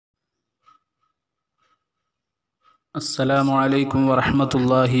السلام عليكم ورحمة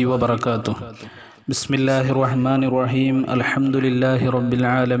الله وبركاته. بسم الله الرحمن الرحيم. الحمد لله رب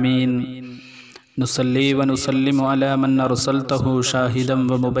العالمين. نصلي ونسلم على من أرسلته شاهدا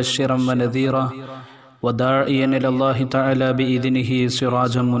ومبشرا ونذيرا وداعيا إلى الله تعالى بإذنه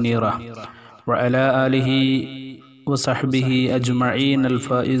سراجا منيرا وعلى آله وصحبه أجمعين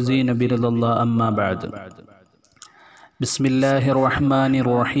الفائزين برضا الله. أما بعد. بسم الله الرحمن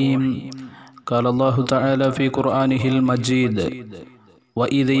الرحيم. قال الله تعالى في قرآنه المجيد: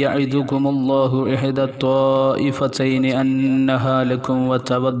 وإذ يعدكم الله إحدى الطائفتين أنها لكم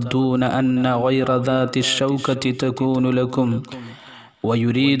وتودون أن غير ذات الشوكة تكون لكم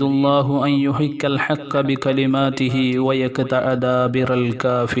ويريد الله أن يحق الحق بكلماته ويقطع دابر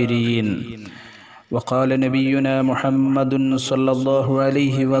الكافرين. وقال نبينا محمد صلى الله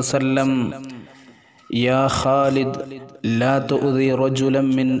عليه وسلم: يا خالد لا تؤذي رجلا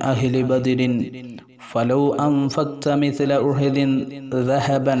من أهل بدر فلو أنفقت مثل أحد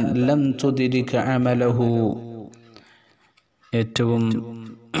ذهبا لم تدرك عمله. ഏറ്റവും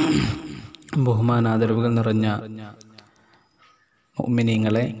ബഹുമാനാദരവുകൾ നിറഞ്ഞ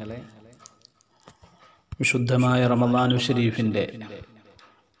മുഅ്മിനീങ്ങളെ, വിശുദ്ധമായ റമദാൻ ഷരീഫിൻ്റെ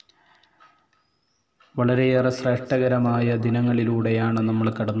വളരെയേറെ ശ്രേഷ്ഠകരമായ ദിനങ്ങളിലൂടെയാണ് നമ്മൾ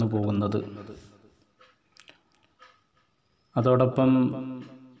കടന്നു പോകുന്നത്. അതോടൊപ്പം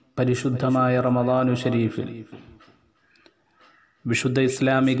പരിശുദ്ധമായ റമദാനു ഷരീഫിൽ വിശുദ്ധ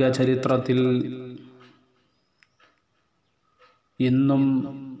ഇസ്ലാമിക ചരിത്രത്തിൽ ഇന്നും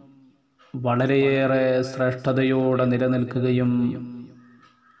വളരെയേറെ ശ്രേഷ്ഠതയോടെ നിലനിൽക്കുകയും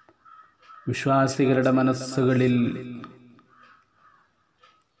വിശ്വാസികളുടെ മനസ്സുകളിൽ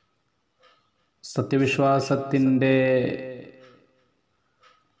സത്യവിശ്വാസത്തിൻ്റെ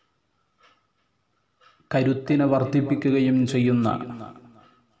കരുത്തിനെ വർദ്ധിപ്പിക്കുകയും ചെയ്യുന്ന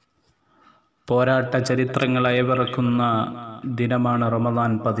പോരാട്ട ചരിത്രങ്ങൾ അയവിറക്കുന്ന ദിനമാണ്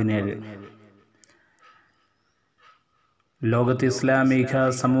റമദാൻ 17. ലോകത്ത് ഇസ്ലാമിക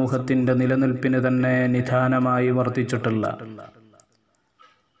സമൂഹത്തിൻ്റെ നിലനിൽപ്പിന് തന്നെ നിദാനമായി വർദ്ധിച്ചിട്ടുള്ള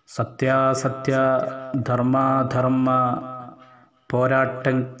സത്യാസത്യ ധർമാധർമ്മ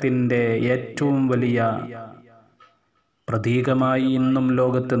പോരാട്ടത്തിൻ്റെ ഏറ്റവും വലിയ പ്രതീകമായി ഇന്നും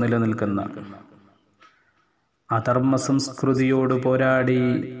ലോകത്ത് നിലനിൽക്കുന്ന അധർമ്മ സംസ്കൃതിയോട് പോരാടി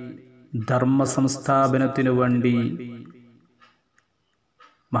ധർമ്മ സംസ്ഥാപനത്തിനു വേണ്ടി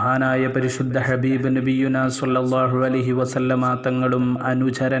മഹാനായ പരിശുദ്ധ ഹബീബ് നബിയുന സ്വല്ലല്ലാഹു അലൈഹി വസല്ലമ തങ്ങളും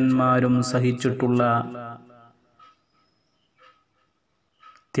അനുചരന്മാരും സഹിച്ചിട്ടുള്ള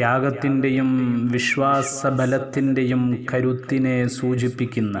ത്യാഗത്തിൻ്റെയും വിശ്വാസബലത്തിൻ്റെയും കരുത്തിനെ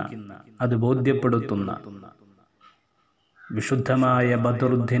സൂചിപ്പിക്കുന്ന, അത് ബോധ്യപ്പെടുത്തുന്ന വിശുദ്ധമായ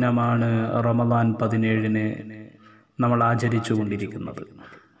ബദർ ദിനമാണ് റമദാൻ 17 നമ്മൾ ആചരിച്ചു കൊണ്ടിരിക്കുന്നത്.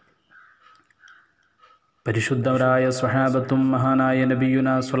 പരിശുദ്ധരായ സ്വഹാബത്തും മഹാനായ നബിയുന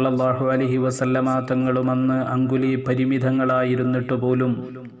സ്വല്ലല്ലാഹു അലൈഹി വസല്ലമ തങ്ങളും അന്ന് അങ്കുലി പരിമിതങ്ങളായിരുന്നിട്ട് പോലും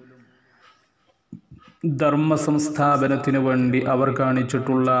ധർമ്മ സംസ്ഥാപനത്തിനു വേണ്ടി അവർ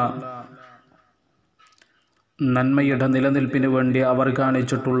കാണിച്ചിട്ടുള്ള നന്മയുടെ നിലനിൽപ്പിനു വേണ്ടി അവർ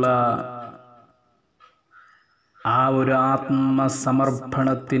കാണിച്ചിട്ടുള്ള ആ ഒരു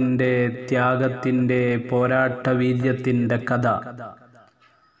ആത്മസമർപ്പണത്തിൻ്റെ, ത്യാഗത്തിൻ്റെ, പോരാട്ട വീര്യത്തിൻ്റെ കഥ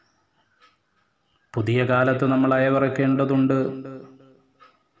പുതിയ കാലത്ത് നമ്മൾ അയവിറക്കേണ്ടതുണ്ട്.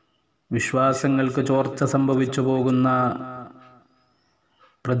 വിശ്വാസങ്ങൾക്ക് ചോർച്ച സംഭവിച്ചു പോകുന്ന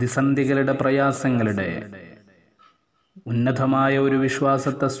പ്രതിസന്ധികളുടെ, പ്രയാസങ്ങളുടെ, ഉന്നതമായ ഒരു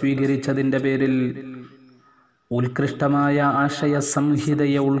വിശ്വാസത്തെ സ്വീകരിച്ചതിൻ്റെ പേരിൽ, ഉത്കൃഷ്ടമായ ആശയ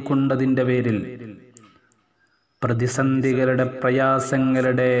സംഹിതയെ ഉൾക്കൊണ്ടതിൻ്റെ പേരിൽ പ്രതിസന്ധികളുടെ,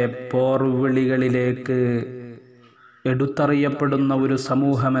 പ്രയാസങ്ങളുടെ പോർവിളികളിലേക്ക് എടുത്തറിയപ്പെടുന്ന ഒരു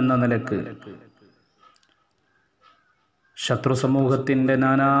സമൂഹമെന്ന നിലക്ക്, ശത്രു സമൂഹത്തിൻ്റെ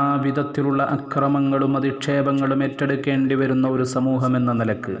നാനാവിധത്തിലുള്ള അക്രമങ്ങളും അധിക്ഷേപങ്ങളും ഏറ്റെടുക്കേണ്ടി വരുന്ന ഒരു സമൂഹമെന്ന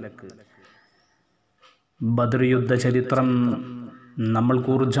നിലക്ക് ബദർ യുദ്ധ ചരിത്രം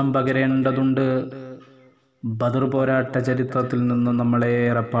നമ്മൾക്ക് ഊർജം പകരേണ്ടതുണ്ട്. ബദർ പോരാട്ട ചരിത്രത്തിൽ നിന്ന്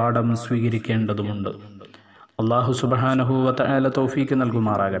നമ്മളേറെ പാഠം സ്വീകരിക്കേണ്ടതുമുണ്ട്. അല്ലാഹു സുബ്ഹാനഹു വ തആല തൗഫീക്ക്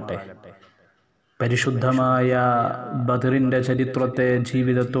നൽകുമാറാകട്ടെ. പരിശുദ്ധമായ ബദറിൻ്റെ ചരിത്രത്തെ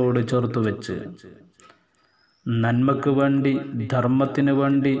ജീവിതത്തോട് ചേർത്തു വെച്ച് നന്മയ്ക്ക് വേണ്ടി, ധർമ്മത്തിന്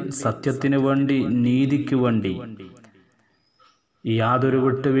വേണ്ടി, സത്യത്തിന് വേണ്ടി, നീതിക്ക് വേണ്ടി യാതൊരു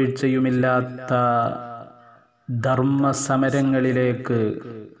വിട്ടുവീഴ്ചയുമില്ലാത്ത ധർമ്മ സമരങ്ങളിലേക്ക്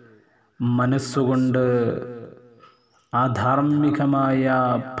മനസ്സുകൊണ്ട് ആധാർമികമായ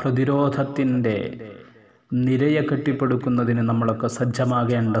പ്രതിരോധത്തിൻ്റെ നിരയെ കെട്ടിപ്പടുക്കുന്നതിന് നമ്മളൊക്കെ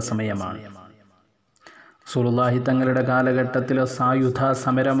സജ്ജമാകേണ്ട സമയമാണ്. റസൂലുള്ളാഹി തങ്ങളുടെ കാലഘട്ടത്തിലെ സായുധ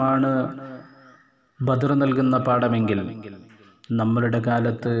സമരമാണ് ബദർ നൽകുന്ന പാഠമെങ്കിൽ നമ്മളുടെ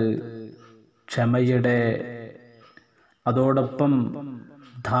കാലത്ത് ക്ഷമയുടെ അതോടൊപ്പം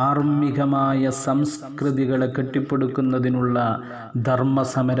ധാർമ്മികമായ സംസ്കൃതികളെ കെട്ടിപ്പടുക്കുന്നതിനുള്ള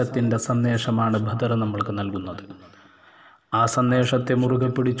ധർമ്മസമരത്തിൻ്റെ സന്ദേശമാണ് ബദർ നമ്മൾക്ക് നൽകുന്നത്. ആ സന്ദേശത്തെ മുറുകെ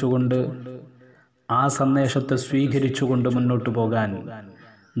പിടിച്ചുകൊണ്ട് ആ സന്ദേശത്തെ സ്വീകരിച്ചുകൊണ്ട് മുന്നോട്ട് പോകാൻ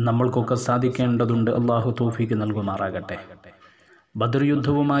നമ്മൾക്കൊക്കെ സാധിക്കേണ്ടതുണ്ട്. അള്ളാഹു തൗഫീക്ക് നൽകുമാറാകട്ടെ. ബദർ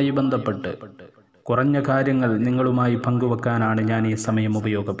യുദ്ധവുമായി ബന്ധപ്പെട്ട് കുറഞ്ഞ കാര്യങ്ങൾ നിങ്ങളുമായി പങ്കുവെക്കാനാണ് ഞാൻ ഈ സമയം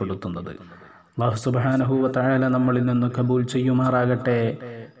ഉപയോഗപ്പെടുത്തുന്നത്. അല്ലാഹു സുബ്ഹാനഹു വ തആല നമ്മളിൽ നിന്ന് കബൂൽ ചെയ്യുമാറാകട്ടെ.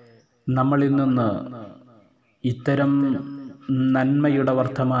 നമ്മളിൽ നിന്ന് ഇത്തരം നന്മയുടെ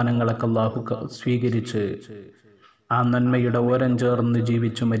വർത്തമാനങ്ങളൊക്കെ അല്ലാഹു സ്വീകരിച്ച് ആ നന്മയുടെ ഓരം ചേർന്ന്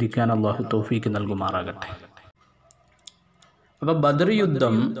ജീവിച്ചു മരിക്കാൻ അല്ലാഹു തൗഫീക്ക് നൽകുമാറാകട്ടെ. അപ്പോൾ ബദർ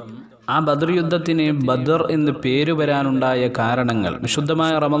യുദ്ധം, ആ ബദർ യുദ്ധത്തിന് ബദർ എന്ന് പേര് വരാനുണ്ടായ കാരണങ്ങൾ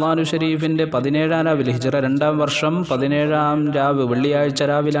വിശുദ്ധമായ റമദാനു ഷരീഫിൻ്റെ 17-ാം രാവിൽ ഹിജ്റ 2-ാം വർഷം 17-ാം രാവ് വെള്ളിയാഴ്ച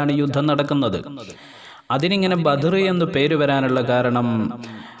രാവിലാണ് യുദ്ധം നടക്കുന്നത്. അതിനിങ്ങനെ ബദർ എന്ന് പേര് വരാനുള്ള കാരണം,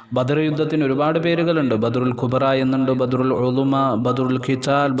 ബദർ യുദ്ധത്തിന് ഒരുപാട് പേരുകളുണ്ട്. ബദറുൽ കുബറ എന്നുണ്ട്, ബദറുൽ ഉളുമ, ബദറുൽ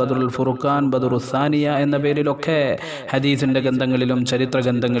ഖിതാൽ, ബദറുൽ ഫുർഖാൻ, ബദറുൽ സാനിയ എന്ന പേരിലൊക്കെ ഹദീസിൻ്റെ ഗ്രന്ഥങ്ങളിലും ചരിത്ര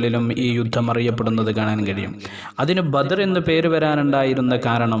ഗ്രന്ഥങ്ങളിലും ഈ യുദ്ധം അറിയപ്പെടുന്നത് കാണാൻ കഴിയും. അതിന് ബദർ എന്ന് പേര് വരാനുണ്ടായിരുന്ന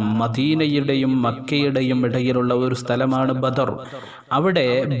കാരണം മദീനയുടെയും മക്കയുടെയും ഇടയിലുള്ള ഒരു സ്ഥലമാണ് ബദർ. അവിടെ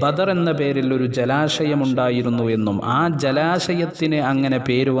ബദർ എന്ന പേരിൽ ഒരു ജലാശയമുണ്ടായിരുന്നു എന്നും ആ ജലാശയത്തിന് അങ്ങനെ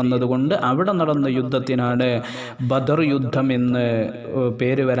പേര് വന്നതുകൊണ്ട് അവിടെ നടന്ന യുദ്ധത്തിനാണ് ബദർ യുദ്ധം എന്ന്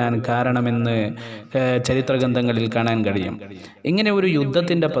പേര് വരാൻ കാരണമെന്ന് ചരിത്ര ഗ്രന്ഥങ്ങളിൽ കാണാൻ കഴിയും. ഇങ്ങനെ ഒരു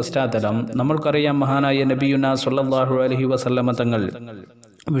യുദ്ധത്തിൻ്റെ പശ്ചാത്തലം നമ്മൾക്കറിയാം. മഹാനായ നബിയുനാ സ്വല്ലല്ലാഹു അലൈഹി വസല്ലമ തങ്ങൾ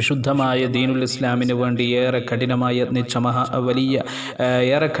വിശുദ്ധമായ ദീനുൽ ഇസ്ലാമിന് വേണ്ടി ഏറെ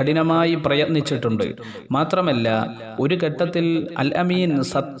കഠിനമായി പ്രയത്നിച്ചിട്ടുണ്ട്. മാത്രമല്ല, ഒരു ഘട്ടത്തിൽ അൽ അമീൻ,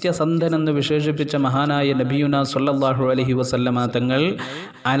 സത്യസന്ധൻ എന്ന് വിശേഷിപ്പിച്ച മഹാനായ നബിയുനാ സ്വല്ലല്ലാഹു അലൈഹി വസല്ലമ തങ്ങൾ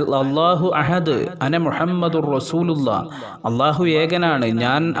അല്ലാഹു അഹദ് അന മുഹമ്മദുർ റസൂലുള്ളാഹ്, അല്ലാഹു ഏകനാണ്,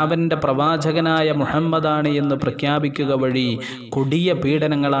 ഞാൻ അവൻ്റെ പ്രവാചകനായ മുഹമ്മദാണ് എന്ന് പ്രഖ്യാപിക്കുക വഴി കൊടിയ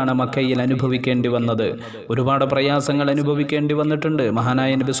പീഡനങ്ങളാണ് മക്കയിൽ അനുഭവിക്കേണ്ടി വന്നത്. ഒരുപാട് പ്രയാസങ്ങൾ അനുഭവിക്കേണ്ടി വന്നിട്ടുണ്ട്. മഹാനായ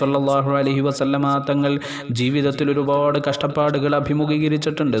നബി സല്ലല്ലാഹു അലൈഹി വസല്ലമ തങ്ങൾ ജീവിതത്തിൽ ഒരുപാട് കഷ്ടപ്പാടുകൾ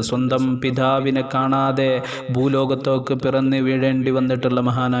അഭിമുഖീകരിച്ചിട്ടുണ്ട്. സ്വന്തം പിതാവിനെ കാണാതെ ഭൂലോകത്തേക്ക് പിറന്ന് വീഴേണ്ടി വന്നിട്ടുള്ള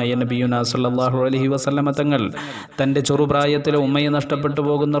മഹാനായ നബിയുനാ സല്ലല്ലാഹു അലൈഹി വസല്ലമ തങ്ങൾ, തൻ്റെ ചെറുപ്രായത്തിൽ ഉമ്മയെ നഷ്ടപ്പെട്ടു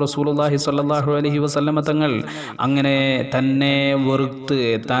പോകുന്ന റസൂലുള്ളാഹി സല്ലല്ലാഹു അലൈഹി വസല്ലമ തങ്ങൾ അങ്ങനെ തന്നെ വെറുത്ത്,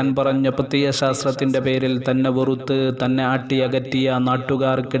 താൻ പറഞ്ഞ പ്രത്യയശാസ്ത്രത്തിൻ്റെ പേരിൽ തന്നെ വെറുത്ത് തന്നെ ആട്ടി അകറ്റിയ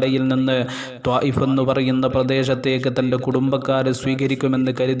നാട്ടുകാർക്കിടയിൽ നിന്ന് ത്വായിഫ് എന്ന് പറയുന്ന പ്രദേശത്തേക്ക് തൻ്റെ കുടുംബക്കാരെ സ്വീകരിക്കുമെന്ന്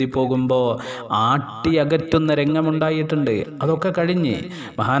കരുതി പോകുമ്പോൾ ആട്ടി അകറ്റുന്ന രംഗമുണ്ടായിട്ടുണ്ട്. അതൊക്കെ കഴിഞ്ഞ്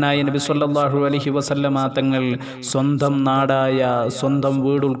മഹാനായ നബി സല്ലല്ലാഹു അലൈഹി വസല്ലമ തങ്ങൾ സ്വന്തം നാടായ, സ്വന്തം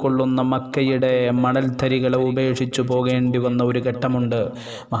വീട് ഉൾക്കൊള്ളുന്ന മക്കയുടെ മണൽത്തരികളെ ഉപേക്ഷിച്ചു പോകേണ്ടി വന്ന ഒരു ഘട്ടമുണ്ട്.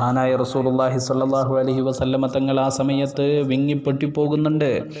 മഹാനായ റസൂലുള്ളാഹി സ്വല്ലല്ലാഹു അലൈഹി വസല്ലമ തങ്ങൾ ആ സമയത്ത്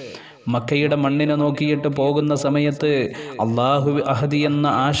വിങ്ങിപ്പൊട്ടിപ്പോകുന്നുണ്ട്. മക്കയുടെ മണ്ണിനെ നോക്കിയിട്ട് പോകുന്ന സമയത്ത് അള്ളാഹു അഹദി എന്ന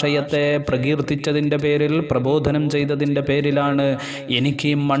ആശയത്തെ പ്രകീർത്തിച്ചതിൻ്റെ പേരിൽ, പ്രബോധനം ചെയ്തതിൻ്റെ പേരിലാണ് എനിക്ക്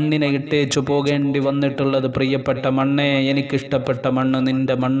ഈ മണ്ണിനെ ഇട്ടേച്ചു പോകേണ്ടി വന്നിട്ടുള്ളത്. പ്രിയപ്പെട്ട മണ്ണേ, എനിക്കിഷ്ടപ്പെട്ട മണ്ണ്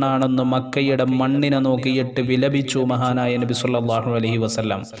നിൻ്റെ മണ്ണാണെന്ന് മക്കയുടെ മണ്ണിനെ നോക്കിയിട്ട് വിലപിച്ചു മഹാനായ നബി സല്ലല്ലാഹു അലൈഹി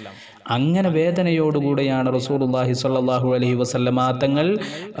വസല്ലം. അങ്ങനെ വേദനയോടുകൂടെയാണ് റസൂലുള്ളാഹി സ്വല്ലല്ലാഹു അലൈഹി വസല്ലമ തങ്ങൾ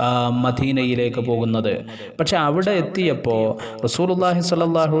മദീനയിലേക്ക് പോകുന്നത്. പക്ഷെ അവിടെ എത്തിയപ്പോൾ റസൂലുള്ളാഹി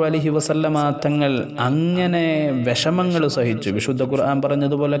സ്വല്ലല്ലാഹു അലൈഹി വസല്ലമ തങ്ങൾ അങ്ങനെ വിഷമങ്ങൾ സഹിച്ചു. വിശുദ്ധ ഖുർആൻ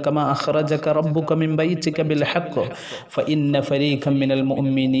പറഞ്ഞതുപോലെ കമാ അഖ്റജക റബ്ബുക മിൻ ബൈതിക ബിൽ ഹഖ് ഫഇന്ന ഫരീഖൻ മിനൽ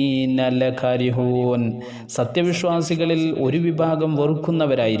മുഅ്മിനീന ലകാരിഹൂൻ. സത്യവിശ്വാസികളിൽ ഒരു വിഭാഗം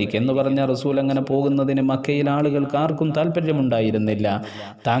വെറുക്കുന്നവരായിരിക്കും എന്ന് പറഞ്ഞ റസൂൽ അങ്ങനെ പോകുന്നതിന് മക്കയിൽ ആളുകൾക്ക് ആർക്കും താല്പര്യമുണ്ടായിരുന്നില്ല.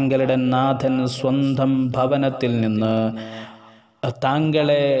 താങ്കളുടെ നാഥൻ സ്വന്തം ഭവനത്തിൽ നിന്ന്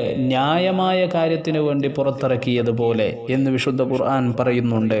താങ്കളെ ന്യായമായ കാര്യത്തിന് വേണ്ടി പുറത്തിറക്കിയതുപോലെ എന്ന് വിശുദ്ധ ഖുർആൻ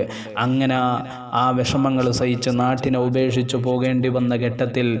പറയുന്നുണ്ട്. അങ്ങനെ ആ വിഷമങ്ങൾ സഹിച്ച് നാട്ടിനെ ഉപേക്ഷിച്ചു പോകേണ്ടി വന്ന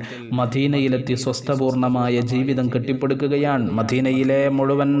ഘട്ടത്തിൽ മദീനയിലെത്തി സ്വസ്ഥപൂർണമായ ജീവിതം കെട്ടിപ്പടുക്കുകയാണ്. മദീനയിലെ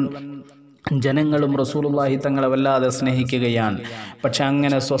മുഴുവൻ ജനങ്ങളും റസൂലുള്ളാഹി തങ്ങളെ വല്ലാതെ സ്നേഹിക്കുകയാണ്. പക്ഷെ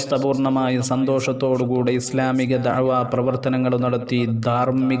അങ്ങനെ സ്വസ്ഥപൂർണമായ സന്തോഷത്തോടുകൂടെ ഇസ്ലാമിക ദഅവ പ്രവർത്തനങ്ങൾ നടത്തി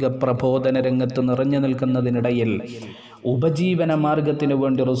ധാർമ്മിക പ്രബോധന രംഗത്ത് നിറഞ്ഞു നിൽക്കുന്നതിനിടയിൽ ഉപജീവന മാർഗത്തിന്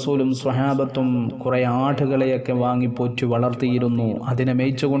വേണ്ടി റസൂലും സ്വഹാബത്തും കുറേ ആടുകളെയൊക്കെ വാങ്ങിപ്പോറ്റി വളർത്തിയിരുന്നു. അതിനെ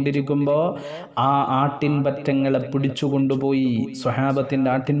മേയിച്ചുകൊണ്ടിരിക്കുമ്പോൾ ആ ആട്ടിൻപറ്റങ്ങളെ പിടിച്ചുകൊണ്ടുപോയി, സ്വഹാബത്തിൻ്റെ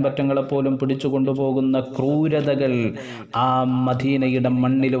ആട്ടിൻപറ്റങ്ങളെപ്പോലും പിടിച്ചുകൊണ്ടുപോകുന്ന ക്രൂരതകൾ ആ മദീനയുടെ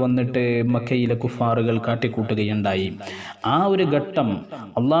മണ്ണിൽ വന്നിട്ട് മക്കയിലെ കുഫാറുകൾ കാട്ടിക്കൂട്ടുകയുണ്ടായി. ആ ഒരു ഘട്ടം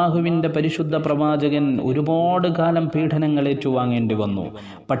അള്ളാഹുവിൻ്റെ പരിശുദ്ധ പ്രവാചകൻ ഒരുപാട് കാലം പീഡനങ്ങൾ ഏറ്റുവാങ്ങേണ്ടി വന്നു.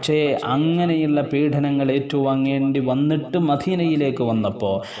 പക്ഷേ അങ്ങനെയുള്ള പീഡനങ്ങൾ ഏറ്റുവാങ്ങേണ്ടി വന്നിട്ട് മദീനയിലേക്ക്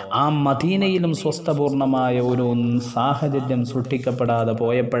വന്നപ്പോൾ ആ മദീനയിലും സ്വസ്ഥപൂർണമായ ഒരു സാഹചര്യം സൃഷ്ടിക്കപ്പെടാതെ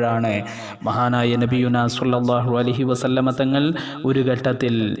പോയപ്പോഴാണ് മഹാനായ നബിയുനാ സ്വല്ലല്ലാഹു അലൈഹി വസല്ലമ തങ്ങൾ ഒരു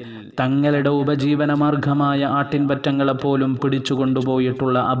ഘട്ടത്തിൽ തങ്ങളുടെ ഉപജീവന മാർഗമായ ആട്ടിൻപറ്റങ്ങളെപ്പോലും പിടിച്ചു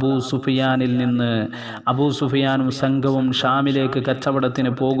കൊണ്ടുപോയിട്ടുള്ള അബൂ സുഫിയാനും സംഘവും ഷാമിലേക്ക്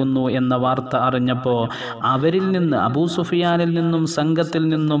കച്ചവടത്തിന് പോകുന്നു എന്ന വാർത്ത അറിഞ്ഞപ്പോൾ അവരിൽ നിന്ന് അബൂ സുഫിയാനിൽ നിന്നും സംഘത്തിൽ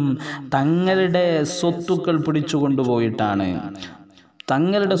നിന്നും തങ്ങളുടെ സ്വത്തുക്കൾ പിടിച്ചു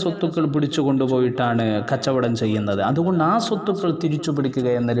കൊണ്ടുപോയിട്ടാണ് കച്ചവടം ചെയ്യുന്നത്. അതുകൊണ്ട് ആ സ്വത്തുക്കൾ തിരിച്ചു പിടിക്കുക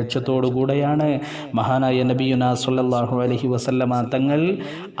എന്ന ലക്ഷ്യത്തോടു കൂടെയാണ് മഹാനായ നബിയുനാ സ്വല്ലല്ലാഹു അലൈഹി വസല്ലമ തങ്ങൾ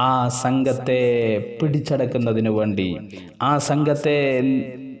ആ സംഘത്തെ പിടിച്ചടക്കുന്നതിന് വേണ്ടി, ആ സംഘത്തെ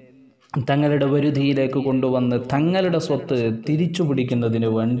തങ്ങളുടെ വരുതിയിലേക്ക് കൊണ്ടുവന്ന് തങ്ങളുടെ സ്വത്ത് തിരിച്ചു പിടിക്കുന്നതിന്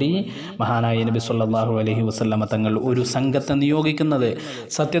വേണ്ടി മഹാനായ നബി സ്വല്ലല്ലാഹു അലൈഹി വസല്ലമ തങ്ങൾ ഒരു സംഘത്തെ നിയോഗിക്കുന്നത്.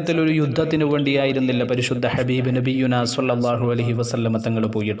 സത്യത്തിൽ ഒരു യുദ്ധത്തിന് വേണ്ടിയായിരുന്നില്ല പരിശുദ്ധ ഹബീബ് നബിയുനാ സ്വല്ലല്ലാഹു അലൈഹി വസല്ലമ തങ്ങൾ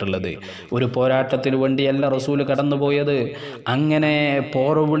പോയിട്ടുള്ളത്. ഒരു പോരാട്ടത്തിന് വേണ്ടിയല്ല റസൂൽ കടന്നുപോയത്. അങ്ങനെ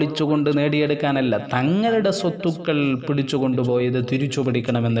പോർ വിളിച്ചുകൊണ്ട് നേടിയെടുക്കാനല്ല, തങ്ങളുടെ സ്വത്തുക്കൾ പിടിച്ചു കൊണ്ടുപോയത് തിരിച്ചു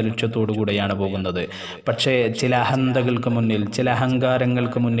പിടിക്കണമെന്ന ലക്ഷ്യത്തോടു കൂടെയാണ് പോകുന്നത്. പക്ഷേ ചില അഹന്തകൾക്ക് മുന്നിൽ, ചില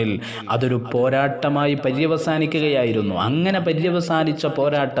അഹങ്കാരങ്ങൾക്ക് മുന്നിൽ അതൊരു പോരാട്ടമായി പര്യവസാനിക്കുകയായിരുന്നു. അങ്ങനെ പര്യവസാനിച്ച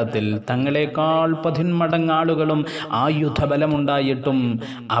പോരാട്ടത്തിൽ തങ്ങളെക്കാൾ 10 മടങ്ങ് ആളുകളും ആയുധബലമുണ്ടായിട്ടും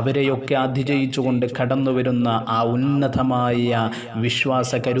അവരെയൊക്കെ അതിജയിച്ചുകൊണ്ട് കടന്നു വരുന്ന ആ ഉന്നതമായ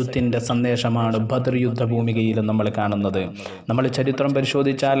വിശ്വാസ കരുത്തിൻ്റെ സന്ദേശമാണ് ബദർ യുദ്ധഭൂമികയിൽ നമ്മൾ കാണുന്നത്. നമ്മൾ ചരിത്രം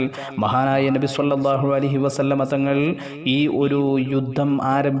പരിശോധിച്ചാൽ മഹാനായ നബി സ്വല്ലല്ലാഹു അലൈഹി വസല്ലമ തങ്ങൾ ഈ ഒരു യുദ്ധം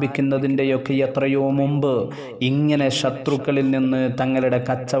ആരംഭിക്കുന്നതിൻ്റെയൊക്കെ എത്രയോ മുമ്പ് ഇങ്ങനെ ശത്രുക്കളിൽ നിന്ന് തങ്ങളുടെ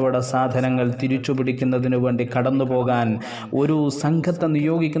കച്ചവട സാധനങ്ങൾ തിരിച്ചു പിടിക്കുന്നതിന് വേണ്ടി കടന്നു പോകാൻ ഒരു സംഘത്തെ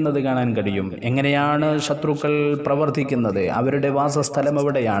നിയോഗിക്കുന്നത് കാണാൻ കഴിയും. എങ്ങനെയാണ് ശത്രുക്കൾ പ്രവർത്തിക്കുന്നത്, അവരുടെ വാസസ്ഥലം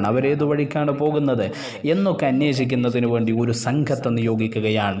എവിടെയാണ്, അവരേതു വഴിക്കാണ് പോകുന്നത് എന്നൊക്കെ അന്വേഷിക്കുന്നതിന് വേണ്ടി ഒരു സംഘത്തെ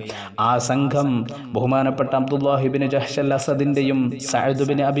നിയോഗിക്കുകയാണ്. ആ സംഘം ബഹുമാനപ്പെട്ട അബ്ദുല്ലാഹി ബിൻ ജഹ്ഷ് അൽ അസദിൻ്റെയും Saad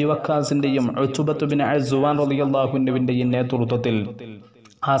bin Abi വക്കാസിൻ്റെയും ഉത്ബത്ത് bin Aswan റളിയല്ലാഹു അൻഹുവിൻ്റെയും നേതൃത്വത്തിൽ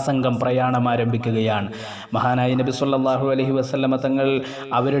ആ സംഘം പ്രയാണം ആരംഭിക്കുകയാണ്. മഹാനായ നബി സ്വല്ലല്ലാഹു അലൈഹി വസല്ലമ തങ്ങൾ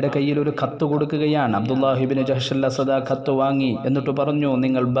അവരുടെ കയ്യിൽ ഒരു കത്ത് കൊടുക്കുകയാണ്. അബ്ദുല്ലാഹി ബിൻ ജഹ്ഷ് അൽ അസദ് കത്ത് വാങ്ങി, എന്നിട്ട് പറഞ്ഞു,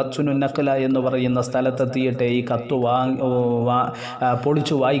 നിങ്ങൾ ബത്സുനു നഖല എന്ന് പറയുന്ന സ്ഥലത്തെത്തിയിട്ട് ഈ കത്ത്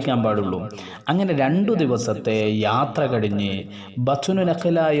പൊളിച്ചു വായിക്കാൻ പാടുള്ളൂ. അങ്ങനെ 2 ദിവസത്തെ യാത്ര കഴിഞ്ഞ് ബത്സുനു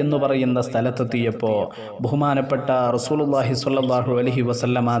നഖല എന്ന് പറയുന്ന സ്ഥലത്തെത്തിയപ്പോൾ ബഹുമാനപ്പെട്ട റസൂലുള്ളാഹി സ്വല്ലല്ലാഹു അലൈഹി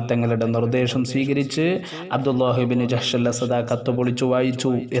വസല്ലമ തങ്ങളുടെ നിർദ്ദേശം സ്വീകരിച്ച് അബ്ദുല്ലാഹി ബിൻ ജഹ്ഷ് അൽ അസദ് കത്ത് പൊളിച്ചു വായിച്ചു.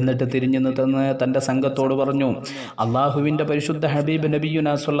 എന്നിട്ട് തിരിഞ്ഞു നിന്ന് തൻ്റെ സംഘത്തോട് പറഞ്ഞു, അള്ളാഹുവിൻ്റെ പരിശുദ്ധ ഹബീബ്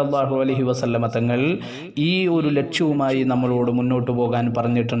നബിയുനാ സ്വല്ലല്ലാഹു അലൈഹി വസല്ലമ തങ്ങൾ ഈ ഒരു ലക്ഷ്യവുമായി നമ്മളോട് മുന്നോട്ട് പോകാൻ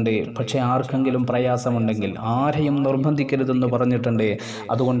പറഞ്ഞിട്ടുണ്ട്. പക്ഷേ ആർക്കെങ്കിലും പ്രയാസമുണ്ടെങ്കിൽ, ആരെയും നിർബന്ധിക്കരുതെന്ന് പറഞ്ഞിട്ടുണ്ട്.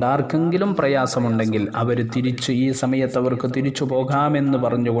 അതുകൊണ്ട് ആർക്കെങ്കിലും പ്രയാസമുണ്ടെങ്കിൽ അവർ തിരിച്ച് ഈ സമയത്ത് അവർക്ക് തിരിച്ചു പോകാമെന്ന്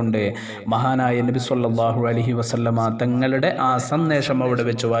പറഞ്ഞുകൊണ്ട് മഹാനായ നബി സ്വല്ലല്ലാഹു അലൈഹി വസല്ലമ തങ്ങളുടെ ആ സന്ദേശം അവിടെ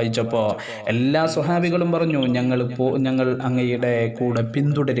വെച്ച് വായിച്ചപ്പോൾ എല്ലാ സ്വഹാബികളും പറഞ്ഞു, ഞങ്ങൾ അങ്ങയുടെ കൂടെ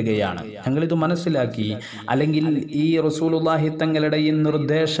പിന്തുടരുകയാണ്, ഞങ്ങളിത് മനസ്സിലാക്കി, അല്ലെങ്കിൽ ഈ റസൂലുള്ളാഹി തങ്ങളുടെ ഈ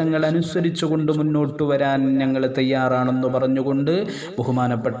നിർദ്ദേശങ്ങൾ അനുസരിച്ചുകൊണ്ട് മുന്നോട്ട് വരാൻ ഞങ്ങൾ തയ്യാറാണെന്ന് പറഞ്ഞുകൊണ്ട്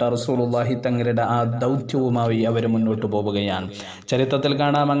ബഹുമാനപ്പെട്ട റസൂലുള്ളാഹി തങ്ങളുടെ ആ ദൗത്യവുമായി അവർ മുന്നോട്ട് പോവുകയാണ്. ചരിത്രത്തിൽ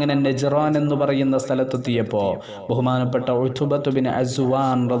കാണാം, അങ്ങനെ നജ്റാൻ എന്ന് പറയുന്ന സ്ഥലത്തെത്തിയപ്പോൾ ബഹുമാനപ്പെട്ട ഉത്ബത്ത് ബിൻ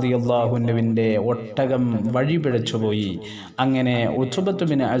അസ്വാൻ റളിയല്ലാഹു അൻഹുവിൻ്റെ ഒട്ടകം വഴിപിഴച്ചുപോയി. അങ്ങനെ ഉത്ബത്ത്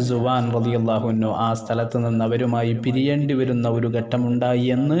ബിൻ അസ്വാൻ റളിയല്ലാഹു അൻഹു ആ സ്ഥലത്ത് നിന്ന് അവരുമായി പിരിയേണ്ടി വരുന്ന ഒരു ഘട്ടമുണ്ടായി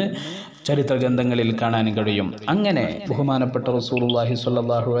എന്ന് ചരിത്ര ഗ്രന്ഥങ്ങളിൽ കാണാൻ കഴിയും. അങ്ങനെ ബഹുമാനപ്പെട്ട റസൂലുള്ളാഹി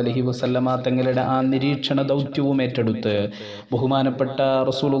സ്വല്ലല്ലാഹു അലൈഹി വസല്ലമ തങ്ങളുടെ ആ നിരീക്ഷണ ദൗത്യവും ഏറ്റെടുത്ത് ബഹുമാനപ്പെട്ട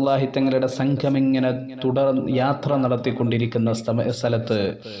റസൂലുള്ളാഹി തങ്ങളുടെ സംഘം ഇങ്ങനെ യാത്ര നടത്തിക്കൊണ്ടിരിക്കുന്ന സ്ഥലത്ത്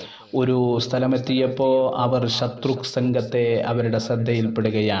ഒരു സ്ഥലമെത്തിയപ്പോൾ അവർ ശത്രു സംഘത്തെ അവരുടെ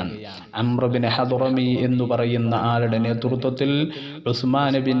ശ്രദ്ധയിൽപ്പെടുകയാണ്. അംർ ബിൻ ഹദറമി എന്ന് പറയുന്ന ആളുടെ നേതൃത്വത്തിൽ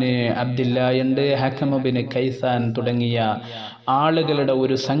ഉസ്മാൻ ബിൻ അബ്ദില്ലായുണ്ട്, ഹകം ബിൻ കൈസാൻ തുടങ്ങിയ ആളുകളുടെ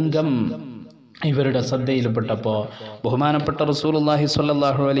ഒരു സംഘം ഇവരുടെ ശ്രദ്ധയിൽപ്പെട്ടപ്പോൾ ബഹുമാനപ്പെട്ട റസൂലുള്ളാഹി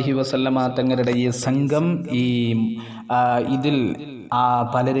സ്വല്ലല്ലാഹു അലൈഹി വസല്ലമ തങ്ങളുടെ ഈ സംഘം ഇതിൽ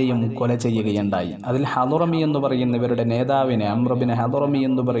പലരെയും കൊല ചെയ്യുകയുണ്ടായി. അതിൽ ഹദറമി എന്ന് പറയുന്ന ഇവരുടെ നേതാവിനെ, അംർ ബിൻ ഹദറമി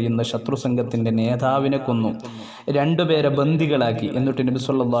എന്ന് പറയുന്ന ശത്രു സംഘത്തിൻ്റെ നേതാവിനെ കൊന്നു. 2 പേരെ ബന്ദികളാക്കി. എന്നിട്ട് നബി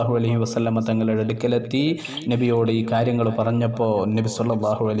സല്ലല്ലാഹു അലൈഹി വസല്ലമ തങ്ങളുടെ അടുക്കലെത്തി നബിയോട് ഈ കാര്യങ്ങൾ പറഞ്ഞപ്പോൾ നബി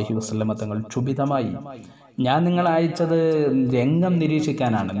സല്ലല്ലാഹു അലൈഹി വസല്ലമ തങ്ങൾ ക്ഷുഭിതമായി. ഞാൻ നിങ്ങളെ അയച്ചത് രംഗം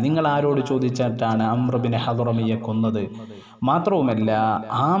നിരീക്ഷിക്കാനാണ്, നിങ്ങൾ ആരോട് ചോദിച്ചിട്ടാണ് അംർ ബിൻ ഹദറമിയെ കൊന്നത്? മാത്രവുമല്ല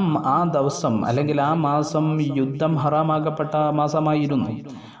ആ ദിവസം അല്ലെങ്കിൽ ആ മാസം യുദ്ധം ഹറാമാക്കപ്പെട്ട മാസമായിരുന്നു.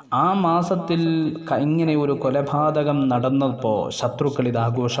 ആ മാസത്തിൽ ഇങ്ങനെ ഒരു കൊലപാതകം നടന്നപ്പോൾ ശത്രുക്കൾ ഇത്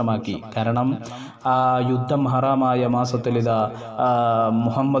ആഘോഷമാക്കി. കാരണം യുദ്ധം ഹറാമായ മാസത്തിൽ ഇതാ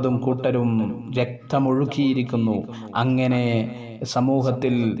മുഹമ്മദും കൂട്ടരും രക്തമൊഴുക്കിയിരിക്കുന്നു, അങ്ങനെ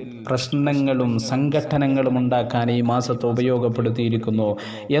സമൂഹത്തിൽ പ്രശ്നങ്ങളും സംഘട്ടനങ്ങളും ഉണ്ടാക്കാൻ ഈ മാസത്തെ ഉപയോഗപ്പെടുത്തിയിരിക്കുന്നു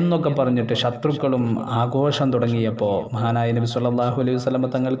എന്നൊക്കെ പറഞ്ഞിട്ട് ശത്രുക്കളും ആഘോഷം തുടങ്ങിയപ്പോൾ മഹാനായ നബി സല്ലല്ലാഹു അലൈഹി വസല്ലം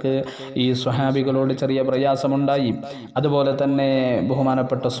തങ്ങൾക്ക് ഈ സ്വഹാബികളോട് ചെറിയ പ്രയാസമുണ്ടായി. അതുപോലെ തന്നെ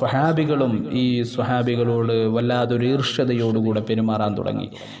ബഹുമാനപ്പെട്ട സ്വഹാബികളും ഈ സ്വഹാബികളോട് വല്ലാത്തൊരു ഈർഷ്യതയോടുകൂടെ പെരുമാറാൻ തുടങ്ങി.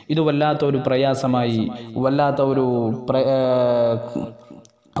 ഇത് വല്ലാത്തൊരു പ്രയാസമായി, വല്ലാത്ത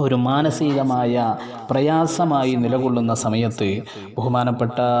ഒരു മാനസികമായ പ്രയാസമായി നിലകൊള്ളുന്ന സമയത്ത്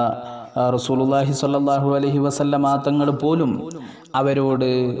ബഹുമാനപ്പെട്ട റസൂലുള്ളാഹി സ്വല്ലല്ലാഹു അലൈഹി വസല്ലം തങ്ങൾ പോലും അവരോട്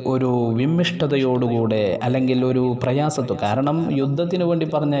ഒരു വിമ്മിഷ്ടതയോടുകൂടെ അല്ലെങ്കിൽ ഒരു പ്രയാസത്വം, കാരണം യുദ്ധത്തിന് വേണ്ടി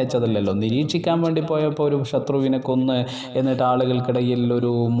പറഞ്ഞയച്ചതല്ലല്ലോ, നിരീക്ഷിക്കാൻ വേണ്ടി പോയപ്പോൾ ഒരു ശത്രുവിനെ കൊന്ന് എന്നിട്ട് ആളുകൾക്കിടയിൽ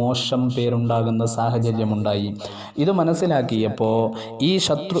ഒരു മോശം പേരുണ്ടാകുന്ന സാഹചര്യമുണ്ടായി. ഇത് മനസ്സിലാക്കിയപ്പോൾ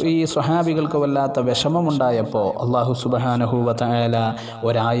ഈ സ്വഹാബികൾക്ക് വല്ലാത്ത വിഷമമുണ്ടായപ്പോൾ അല്ലാഹു സുബ്ഹാനഹു വ തആല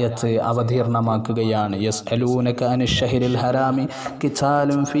ഒരായത്ത് അവതീർണമാക്കുകയാണ്. യസ്അലൂനക അനിശ് ശഹ്രിൽ ഹറാമി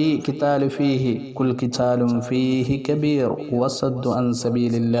ഖിതാലുൻ ഫീഹി കുൽ ഖിതാലുൻ ഫീഹി കബീർ വസദ് عن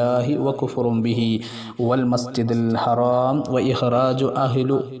سبيل الله وكفر به والمسجد الحرام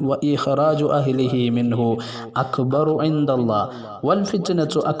وإخراج أهله منه أكبر عند الله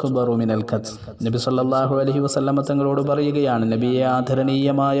والفتنة أكبر من القتل. നബി സല്ലല്ലാഹു അലൈഹി വസല്ലം തങ്ങളോട് പറയുകയാണ്, നബിയെ,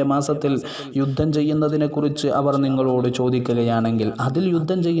 ആദരണീയമായ മാസത്തിൽ യുദ്ധം ചെയ്യുന്നതിനെ കുറിച്ച് അവർ നിങ്ങളോട് ചോദിക്കുകയാണെങ്കിൽ അതിൽ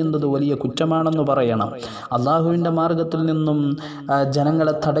യുദ്ധം ചെയ്യുന്നത് വലിയ കുറ്റമാണെന്ന് പറയണം. അള്ളാഹുവിൻ്റെ മാർഗത്തിൽ നിന്നും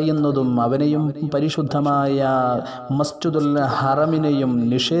ജനങ്ങളെ തടയുന്നതും അവനെയും പരിശുദ്ധമായ മസ്ജിദുൽ ഹറമിനെയും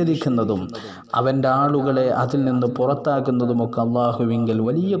നിഷേധിക്കുന്നതും അവൻ്റെ ആളുകളെ അതിൽ നിന്ന് പുറത്താക്കുന്നതുമൊക്കെ അള്ളാഹുവിങ്കൽ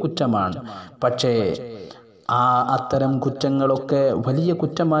വലിയ കുറ്റമാണ്. പക്ഷേ അത്തരം കുറ്റങ്ങളൊക്കെ വലിയ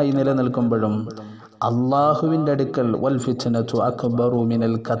കുറ്റമായി നിലനിൽക്കുമ്പോഴും അള്ളാഹുവിൻ്റെ അടുക്കൽ വൽ ഫിത്നതു അക്ബറു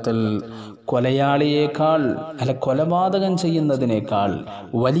മിനൽ ഖത്ൽ, കൊലയാളിയേക്കാൾ കൊലപാതകം ചെയ്യുന്നതിനേക്കാൾ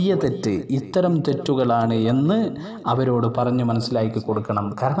വലിയ തെറ്റ് ഇത്തരം തെറ്റുകളാണ് എന്ന് അവരോട് പറഞ്ഞ് മനസ്സിലാക്കി കൊടുക്കണം.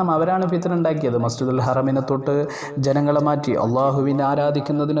 കാരണം അവരാണ് ഫിത്ന ഉണ്ടാക്കിയത്. മസ്ജിദുൽ ഹറമിനെ തൊട്ട് ജനങ്ങളെ മാറ്റി അള്ളാഹുവിനെ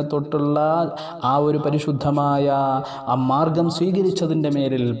ആരാധിക്കുന്നതിനെ തൊട്ടുള്ള ആ ഒരു പരിശുദ്ധമായ ആ മാർഗം സ്വീകരിച്ചതിൻ്റെ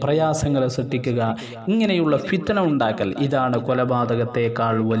മേലിൽ പ്രയാസങ്ങളെ സൃഷ്ടിക്കുക, ഇങ്ങനെയുള്ള ഫിത്ന ഉണ്ടാക്കൽ, ഇതാണ്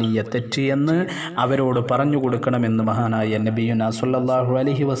കൊലപാതകത്തേക്കാൾ വലിയ തെറ്റ് എന്ന് അവരോട് പറഞ്ഞു കൊടുക്കണമെന്ന് മഹാനായ നബിയുനാ സല്ലല്ലാഹു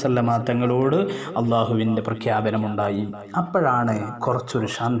അലൈഹി വസല്ലമ തങ്ങളോട് അള്ളാഹുവിൻ്റെ പ്രഖ്യാപനമുണ്ടായി. അപ്പോഴാണ് കുറച്ചൊരു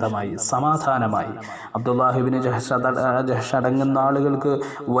ശാന്തമായി, സമാധാനമായി. അബ്ദുല്ലാഹിബ്നു ജഹ്ഷ് അടങ്ങുന്ന ആളുകൾക്ക്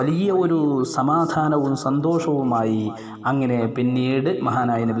വലിയ ഒരു സമാധാനവും സന്തോഷവുമായി. അങ്ങനെ പിന്നീട്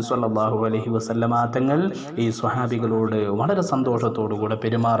മഹാനായ നബി സല്ലല്ലാഹു അലൈഹി വസല്ലമ തങ്ങൾ ഈ സ്വഹാബികളോട് വളരെ സന്തോഷത്തോടുകൂടെ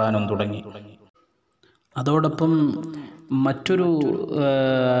പെരുമാറാനും തുടങ്ങി. അതോടൊപ്പം മറ്റൊരു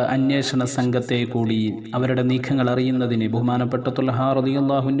അന്വേഷണ സംഘത്തെ കൂടി അവരുടെ നീക്കങ്ങൾ അറിയുന്നതിന് ബഹുമാനപ്പെട്ട ത്വൽഹ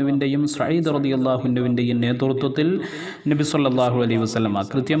റളിയല്ലാഹു അൻഹുവിൻ്റെയും സഈദ് റളിയല്ലാഹു അൻഹുവിൻ്റെയും നേതൃത്വത്തിൽ നബി സല്ലല്ലാഹു അലൈഹി വസല്ലം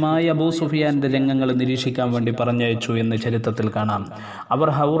കൃത്യമായി അബൂ സുഫിയാൻ്റെ രംഗങ്ങൾ നിരീക്ഷിക്കാൻ വേണ്ടി പറഞ്ഞയച്ചു എന്ന് ചരിത്രത്തിൽ കാണാം.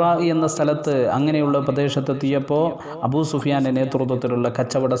 അവർ ഹൗറ എന്ന സ്ഥലത്ത് അങ്ങനെയുള്ള പ്രദേശത്തെത്തിയപ്പോൾ അബൂ സുഫിയാൻ്റെ നേതൃത്വത്തിലുള്ള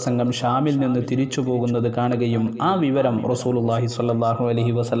കച്ചവട സംഘം ഷാമിൽ നിന്ന് തിരിച്ചു പോകുന്നത് കാണുകയും ആ വിവരം റസൂലുള്ളാഹി സ്വല്ലല്ലാഹു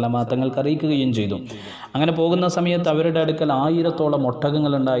അലൈഹി വസല്ലം തങ്ങൾക്ക് അറിയിക്കുകയും ചെയ്തു. അങ്ങനെ പോകുന്ന സമയത്ത് അവരുടെ അടുക്കൽ 1000-ഓളം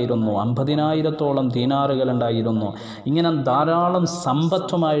ഒട്ടകങ്ങളുണ്ടായിരുന്നു, 50,000-ഓളം ദീനാറുകളുണ്ടായിരുന്നു. ഇങ്ങനെ ധാരാളം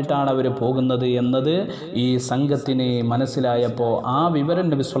സമ്പത്തുമായിട്ടാണ് അവർ പോകുന്നത് എന്നത് ഈ സംഘത്തിന് മനസ്സിലായപ്പോൾ ആ വിവരം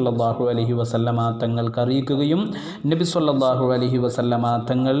നബി സല്ലല്ലാഹു അലൈഹി വസല്ലമ തങ്ങൾക്ക് അറിയിക്കുകയും നബി സല്ലല്ലാഹു അലൈഹി വസല്ലമ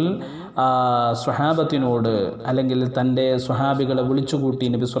തങ്ങൾ സ്വഹാബത്തിനോട് അല്ലെങ്കിൽ തൻ്റെ സ്വഹാബികളെ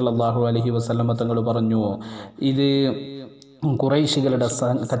വിളിച്ചുകൂട്ടി നബി സല്ലല്ലാഹു അലൈഹി വസല്ലമ തങ്ങൾ പറഞ്ഞു, ഇത് ഖുറൈശികളുടെ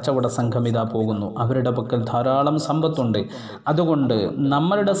കച്ചവട സംഘം ഇതാ പോകുന്നു, അവരുടെ പക്കൽ ധാരാളം സമ്പത്തുണ്ട്, അതുകൊണ്ട്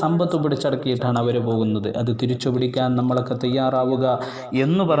നമ്മളുടെ സമ്പത്ത് പിടിച്ചടക്കിയിട്ടാണ് അവർ പോകുന്നത്, അത് തിരിച്ചു പിടിക്കാൻ നമ്മളൊക്കെ തയ്യാറാവുക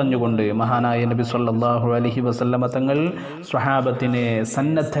എന്ന് പറഞ്ഞുകൊണ്ട് മഹാനായ നബി സല്ലല്ലാഹു അലൈഹി വസല്ലമ തങ്ങൾ സ്വഹാബത്തിനെ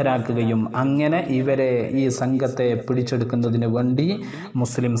സന്നദ്ധരാക്കുകയും അങ്ങനെ ഇവരെ ഈ സംഘത്തെ പിടിച്ചെടുക്കുന്നതിന് വേണ്ടി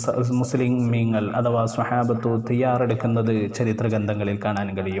മുസ്ലിമീങ്ങൾ അഥവാ സ്വഹാബത്ത് തയ്യാറെടുക്കുന്നത് ചരിത്ര ഗ്രന്ഥങ്ങളിൽ കാണാൻ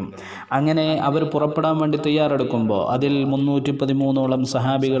കഴിയും. അങ്ങനെ അവർ പുറപ്പെടാൻ വേണ്ടി തയ്യാറെടുക്കുമ്പോൾ അതിൽ 313ഓളം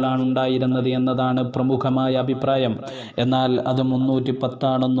സഹാബികളാണ് ഉണ്ടായിരുന്നത് എന്നതാണ് പ്രമുഖമായ അഭിപ്രായം. എന്നാൽ അത് 310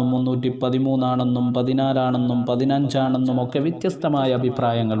 ആണെന്നും 313 ആണെന്നും 14 ആണെന്നും 15 ആണെന്നും ഒക്കെ വ്യത്യസ്തമായ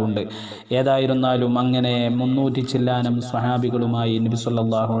അഭിപ്രായങ്ങളുണ്ട്. ഏതായിരുന്നാലും അങ്ങനെ 300 ചില്ലാനം സഹാബികളുമായി നബി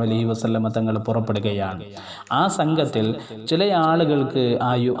സല്ലല്ലാഹു അലൈഹി വസല്ലമ തങ്ങൾ പുറപ്പെടുകയാണ്. ആ സംഘത്തിൽ ചില ആളുകൾക്ക്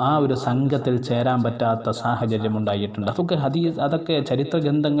ആ ഒരു സംഘത്തിൽ ചേരാൻ പറ്റാത്ത സാഹചര്യം ഉണ്ടായിട്ടുണ്ട്. അതൊക്കെ ചരിത്ര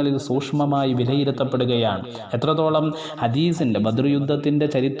ഗ്രന്ഥങ്ങളിൽ സൂക്ഷ്മമായി വിലയിരുത്തപ്പെടുകയാണ്. എത്രത്തോളം ഹദീസിൻ്റെ ബദർ യുദ്ധത്തിൻ്റെ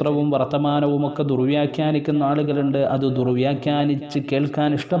ചരിത്രവും വർത്തമാനവും ഒക്കെ ദുർവ്യാഖ്യാനിക്കുന്ന ആളുകളുണ്ട്, അത് ദുർവ്യാഖ്യാനിച്ച് കേൾക്കാൻ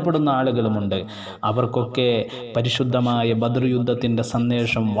ഇഷ്ടപ്പെടുന്ന ആളുകളുമുണ്ട്. അവർക്കൊക്കെ പരിശുദ്ധമായ ബദർ യുദ്ധത്തിൻ്റെ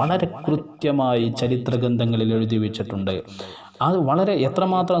സന്ദേശം വളരെ കൃത്യമായി ചരിത്ര ഗ്രന്ഥങ്ങളിൽ എഴുതി വെച്ചിട്ടുണ്ട്. അത് വളരെ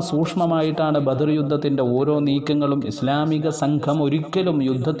എത്രമാത്രം സൂക്ഷ്മമായിട്ടാണ് ബദർ യുദ്ധത്തിൻ്റെ ഓരോ നീക്കങ്ങളും. ഇസ്ലാമിക സംഘം ഒരിക്കലും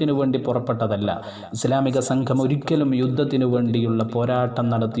യുദ്ധത്തിനു വേണ്ടി പുറപ്പെട്ടതല്ല. ഇസ്ലാമിക സംഘം ഒരിക്കലും യുദ്ധത്തിനു വേണ്ടിയുള്ള പോരാട്ടം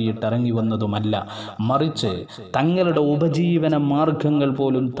നടത്തിയിട്ട് ഇറങ്ങി വന്നതുമല്ല. മറിച്ച് തങ്ങളുടെ ഉപജീവന മാർഗങ്ങൾ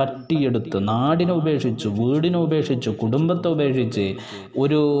പോലും തട്ടിയെടുത്ത്, നാടിനെ ഉപേക്ഷിച്ച്, വീടിനെ ഉപേക്ഷിച്ച്, കുടുംബത്തെ ഉപേക്ഷിച്ച്,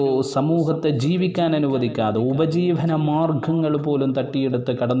 ഒരു സമൂഹത്തെ ജീവിക്കാൻ അനുവദിക്കാതെ ഉപജീവന മാർഗങ്ങൾ പോലും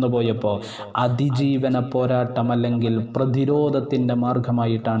തട്ടിയെടുത്ത് കടന്നുപോയപ്പോൾ അതിജീവന പോരാട്ടം അല്ലെങ്കിൽ പ്രതിരോധത്തിൻ്റെ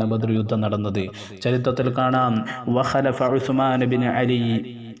മാർഗമായിട്ടാണ് ബദർ യുദ്ധം നടന്നത്. ചരിത്രത്തിൽ കാണാം, വഖലഫ ഉസ്മാൻ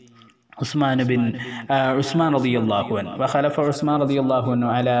റളിയല്ലാഹു അൻഹു വഖലഫ ഉസ്മാൻ റളിയല്ലാഹു അൻഹു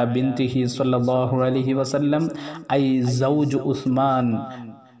അലാ ബിൻതിഹി സ്വല്ലല്ലാഹു അലൈഹി വസല്ലം ഐ സൗജ് ഉസ്മാൻ.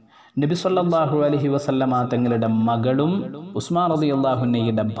 നബി സല്ലല്ലാഹു അലൈഹി വസല്ലമ തങ്ങളുടെ മകളും ഉസ്മാൻ റളിയല്ലാഹു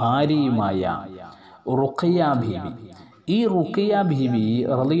അൻഹയുടെ ഭാര്യയുമായ റുഖയ്യ ബീവി. ഈ റുഖയ്യ ബീവി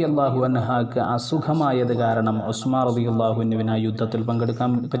റളിയല്ലാഹു അൻഹാക്ക് അസുഖമായത് കാരണം ഉസ്മാൻ റളിയല്ലാഹു അൻഹുവിന് ആ യുദ്ധത്തിൽ പങ്കെടുക്കാൻ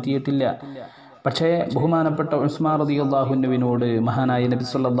പറ്റിയിട്ടില്ല. പക്ഷേ ബഹുമാനപ്പെട്ട ഉസ്മാൻ റളിയല്ലാഹു അൻഹുവിനോട് മഹാനായ നബി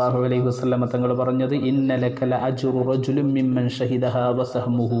സല്ലല്ലാഹു അലൈഹി വസല്ലമ തങ്ങൾ പറഞ്ഞത്, ഇന്ന ലക ലഅജ്റു റജുലിൻ മിമ്മൻ ഷഹിദഹാ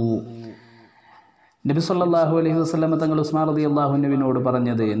വസഹ്മുഹു. നബി സല്ലല്ലാഹു അലൈഹി വസല്ലമ തങ്ങൾ ഉസ്മാൻ റളിയല്ലാഹു അൻഹുവിനോട്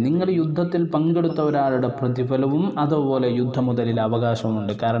പറഞ്ഞത്, നിങ്ങൾ യുദ്ധത്തിൽ പങ്കെടുത്ത ഒരാളുടെ പ്രതിഫലവും അതുപോലെ യുദ്ധമുതലിൽ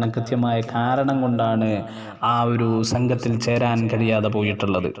അവകാശമുണ്ട്. കാരണം കൃത്യമായ കാരണം കൊണ്ടാണ് ആ ഒരു സംഘത്തിൽ ചേരാൻ കഴിയാതെ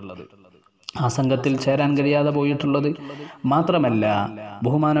പോയിട്ടുള്ളത്. മാത്രമല്ല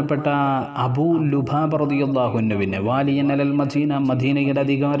ബഹുമാനപ്പെട്ട അബൂ ലുബാബ റളിയല്ലാഹു അൻഹുവിനെ വാലിയൻ അലൽ മദീന, മദീനയുടെ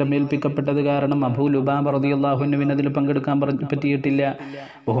അധികാരം ഏൽപ്പിക്കപ്പെട്ടത് കാരണം അബൂ ലുബാബ റളിയല്ലാഹു അൻഹുവിന് അതിൽ പങ്കെടുക്കാൻ പറ്റിയിട്ടില്ല.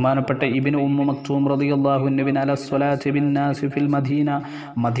 ബഹുമാനപ്പെട്ട ഇബ്നു ഉമ്മു മക്തൂം റളിയല്ലാഹു അൻഹുവിന് അല സ്വലാത്തി ബിന്നാസി ഫിൽ മദീന,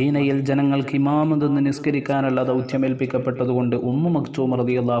 മദീനയിൽ ജനങ്ങൾക്ക് ഇമാമത്ത് നിസ്കരിക്കാനുള്ള ദൗത്യം ഏൽപ്പിക്കപ്പെട്ടതുകൊണ്ട് ഉമ്മു മക്തൂം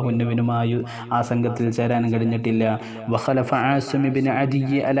റളിയല്ലാഹു അൻഹുവിനുമായി ആ സംഘത്തിൽ ചേരാൻ കഴിഞ്ഞിട്ടില്ല. വഖലഫ ആസിം ഇബ്നു അദി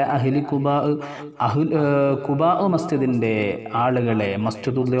അല അഹ്ലി ഖുബാ മസ്ജിദിൻ്റെ ആളുകളെ,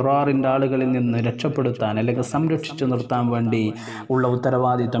 മസ്ജിദുൽ ദിറാറിൻ്റെ ആളുകളിൽ നിന്ന് രക്ഷപ്പെടുത്താൻ അല്ലെങ്കിൽ സംരക്ഷിച്ചു നിർത്താൻ വേണ്ടി ഉള്ള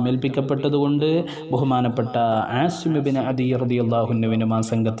ഉത്തരവാദിത്വം ഏൽപ്പിക്കപ്പെട്ടതുകൊണ്ട് ബഹുമാനപ്പെട്ട ആസിം ഇബ്നു അദി റളിയല്ലാഹു അൻഹുവിനും ആ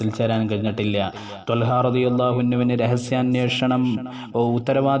സംഘത്തിൽ ചേരാൻ കഴിഞ്ഞിട്ടില്ല. ത്വൽഹ റളിയല്ലാഹു അൻഹുവിന് രഹസ്യാന്വേഷണം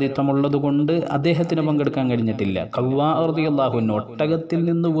ഉത്തരവാദിത്വം ഉള്ളതുകൊണ്ട് അദ്ദേഹത്തിന് പങ്കെടുക്കാൻ കഴിഞ്ഞിട്ടില്ല. ഖവ്വാ റളിയല്ലാഹു അൻഹു ഒട്ടകത്തിൽ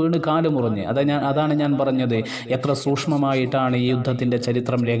നിന്ന് വീണ് കാല് മുറിഞ്ഞ്, അതാണ് ഞാൻ പറഞ്ഞത് എത്ര സൂക്ഷ്മമായിട്ടാണ് ഈ യുദ്ധത്തിൻ്റെ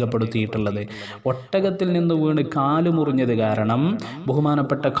ചരിത്രം രേഖപ്പെടുത്തിയിട്ടുള്ളത്. ഒട്ടകത്തിൽ നിന്ന് വീണ് കാല് മുറിഞ്ഞത് കാരണം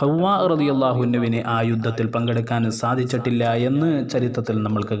ബഹുമാനപ്പെട്ട ഖവ്വാ റളിയല്ലാഹു അൻഹുവിന് ആ യുദ്ധത്തിൽ പങ്കെടുക്കാൻ സാധിച്ചിട്ടില്ല എന്ന് ചരിത്രത്തിൽ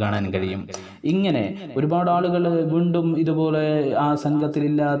നമ്മൾക്ക് കാണാൻ കഴിയും. ഇങ്ങനെ ഒരുപാട് ആളുകൾ വീണ്ടും ഇതുപോലെ ആ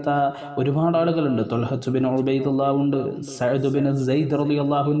സംഘത്തിലില്ലാത്ത ഒരുപാട് ആളുകളുണ്ട്. ത്വൽഹത്ത് ബിൻ ഉബൈദുല്ലാഹ് ഉണ്ട്, സഅദ് ബിൻ സൈദ്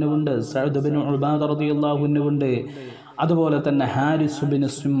റളിയല്ലാഹു അൻഹു ഉണ്ട്, സഅദ് ബിൻ ഉബാദ റളിയല്ലാഹു അൻഹു ഉണ്ട്, അതുപോലെ തന്നെ ഹാരിസ് ബിൻ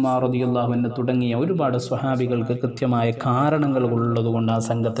സുമ്മാ റളിയല്ലാഹു അൻഹു തുടങ്ങിയ ഒരുപാട് സ്വഹാബികൾക്ക് കൃത്യമായ കാരണങ്ങൾ ഉള്ളതുകൊണ്ട് ആ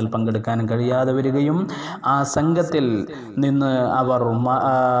സംഘത്തിൽ പങ്കെടുക്കാൻ കഴിയാതെ വരികയും ആ സംഘത്തിൽ നിന്ന് അവർ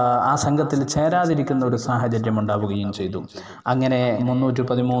ആ സംഘത്തിൽ ചേരാതിരിക്കുന്ന ഒരു സാഹചര്യം ഉണ്ടാവുകയും ചെയ്തു. അങ്ങനെ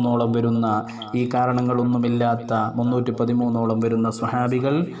 313ഓളം വരുന്ന, ഈ കാരണങ്ങളൊന്നുമില്ലാത്ത 313ഓളം വരുന്ന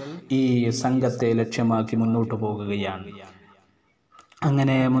സ്വഹാബികൾ ഈ സംഘത്തെ ലക്ഷ്യമാക്കി മുന്നോട്ട് പോകുകയാണ്.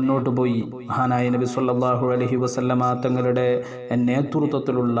 അങ്ങനെ മുന്നോട്ട് പോയി മഹാനായ നബി സല്ലല്ലാഹു അലൈഹി വസല്ലമ തങ്ങളുടെ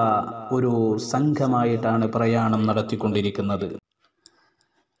നേതൃത്വത്തിലുള്ള ഒരു സംഘമായിട്ടാണ് പ്രയാണം നടത്തിക്കൊണ്ടിരിക്കുന്നത്.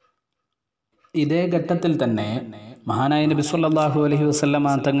 ഇതേ ഘട്ടത്തിൽ തന്നെ മഹാനായ നബി സല്ലല്ലാഹു അലൈഹി വസല്ലമ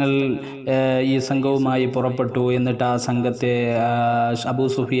തങ്ങൾ ഈ സംഘവുമായി പുറപ്പെട്ടു. എന്നിട്ട് ആ സംഘത്തെ, അബൂ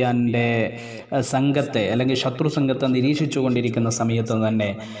സുഫിയാൻ്റെ സംഘത്തെ അല്ലെങ്കിൽ ശത്രു സംഘത്തെ നിരീക്ഷിച്ചു കൊണ്ടിരിക്കുന്ന സമയത്ത് തന്നെ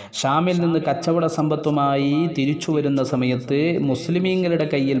ഷാമിൽ നിന്ന് കച്ചവട സമ്പത്തുമായി തിരിച്ചു വരുന്ന സമയത്ത് മുസ്ലിമീങ്ങളുടെ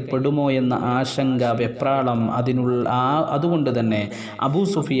കയ്യിൽ പെടുമോ എന്ന ആശങ്ക, വെപ്രാളം അതുകൊണ്ട് തന്നെ അബൂ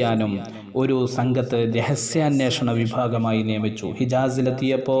സുഫിയാനും ഒരു സംഘത്തെ രഹസ്യാന്വേഷണ വിഭാഗമായി നിയമിച്ചു.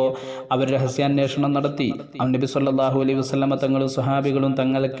 ഹിജാസിലെത്തിയപ്പോൾ അവർ രഹസ്യാന്വേഷണം നടത്തി. നബി സല്ലല്ലാഹു അലൈഹി വസല്ലമ തങ്ങളും സ്വഹാബികളും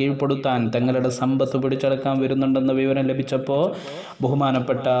തങ്ങളെ കീഴ്പ്പെടുത്താൻ, തങ്ങളുടെ സമ്പത്ത് പിടിച്ചടക്കാൻ വരുന്നുണ്ടെന്ന വിവരം ലഭിച്ചപ്പോൾ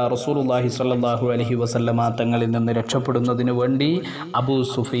ബഹുമാനപ്പെട്ട റസൂലുള്ളാഹി സ്വല്ലല്ലാഹു അലൈഹി വസല്ലമ തങ്ങളിൽ നിന്ന് രക്ഷപ്പെടുന്നതിന് വേണ്ടി അബൂ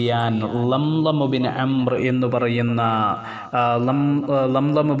സുഫിയാൻ ലംലം ബിൻ അംർ എന്ന് പറയുന്ന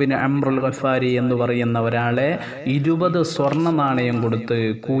അംറുൽ ഗഫാരി എന്ന് പറയുന്ന ഒരാളെ 20 സ്വർണ്ണ നാണയം കൊടുത്ത്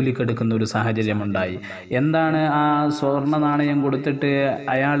കൂലിക്കെടുക്കുന്ന ഒരു സാഹചര്യമുണ്ടായി. എന്താണ് ആ സ്വർണ്ണ നാണയം കൊടുത്തിട്ട്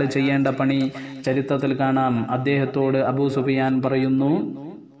അയാൾ ചെയ്യേണ്ട പണി? ചരിത്രത്തിൽ കാണാം, അദ്ദേഹത്തോട് അബൂ സുഫിയാൻ പറയുന്നു,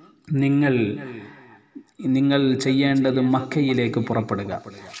 നിങ്ങൾ നിങ്ങൾ ചെയ്യേണ്ടത് മക്കയിലേക്ക് പുറപ്പെടുക.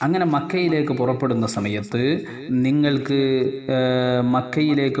 അങ്ങനെ മക്കയിലേക്ക് പുറപ്പെടുന്ന സമയത്ത് നിങ്ങൾക്ക്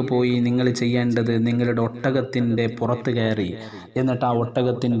മക്കയിലേക്ക് പോയി നിങ്ങൾ ചെയ്യേണ്ടത് നിങ്ങളുടെ ഒട്ടകത്തിൻ്റെ പുറത്ത് കയറി എന്നിട്ട് ആ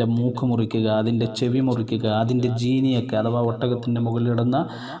ഒട്ടകത്തിൻ്റെ മൂക്ക് മുറിക്കുക, അതിൻ്റെ ചെവി മുറിക്കുക, അതിൻ്റെ ജീനിയൊക്കെ അഥവാ ഒട്ടകത്തിൻ്റെ മുകളിലിടുന്ന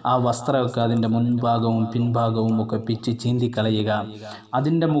ആ വസ്ത്രമൊക്കെ അതിൻ്റെ മുൻഭാഗവും പിൻഭാഗവും ഒക്കെ പിച്ച് ചീന്തിക്കളയുക.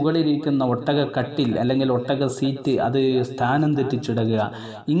 അതിൻ്റെ മുകളിലിരിക്കുന്ന ഒട്ടക കട്ടിൽ അല്ലെങ്കിൽ ഒട്ടക സീറ്റ് അത് സ്ഥാനം തെറ്റിച്ചിടുക.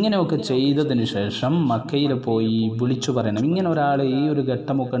 ഇങ്ങനെയൊക്കെ ചെയ്തതിന് ശേഷം മക്കയിൽ പോയി വിളിച്ചു പറയണം. ഇങ്ങനെ ഒരാൾ ഈ ഒരു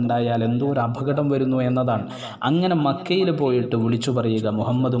ഘട്ടമൊക്കെ ഉണ്ടായാൽ എന്തോ ഒരു അപകടം വരുന്നു എന്നതാണ്. അങ്ങനെ മക്കയിൽ പോയിട്ട് വിളിച്ചു പറയുക,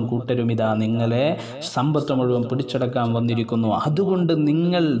 മുഹമ്മദും കൂട്ടരും ഇതാ നിങ്ങളെ സമ്പത്ത് മുഴുവൻ പിടിച്ചടക്കാൻ വന്നിരിക്കുന്നു, അതുകൊണ്ട്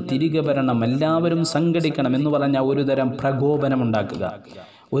നിങ്ങൾ തിരികെ വരണം, എല്ലാവരും സംഘടിക്കണം എന്ന് പറഞ്ഞ ഒരുതരം പ്രകോപനമുണ്ടാക്കുക.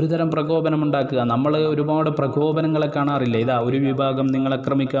 നമ്മൾ ഒരുപാട് പ്രകോപനങ്ങളെ കാണാറില്ല. ഇതാ ഒരു വിഭാഗം നിങ്ങളെ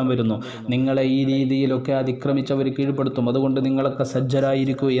ആക്രമിക്കാൻ വരുന്നു, നിങ്ങളെ ഈ രീതിയിലൊക്കെ അതിക്രമിച്ചവർ കീഴ്പ്പെടുത്തും, അതുകൊണ്ട് നിങ്ങളൊക്കെ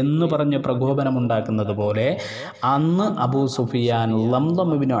സജ്ജരായിരിക്കൂ എന്ന് പറഞ്ഞ് പ്രകോപനമുണ്ടാക്കുന്നത് പോലെ അന്ന് അബൂ സുഫിയാൻ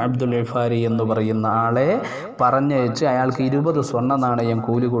ലംലം ഇബ്നു അബ്ദുൽ ഗഫാരി എന്ന് പറയുന്ന ആളെ പറഞ്ഞയച്ച് അയാൾക്ക് 20 സ്വർണ്ണ നാണയം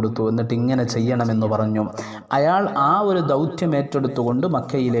കൂലി കൊടുത്തു. എന്നിട്ട് ഇങ്ങനെ ചെയ്യണമെന്ന് പറഞ്ഞു. അയാൾ ആ ഒരു ദൗത്യം ഏറ്റെടുത്തുകൊണ്ട്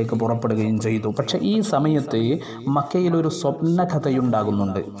മക്കയിലേക്ക് പുറപ്പെടുകയും ചെയ്തു. പക്ഷെ ഈ സമയത്ത് മക്കയിലൊരു സ്വപ്ന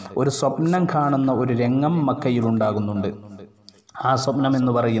കഥയുണ്ടാകുന്നുണ്ട്. ഒരു സ്വപ്നം കാണുന്ന ഒരു രംഗം മക്കയിലുണ്ടാകുന്നുണ്ട്. ആ സ്വപ്നം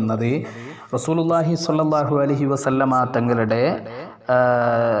എന്ന് പറയുന്നത് റസൂലുള്ളാഹി സ്വല്ലല്ലാഹു അലൈഹി വസല്ലമ തങ്ങളുടെ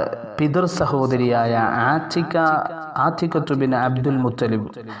പിതൃ സഹോദരിയായ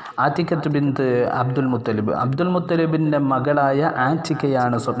അബ്ദുൽ മുത്തലിബിൻ്റെ മകളായ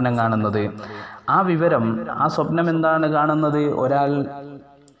ആറ്റിക്കയാണ് സ്വപ്നം കാണുന്നത്. ആ സ്വപ്നം എന്താണ് കാണുന്നത്?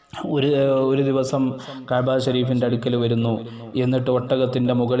 ഒരു ദിവസം കഅബ ഷരീഫിൻ്റെ അടുക്കൽ വരുന്നു. എന്നിട്ട്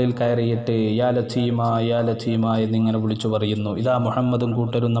ഒട്ടകത്തിൻ്റെ മുകളിൽ കയറിയിട്ട് യാ ലത്തീമ എന്നിങ്ങനെ വിളിച്ചു പറയുന്നു, ഇതാ മുഹമ്മദും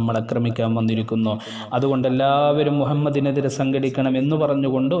കൂട്ടരും നമ്മൾ ആക്രമിക്കാൻ വന്നിരിക്കുന്നു, അതുകൊണ്ട് എല്ലാവരും മുഹമ്മദിനെതിരെ സംഘടിക്കണം എന്ന്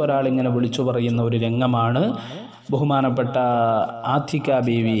പറഞ്ഞുകൊണ്ട് ഒരാളിങ്ങനെ വിളിച്ചു പറയുന്ന ഒരു രംഗമാണ് ബഹുമാനപ്പെട്ട ആതിക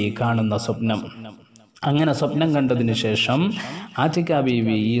ബീവി കാണുന്ന സ്വപ്നം. അങ്ങനെ സ്വപ്നം കണ്ടതിന് ശേഷം ആതിക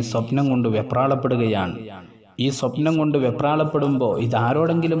ബീവി ഈ സ്വപ്നം കൊണ്ട് വെപ്രാളപ്പെടുകയാണ്. ഈ സ്വപ്നം കൊണ്ട് വെപ്രാളപ്പെടുമ്പോൾ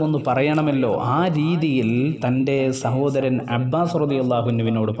ഇതാരോടെങ്കിലും ഒന്ന് പറയണമല്ലോ. ആ രീതിയിൽ തൻ്റെ സഹോദരൻ അബ്ബാസ് റളിയല്ലാഹു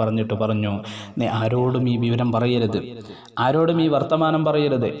അൻഹുവിനോട് പറഞ്ഞു, നീ ആരോടും ഈ വിവരം പറയരുത്, ആരോടും ഈ വർത്തമാനം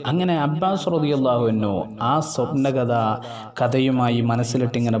പറയരുത്. അങ്ങനെ അബ്ബാസ് റളിയല്ലാഹു അൻഹു ആ കഥയുമായി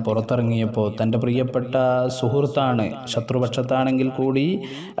മനസ്സിലിട്ടിങ്ങനെ പുറത്തിറങ്ങിയപ്പോൾ തൻ്റെ പ്രിയപ്പെട്ട സുഹൃത്താണ്, ശത്രുപക്ഷത്താണെങ്കിൽ കൂടി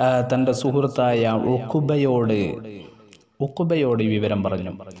തൻ്റെ സുഹൃത്തായ ഉഖബയോട് ഈ വിവരം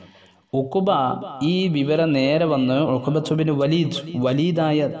പറഞ്ഞു. ഉഖബ ഈ വിവരം നേരെ വന്ന് ഉഖബത്തുബ്നു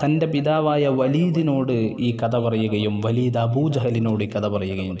വലീദായ തൻ്റെ പിതാവായ വലീദിനോട് ഈ കഥ പറയുകയും വലീദ് അബൂജഹലിനോട് ഈ കഥ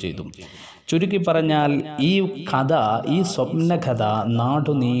പറയുകയും ചെയ്തു. ചുരുക്കി പറഞ്ഞാൽ ഈ സ്വപ്ന കഥ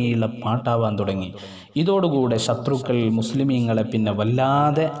നാടുനീളെ പാട്ടാവാൻ തുടങ്ങി. ഇതോടുകൂടെ ശത്രുക്കൾ മുസ്ലിമീങ്ങളെ പിന്നെ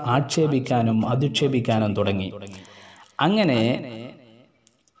വല്ലാതെ ആക്ഷേപിക്കാനും അധിക്ഷേപിക്കാനും തുടങ്ങി. അങ്ങനെ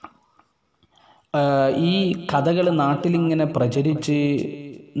ഈ കഥകൾ നാട്ടിലിങ്ങനെ പ്രചരിച്ച്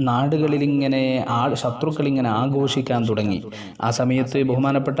നാടുകളിലിങ്ങനെ ശത്രുക്കളിങ്ങനെ ആഘോഷിക്കാൻ തുടങ്ങി. ആ സമയത്ത്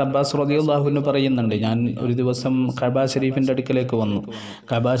ബഹുമാനപ്പെട്ട അബ്ബാസ് റളിയല്ലാഹു അൻഹു പറയുന്നുണ്ട്, ഞാൻ ഒരു ദിവസം കഅബ ഷരീഫിൻ്റെ അടുക്കലേക്ക് വന്നു.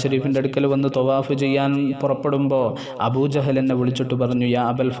 കഅബ ഷരീഫിൻ്റെ അടുക്കൽ വന്ന് തവാഫ് ചെയ്യാൻ പുറപ്പെടുമ്പോൾ അബൂജഹൽ എന്നെ വിളിച്ചിട്ട് പറഞ്ഞു, യാ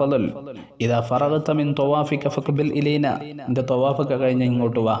അബൽ ഫളൽ ഇദാ ഫറഗത മിൻ തവാഫിക ഫഖ്ബിൽ ഇലൈന, എൻ്റെ തവാഫൊക്കെ കഴിഞ്ഞ്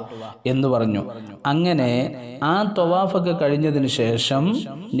ഇങ്ങോട്ട് വാ എന്ന് പറഞ്ഞു. അങ്ങനെ ആ തവാഫൊക്കെ കഴിഞ്ഞതിന് ശേഷം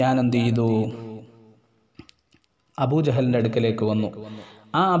ഞാൻ എന്ത് ചെയ്തു? അബൂജഹലിൻ്റെ അടുക്കലേക്ക് വന്നു.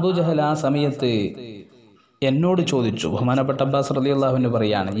 ആ അബൂജഹൽ ആ സമയത്ത് എന്നോട് ചോദിച്ചു. ബഹുമാനപ്പെട്ട അബ്ബാസ് റളിയല്ലാഹു അൻഹു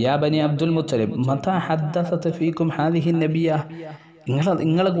പറയാണ്, യാ ബനി അബ്ദുൽ മുത്തലിബ് മതാ ഹദ്ദസത ഫീകും ഹാദിഹി നബിയ,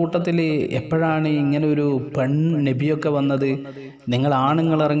 നിങ്ങളെ കൂട്ടത്തിൽ എപ്പോഴാണ് ഇങ്ങനെ ഒരു നബിയൊക്കെ വന്നത്? നിങ്ങൾ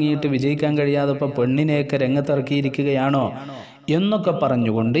ആണുങ്ങൾ ഇറങ്ങിയിട്ട് വിജയിക്കാൻ കഴിയാതെ ഇപ്പോൾ പെണ്ണിനെയൊക്കെ രംഗത്തിറക്കിയിരിക്കുകയാണോ എന്നൊക്കെ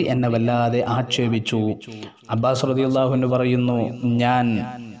പറഞ്ഞുകൊണ്ട് എന്നെ വല്ലാതെ ആക്ഷേപിച്ചു. അബ്ബാസ് റളിയല്ലാഹു അൻഹു പറയുന്നു, ഞാൻ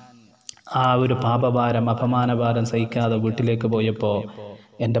ആ ഒരു പാപഭാരം അപമാനഭാരം സഹിക്കാതെ വീട്ടിലേക്ക് പോയപ്പോൾ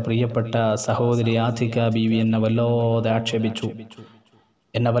എൻ്റെ പ്രിയപ്പെട്ട സഹോദരി ആതിക ബീവി എന്നെ വല്ലാതെ ആക്ഷേപിച്ചു,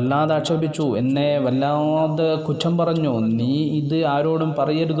 എന്നെ വല്ലാതെ കുറ്റം പറഞ്ഞു. നീ ഇത് ആരോടും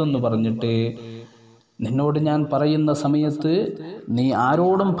പറയരുതെന്ന് പറഞ്ഞിട്ട്, നിന്നോട് ഞാൻ പറയുന്ന സമയത്ത് നീ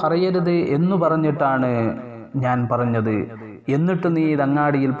ആരോടും പറയരുത് എന്ന് പറഞ്ഞിട്ടാണ് ഞാൻ പറഞ്ഞത്, എന്നിട്ട് നീ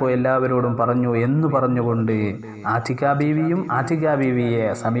അങ്ങാടിയിൽ പോയി എല്ലാവരോടും പറഞ്ഞു എന്ന് പറഞ്ഞുകൊണ്ട് ആതിക ബീവിയെ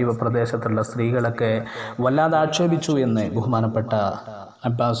സമീപ പ്രദേശത്തുള്ള സ്ത്രീകളൊക്കെ വല്ലാതെ ആക്ഷേപിച്ചു എന്ന് ബഹുമാനപ്പെട്ട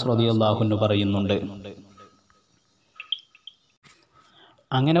അബ്ബാസ് റളിയല്ലാഹു അൻഹു പറയുന്നുണ്ട്.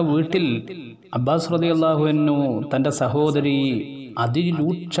 അങ്ങനെ വീട്ടിൽ അബ്ബാസ് റളിയല്ലാഹു അൻഹു തൻ്റെ സഹോദരി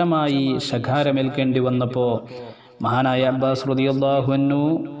അതിരൂക്ഷമായി ശകാരമേൽക്കേണ്ടി വന്നപ്പോൾ മഹാനായ അബ്ബാസ് റളിയല്ലാഹു അൻഹു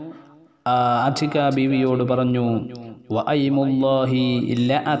ആതിക ബീവിയോട് പറഞ്ഞു, വഅയ്മുല്ലാഹി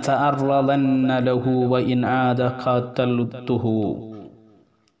ലഅതഅറദന്ന ലഹു വഇൻ ആദ ഖാതൽതുഹു.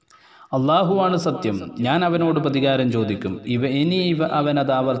 അള്ളാഹുവാണ് സത്യം, ഞാൻ അവനോട് പ്രതികാരം ചോദിക്കും.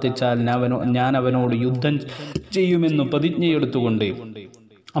 അവനത് ആവർത്തിച്ചാൽ ഞാൻ അവനോട് യുദ്ധം ചെയ്യുമെന്ന് പ്രതിജ്ഞയെടുത്തുകൊണ്ട്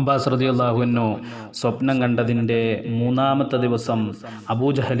അബ്ബാസ് റളിയല്ലാഹു അൻഹു സ്വപ്നം കണ്ടതിൻ്റെ 3-ാമത്തെ ദിവസം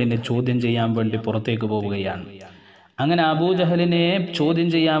അബൂജഹലിനെ ചോദ്യം ചെയ്യാൻ വേണ്ടി പുറത്തേക്ക് പോവുകയാണ്. അങ്ങനെ അബൂജഹലിനെ ചോദ്യം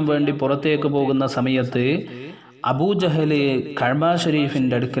ചെയ്യാൻ വേണ്ടി പുറത്തേക്ക് പോകുന്ന സമയത്ത് അബൂജഹൽ കഅബ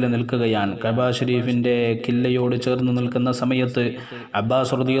ഷരീഫിൻ്റെ അടുക്കൽ നിൽക്കുകയാണ്. കഅബ ഷരീഫിൻ്റെ കില്ലയോട് ചേർന്ന് നിൽക്കുന്ന സമയത്ത്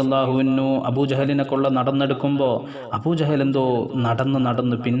അബ്ബാസ് റളിയല്ലാഹു അൻഹു അബൂജഹലിനെ കൊള്ള നടന്നെടുക്കുമ്പോൾ അബൂജഹൽ എന്തോ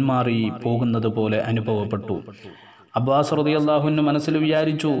നടന്ന് പിന്മാറി പോകുന്നത് പോലെ അനുഭവപ്പെട്ടു. അബ്ബാസ് റളിയല്ലാഹു അൻഹു മനസ്സിൽ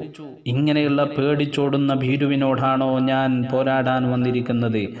വിചാരിച്ചു, ഇങ്ങനെയുള്ള പേടിച്ചോടുന്ന ഭീരുവിനോടാണോ ഞാൻ പോരാടാൻ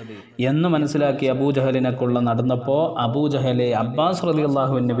വന്നിരിക്കുന്നത് എന്ന് മനസ്സിലാക്കി അബൂജഹലിനെ കൊള്ള നടന്നപ്പോൾ അബൂജഹലെ അബ്ബാസ്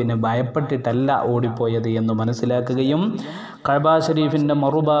റളിയല്ലാഹു അൻഹുവിനെ ഭയപ്പെട്ടിട്ടല്ല ഓടിപ്പോയത് എന്ന് മനസ്സിലാക്കുകയും കഅബ ഷരീഫിൻ്റെ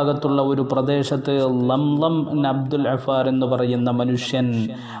മറുഭാഗത്തുള്ള ഒരു പ്രദേശത്ത് ലംലം അബ്ദുൽ അഫാർ എന്ന് പറയുന്ന മനുഷ്യൻ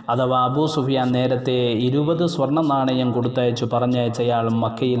അഥവാ അബൂ സുഫിയാൻ നേരത്തെ 20 സ്വർണ്ണ നാണയം കൊടുത്തയച്ചു പറഞ്ഞയച്ചയാൾ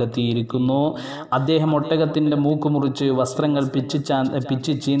മക്കയിലെത്തിയിരിക്കുന്നു. അദ്ദേഹം ഒട്ടകത്തിൻ്റെ മൂക്ക് മുറിച്ച് വസ്ത്രങ്ങൾ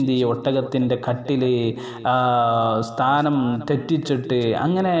പിച്ചി ചീന്തി ഒട്ടകത്തിൻ്റെ കട്ടിൽ സ്ഥാനം തെറ്റിച്ചിട്ട്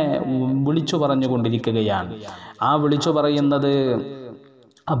അങ്ങനെ വിളിച്ചു പറഞ്ഞുകൊണ്ടിരിക്കുകയാണ്. ആ വിളിച്ചു പറയുന്നത്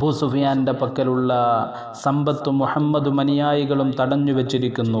അബൂ സുഫിയാൻ്റെ പക്കലുള്ള സമ്പത്തും മുഹമ്മദും അനുയായികളും തടഞ്ഞു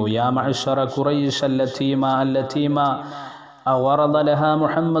വെച്ചിരിക്കുന്നു. യാ മഅ്ശറ ഖുറൈശ് അല്ലതീമ ورد لها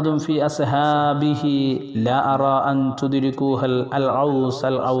محمد في أصحابه لا أرى أن تدركوها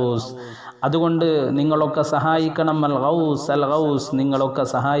العوس അതുകൊണ്ട് നിങ്ങളൊക്കെ സഹായിക്കണം, അൽ ഗൗസ് നിങ്ങളൊക്കെ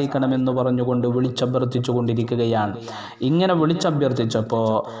സഹായിക്കണമെന്ന് പറഞ്ഞുകൊണ്ട് വിളിച്ചഭ്യർത്ഥിച്ചു കൊണ്ടിരിക്കുകയാണ്. ഇങ്ങനെ വിളിച്ചഭ്യർത്ഥിച്ചപ്പോൾ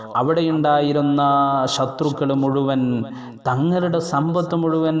അവിടെയുണ്ടായിരുന്ന ശത്രുക്കൾ മുഴുവൻ തങ്ങളുടെ സമ്പത്ത്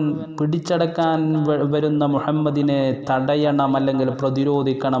മുഴുവൻ പിടിച്ചടക്കാൻ വരുന്ന മുഹമ്മദിനെ തടയണം, അല്ലെങ്കിൽ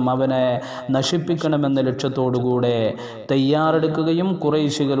പ്രതിരോധിക്കണം, അവനെ നശിപ്പിക്കണമെന്ന ലക്ഷ്യത്തോടുകൂടെ തയ്യാറെടുക്കുകയും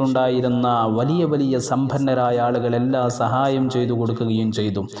ഖുറൈശികളുണ്ടായിരുന്ന വലിയ വലിയ സമ്പന്നരായ ആളുകളെല്ലാം സഹായം ചെയ്തു കൊടുക്കുകയും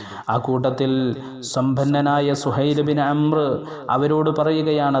ചെയ്തു. ആ കൂട്ടത്തിൽ സമ്പന്നനായ സുഹൈൽ ബിൻ അംർ അവരോട്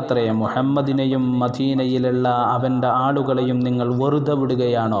പറയുകയാണത്രേ, മുഹമ്മദിനെയും മദീനയിലുള്ള അവൻ്റെ ആളുകളെയും നിങ്ങൾ വെറുതെ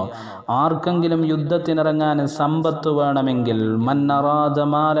വിടുകയാണോ? ആർക്കെങ്കിലും യുദ്ധത്തിനിറങ്ങാൻ സമ്പത്ത് വേണമെങ്കിൽ മൻ അറാദ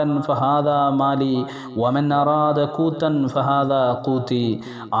മാലൻ ഫഹാദാ മാലി വമൻ അറാദ കൂതൻ ഫഹാദാ കൂതി,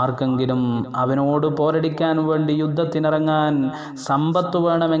 ആർക്കെങ്കിലും അവനോട് പോരടിക്കാൻ വേണ്ടി യുദ്ധത്തിനിറങ്ങാൻ സമ്പത്ത്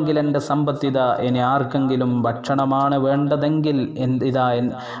വേണമെങ്കിൽ എൻ്റെ സമ്പത്തിത, ഇനി ആർക്കെങ്കിലും ഭക്ഷണമാണ് വേണ്ടതെങ്കിൽ ഇതാ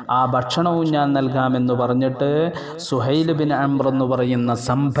ആ ഭക്ഷണവും ഞാൻ നൽകാമെന്ന് പറഞ്ഞിട്ട് സുഹൈൽ ബിൻ അംർ എന്ന് പറയുന്ന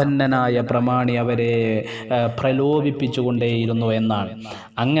സമ്പന്നനായ പ്രമാണി അവരെ പ്രലോഭിപ്പിച്ചുകൊണ്ടേയിരുന്നു എന്നാണ്.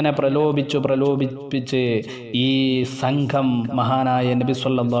 അങ്ങനെ പ്രലോഭിപ്പിച്ച് ഈ സംഘം മഹാനായ നബി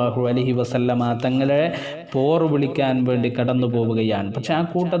സല്ലല്ലാഹു അലൈഹി വസല്ലമ തങ്ങളെ പോർ വിളിക്കാൻ വേണ്ടി കടന്നു പോവുകയാണ്. പക്ഷെ ആ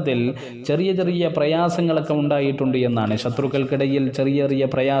കൂട്ടത്തിൽ ചെറിയ ചെറിയ പ്രയാസങ്ങളൊക്കെ ഉണ്ടായിട്ടുണ്ട് എന്നാണ്. ശത്രുക്കൾക്കിടയിൽ ചെറിയ ചെറിയ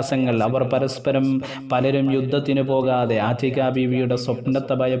പ്രയാസങ്ങൾ. അവർ പരസ്പരം പലരും യുദ്ധത്തിന് പോകാതെ ആതിക ബീവിയുടെ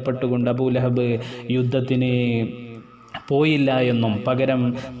സ്വപ്നത്തെ ഭയപ്പെട്ടുകൊണ്ട് അബൂ ലഹബ് യുദ്ധത്തിന് പോയില്ല എന്നും പകരം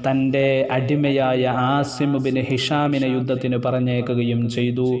തൻ്റെ അടിമയായ ആസിം ബിൻ ഹിഷാമിനെ യുദ്ധത്തിന് പറഞ്ഞേക്കുകയും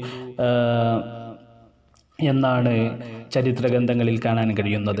ചെയ്തു എന്നാണ് ചരിത്ര ഗ്രന്ഥങ്ങളിൽ കാണാൻ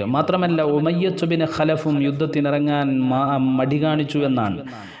കഴിയുന്നത്. മാത്രമല്ല ഉമയ്യത്ത് ബിൻ ഖലഫും യുദ്ധത്തിനിറങ്ങാൻ മടി കാണിച്ചു എന്നാണ്.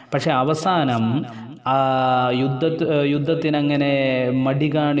 പക്ഷെ അവസാനം യുദ്ധത്തിനങ്ങനെ മടി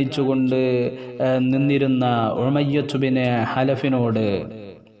കാണിച്ചുകൊണ്ട് നിന്നിരുന്ന ഉമയ്യത്ത് ബിൻ ഖലഫിനോട്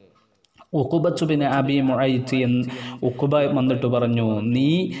ഉഖബത്ത് ബിൻ അബി മുഅയ്ത് ഉഖബ വന്നിട്ട് പറഞ്ഞു, നീ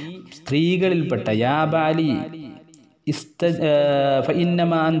സ്ത്രീകളിൽപ്പെട്ട യാ ബാലി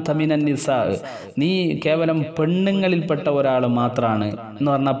നീ കേവലം പെണ്ണുങ്ങളിൽപ്പെട്ട ഒരാൾ മാത്രമാണ് എന്ന്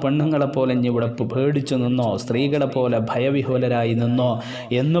പറഞ്ഞാൽ പെണ്ണുങ്ങളെ പോലെ ഇവിടെ പേടിച്ചു നിന്നോ, സ്ത്രീകളെ പോലെ ഭയവിഹ്വലരായി നിന്നോ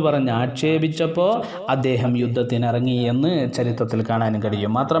എന്ന് പറഞ്ഞ് ആക്ഷേപിച്ചപ്പോൾ അദ്ദേഹം യുദ്ധത്തിനിറങ്ങി എന്ന് ചരിത്രത്തിൽ കാണാൻ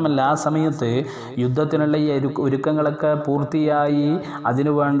കഴിയും. മാത്രമല്ല ആ സമയത്ത് യുദ്ധത്തിനുള്ള ഈ ഒരുക്കങ്ങളൊക്കെ പൂർത്തിയായി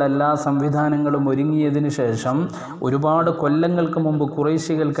അതിനുവേണ്ട എല്ലാ സംവിധാനങ്ങളും ഒരുങ്ങിയതിനു ശേഷം ഒരുപാട് കൊല്ലങ്ങൾക്ക് മുമ്പ്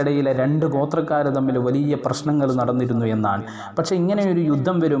ഖുറൈശികൾക്കിടയിലെ 2 ഗോത്രക്കാർ തമ്മിൽ വലിയ പ്രശ്നങ്ങൾ നടന്നിരുന്നു എന്നാണ്. പക്ഷെ ഇങ്ങനെ ഒരു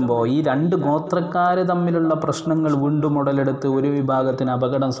യുദ്ധം വരുമ്പോൾ ഈ 2 ഗോത്രക്കാർ തമ്മിലുള്ള പ്രശ്നങ്ങൾ വീണ്ടും ഉടലെടുത്ത് ഒരു വിഭാഗത്തിന്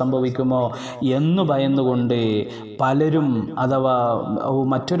അപകടം സംഭവിക്കുമോ എന്ന് ഭയന്നുകൊണ്ട് പലരും അഥവാ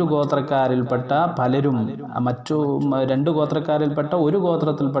മറ്റൊരു ഗോത്രക്കാരിൽപ്പെട്ട പലരും മറ്റു 2 ഗോത്രക്കാരിൽപ്പെട്ട ഒരു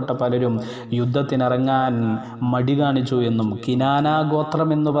ഗോത്രത്തിൽപ്പെട്ട പലരും യുദ്ധത്തിനിറങ്ങാൻ മടി കാണിച്ചു എന്നും കിനാന ഗോത്രം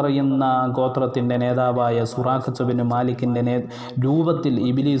എന്ന് പറയുന്ന ഗോത്രത്തിൻ്റെ നേതാവായ സുറാഖത്ത് ബിൻ മാലിക്കിൻ്റെ രൂപത്തിൽ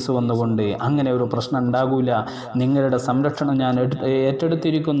ഇബ്ലീസ് വന്നുകൊണ്ട് അങ്ങനെ ഒരു പ്രശ്നം ഉണ്ടാകൂല, നിങ്ങളുടെ സംരക്ഷണം ഞാൻ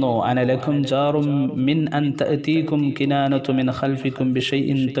ഏറ്റെടുത്തിരിക്കുന്നു, അനലക്കും ജാറും മിൻ അൻ തഅതീകും കിനാനതു മിൻ ഖൽഫികും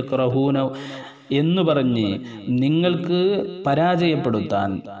ബിശൈഇൻ തക്റഹൂന എന്ന് പറഞ്ഞ് നിങ്ങൾക്ക്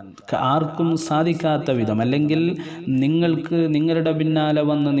പരാജയപ്പെടുത്താൻ ആർക്കും സാധിക്കാത്ത വിധം, അല്ലെങ്കിൽ നിങ്ങൾക്ക് നിങ്ങളുടെ പിന്നാലെ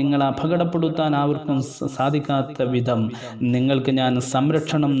വന്ന് നിങ്ങളെ അപകടപ്പെടുത്താൻ ആർക്കും സാധിക്കാത്ത വിധം നിങ്ങൾക്ക് ഞാൻ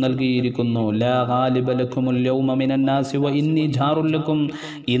സംരക്ഷണം നൽകിയിരിക്കുന്നു. ലാ ഗാലിബ ലക്കുമുൽ യൗമ മിനൻ നാസി വ ഇന്നി ജാറുൽ ലക്കും,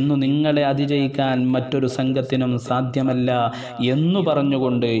 ഇന്ന് നിങ്ങളെ അതിജയിക്കാൻ മറ്റൊരു സംഘത്തിനും സാധ്യമല്ല എന്ന്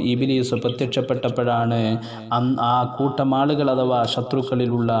പറഞ്ഞുകൊണ്ട് ഇബ്ലീസ് പ്രത്യക്ഷപ്പെട്ടപ്പോഴാണ് ആ കൂട്ടം ആളുകൾ, അഥവാ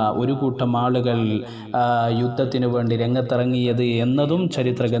ശത്രുക്കളിലുള്ള ഒരു കൂട്ടം ആളുകൾ യുദ്ധത്തിന് വേണ്ടി രംഗത്തിറങ്ങിയത് എന്നതും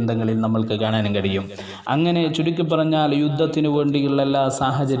ചരിത്ര ഗ്രന്ഥങ്ങളിൽ നമ്മൾക്ക് കാണാനും കഴിയും. അങ്ങനെ ചുരുക്കി പറഞ്ഞാൽ യുദ്ധത്തിന് വേണ്ടിയുള്ള എല്ലാ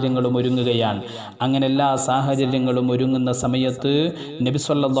സാഹചര്യങ്ങളും ഒരുങ്ങുകയാണ്. അങ്ങനെ എല്ലാ സാഹചര്യങ്ങളും ഒരുങ്ങുന്ന സമയത്ത് നബി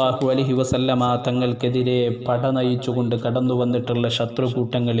സല്ലല്ലാഹു അലൈഹി വസല്ലമ തങ്ങൾക്കെതിരെ പട നയിച്ചുകൊണ്ട് കടന്നു വന്നിട്ടുള്ള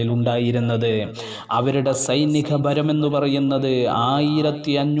ശത്രുകൂട്ടങ്ങളിൽ ഉണ്ടായിരുന്നത്, അവരുടെ സൈനിക ബലമെന്ന് പറയുന്നത്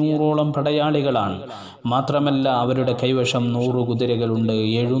 1500ഓളം പടയാളികളാണ്. മാത്രമല്ല അവരുടെ കൈവശം 100 കുതിരകളുണ്ട്,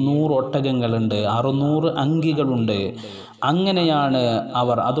 700 ഒട്ടകങ്ങളുണ്ട്, 600 അങ്കികളുണ്ട്. അങ്ങനെയാണ്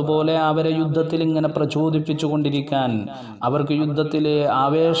അവർ. അതുപോലെ അവരെ യുദ്ധത്തിൽ ഇങ്ങനെ പ്രചോദിപ്പിച്ചു കൊണ്ടിരിക്കാൻ, അവർക്ക് യുദ്ധത്തിൽ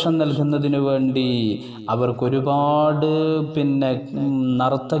ആവേശം നൽകുന്നതിന് വേണ്ടി അവർക്കൊരുപാട്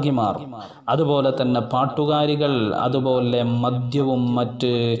നർത്തകിമാർ, അതുപോലെ തന്നെ പാട്ടുകാരികൾ, അതുപോലെ മദ്യവും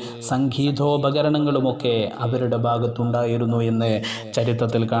മറ്റ് സംഗീതോപകരണങ്ങളുമൊക്കെ അവരുടെ ഭാഗത്തുണ്ടായിരുന്നു എന്ന്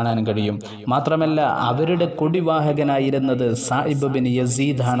ചരിത്രത്തിൽ കാണാൻ കഴിയും. മാത്രമല്ല അവരുടെ കൊടിവാഹകനായിരുന്നത് സായിബ് ബിൻ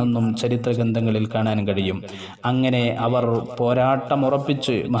യസീദ് ആണെന്നും ചരിത്ര ഗ്രന്ഥങ്ങളിൽ കാണാൻ കഴിയും. അങ്ങനെ അവർ പോരാട്ടം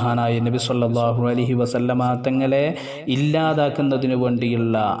ഉറപ്പിച്ച് മഹാനായ നബി സല്ലല്ലാഹു അലൈഹി വസല്ലമ തങ്ങളെ ഇല്ലാതാക്കുന്നതിന്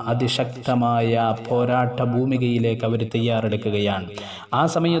വേണ്ടിയുള്ള അതിശക്തമായ പോരാട്ട ഭൂമികയിലേക്ക് അവർ തയ്യാറെടുക്കുകയാണ്. ആ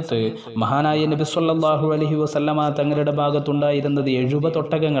സമയത്ത് മഹാനായ നബി സല്ലല്ലാഹു അലൈഹി വസല്ലമ തങ്ങളുടെ ഭാഗത്തുണ്ടായിരുന്നത് 70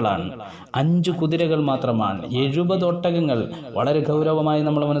 ഒട്ടകങ്ങളാണ്, 5 കുതിരകൾ മാത്രമാണ്. 70 ഒട്ടകങ്ങൾ വളരെ ഗൗരവമായി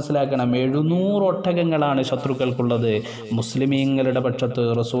നമ്മൾ മനസ്സിലാക്കണം. 700 ഒട്ടകങ്ങളാണ് ശത്രുക്കൾക്കുള്ളത്. മുസ്ലിമീങ്ങളുടെ പക്ഷത്ത്,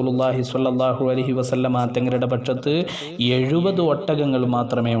 റസൂലുള്ളാഹി സ്വല്ലല്ലാഹു അലൈഹി വസല്ലമ തങ്ങളുടെ പക്ഷത്ത് 70 ഒട്ടകങ്ങൾ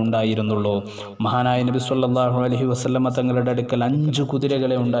മാത്രമേ ഉണ്ടായിരുന്നുള്ളൂ. മഹാനായ നബി സല്ലല്ലാഹു അലൈഹി വസല്ലമ തങ്ങളുടെ അടുക്കൽ 5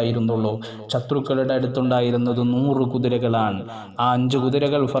 കുതിരകളെ ഉണ്ടായിരുന്നുള്ളൂ. ശത്രുക്കളുടെ അടുത്തുണ്ടായിരുന്നത് 100 കുതിരകളാണ്. ആ 5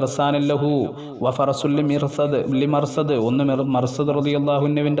 കുതിരകൾ ഫർസാനിൽ ലഹു വ ഫറസുൽ ലിമർസദ്, ഒന്ന് മർസദ് റളിയല്ലാഹു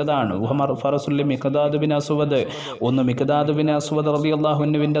അൻഹുവിൻ്റെതാണ്. വ ഫറസുൽ മിഖ്ദാദ് ബിൻ അസ്വദ്, ഒന്ന് മിഖ്ദാദ് ബിൻ അസ്വദ് റളിയല്ലാഹു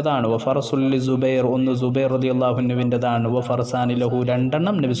അൻഹുവിൻ്റെതാണ്. വ ഫറസുൽ സുബൈർ, ഒന്ന് സുബൈർ റളിയല്ലാഹു അൻഹുവിൻ്റെതാണ്. വ ഫർസാനിൽ ലഹു, 2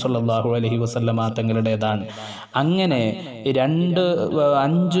 എണ്ണം നബി സല്ലല്ലാഹു അലൈഹി വസല്ലമ തങ്ങളുടേതാണ്. അങ്ങനെ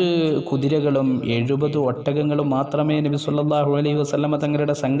 5 കുതിരകളും 70 ഒട്ടകങ്ങളും മാത്രമേ നബി സല്ലല്ലാഹു അലൈഹി വസല്ലമ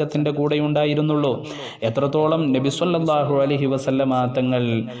തങ്ങളുടെ സംഘത്തിൻ്റെ കൂടെ ഉണ്ടായിരുന്നുള്ളൂ. എത്രത്തോളം നബി സല്ലല്ലാഹു അലൈഹി വസല്ലമ തങ്ങൾ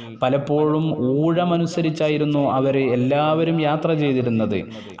പലപ്പോഴും ഊഴമനുസരിച്ചായിരുന്നു അവർ എല്ലാവരും യാത്ര ചെയ്തിരുന്നത്.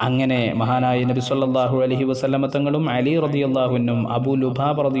 അങ്ങനെ മഹാനായ നബി സല്ലല്ലാഹു അലൈഹി വസല്ലമ തങ്ങളും അലി റളിയല്ലാഹു അൻഹും അബൂ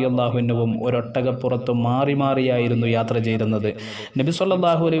ലുബാബ റളിയല്ലാഹു അൻഹുവും ഒരൊട്ടകപ്പുറത്ത് മാറി മാറിയായിരുന്നു യാത്ര ചെയ്തിരുന്നത്. നബി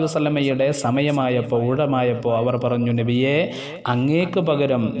സല്ലല്ലാഹു അലൈഹി വസല്ലമയുടെ സമയമായപ്പോൾ, ഊഴമായപ്പോൾ അവർ പറഞ്ഞു, നബിയെ അങ്ങേക്ക്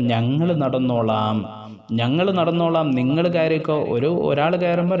പകരം ഞങ്ങൾ നടന്നോളാം, നിങ്ങൾ കയറിക്കോ. ഒരാൾ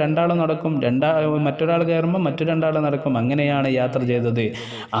കയറുമ്പോൾ 2 ആൾ നടക്കും, മറ്റൊരാൾ കയറുമ്പോൾ മറ്റു 2 ആൾ നടക്കും. അങ്ങനെയാണ് യാത്ര ചെയ്തത്.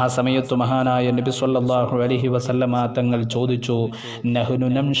 ആ സമയത്ത് മഹാനായ നബി സല്ലല്ലാഹു അലൈഹി വസല്ലമ തങ്ങൾ ചോദിച്ചു, നഹ്നു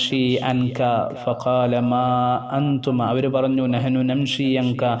നംഷി അൻക ഫഖാല മാ അൻതുമ. അവർ പറഞ്ഞു, നഹ്നു നംഷി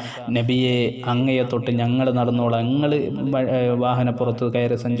അൻക, നബിയെ അങ്ങയെ തൊട്ട് ഞങ്ങൾ നടന്നോളാം, നിങ്ങൾ വാഹനപ്പുറത്ത്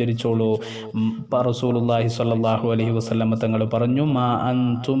കയറി സഞ്ചരിച്ചോളൂ. റസൂലുള്ളാഹി സ്വല്ലല്ലാഹു അലൈഹി വസല്ലമ തങ്ങൾ പറഞ്ഞു, മാ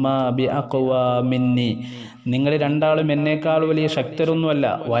അൻതുമ ബി അഖ്വാ മിന്നി, നിങ്ങൾ 2 ആളും എന്നേക്കാൾ വലിയ ശക്തരൊന്നുമല്ല.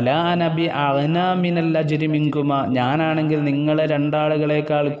 വലാ നബി അഗ്നാ മിനൽ അജ്രി മിൻകുമാ, ഞാനാണെങ്കിൽ നിങ്ങളെ 2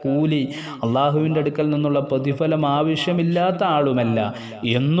 ആളുകളെക്കാൾ കൂലി, അള്ളാഹുവിൻ്റെ അടുക്കൽ നിന്നുള്ള പ്രതിഫലം ആവശ്യമില്ലാത്ത ആളുമല്ല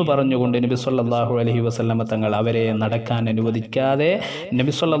എന്ന് പറഞ്ഞുകൊണ്ട് നബി സല്ലല്ലാഹു അലൈഹി വസല്ലമ തങ്ങൾ അവരെ നടക്കാൻ അനുവദിക്കാതെ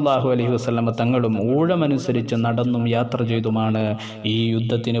നബി സല്ലല്ലാഹു അലൈഹി വസല്ലമ തങ്ങളും ഊഴമനുസരിച്ച് നടന്നും യാത്ര ചെയ്തുമാണ് ഈ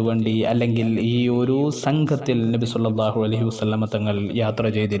യുദ്ധത്തിന് വേണ്ടി, അല്ലെങ്കിൽ ഈ ഒരു സംഘത്തിൽ നബി സല്ലല്ലാഹു അലൈഹി വസല്ലമ തങ്ങൾ യാത്ര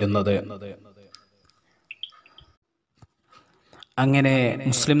ചെയ്തിരുന്നത്. അങ്ങനെ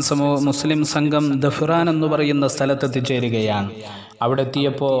മുസ്ലിം സംഘം ദഫ്റാൻ എന്ന് പറയുന്ന സ്ഥലത്തെത്തിച്ചേരുകയാണ്. അവിടെ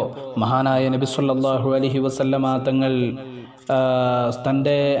എത്തിയപ്പോൾ മഹാനായ നബി സല്ലല്ലാഹു അലൈഹി വസല്ലമ തങ്ങൾ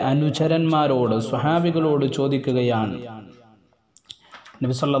തൻ്റെ അനുചരന്മാരോട്, സ്വഹാബികളോട് ചോദിക്കുകയാണ്.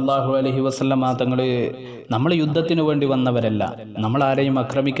 നബി സല്ലല്ലാഹു അലൈഹി വസല്ലമ തങ്ങൾ, നമ്മൾ യുദ്ധത്തിന് വേണ്ടി വന്നവരല്ല, നമ്മൾ ആരെയും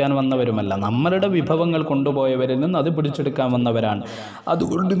ആക്രമിക്കാൻ വന്നവരുമല്ല, നമ്മളുടെ വിഭവങ്ങൾ കൊണ്ടുപോയവരിൽ നിന്ന് അത് പിടിച്ചെടുക്കാൻ വന്നവരാണ്.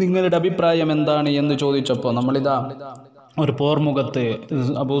 അതുകൊണ്ട് നിങ്ങളുടെ അഭിപ്രായം എന്താണ് എന്ന് ചോദിച്ചപ്പോൾ, നമ്മളിതാ ഒരു പോർമുഖത്ത്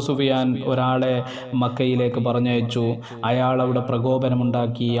അബൂ സുഫിയാൻ ഒരാളെ മക്കയിലേക്ക് പറഞ്ഞയച്ചു. അയാൾ അവിടെ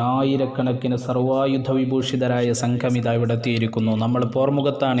പ്രകോപനമുണ്ടാക്കി. ആയിരക്കണക്കിന് സർവായുധ വിഭൂഷിതരായ സംഘം ഇതാ ഇവിടെ എത്തിയിരിക്കുന്നു, നമ്മൾ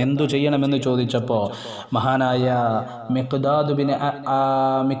പോർമുഖത്താണ്, എന്തു ചെയ്യണമെന്ന് ചോദിച്ചപ്പോൾ മഹാനായ മിഖ്ദാദ്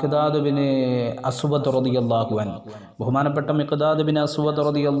ബിൻ അസ്വദ് റളിയല്ലാഹു അൻഹു, ബഹുമാനപ്പെട്ട മിഖ്ദാദ് ബിൻ അസ്വദ്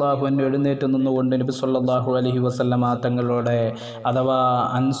റളിയല്ലാഹു അൻഹു എഴുന്നേറ്റ് നിന്നുകൊണ്ട് നബി സല്ലല്ലാഹു അലൈഹി വസല്ലമ തങ്ങളുടെ അഥവാ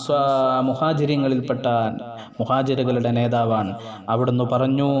മുഹാജിരികളിൽപ്പെട്ട മുഹാജിറുകളുടെ നേതാവാണ്. അവിടുന്ന്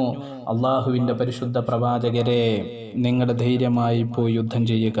പറഞ്ഞു, അള്ളാഹുവിൻ്റെ പരിശുദ്ധ പ്രവാചകരെ, നിങ്ങൾ ധൈര്യമായി പോയി യുദ്ധം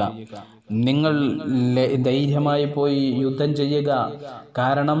ചെയ്യുക, നിങ്ങൾ ധൈര്യമായി പോയി യുദ്ധം ചെയ്യുക.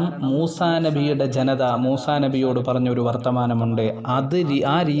 കാരണം മൂസാ നബിയുടെ ജനത മൂസാ നബിയോട് പറഞ്ഞൊരു വർത്തമാനമുണ്ട്,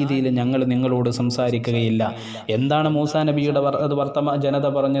 ആ രീതിയിൽ ഞങ്ങൾ നിങ്ങളോട് സംസാരിക്കുകയില്ല. എന്താണ് മൂസാ നബിയുടെ ജനത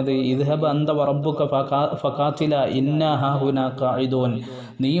പറഞ്ഞത്? ഇദ്ഹബ് അന്ത വറബ്ബുക ഫഖാതില ഇന്നാ ഹാഹുനാ ഖാഇദൂൻ,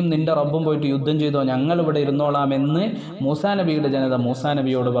 നീയും നിന്റെ റബ്ബും പോയിട്ട് യുദ്ധം ചെയ്തോ, ഞങ്ങൾ ഇവിടെ ഇരുന്നോളാമെന്ന് മൂസാ നബിയുടെ ജനത മൂസാ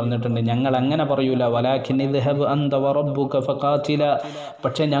നബിയോട് പറഞ്ഞിട്ടുണ്ട്. ഞങ്ങൾ അങ്ങനെ പറയൂല, വലാകിൻ ഇദ്ഹബ് അന്ത വറബ്ബുക ഫഖാതില,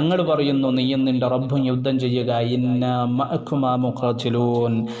 പക്ഷെ ഞങ്ങൾ പറയുന്നു നീയും നിന്റെ റബ്ബും യുദ്ധം ചെയ്യുക. ഇന്നാ മഅകുമാ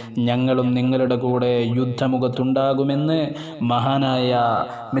മുഖാതിലൂൻ, ഞങ്ങളും നിങ്ങളുടെ കൂടെ യുദ്ധമുഖത്തുണ്ടാകുമെന്ന് മഹാനായ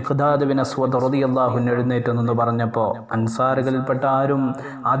മിഖ്ദാദ് ബിൻ അസ്വദ് റളിയല്ലാഹു അൻഹു എഴുന്നേറ്റ് നിന്ന് പറഞ്ഞപ്പോൾ അൻസാറുകളിൽപ്പെട്ട ആരും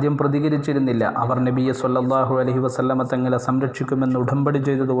ആദ്യം പ്രതികരിച്ചിരുന്നില്ല. അവർ നബിയെ സ്വല്ലല്ലാഹു അലൈഹി വസല്ലമ തങ്ങളെ സംരക്ഷിക്കുമെന്ന് ഉടമ്പടി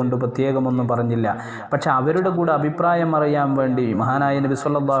ചെയ്തതുകൊണ്ട് പ്രത്യേകമൊന്നും പറഞ്ഞില്ല. പക്ഷെ അവരുടെ കൂടെ അഭിപ്രായം അറിയാൻ വേണ്ടി മഹാനായ നബി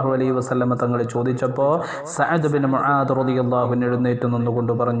സ്വല്ലല്ലാഹു അലൈഹി വസല്ലമ തങ്ങളെ ചോദിച്ചപ്പോൾ സഅദ് ബിൻ മുആദ് റളിയല്ലാഹു അൻഹു എഴുന്നേറ്റ്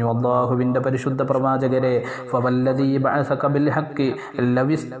നിന്നുകൊണ്ട് പറഞ്ഞു, അല്ലാഹുവിൻ്റെ പരിശുദ്ധ പ്രവാചകരെ, ഫവല്ലദീ ബഅസക ബിൽ ഹഖ്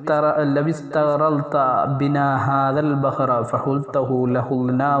ലവിസ്തറൽത ബിനാ ഹാദൽ ബഹറ ഫഹുൽതഹു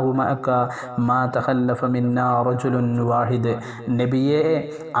ലഹുൽനാഹു മഅക മാ തഖല്ലഫ മിന്നാ റജുലുൻ വാഹിദ്. നബിയെ,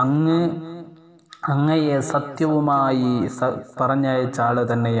 അങ്ങയെ സത്യവുമായി പറഞ്ഞയച്ച ആള്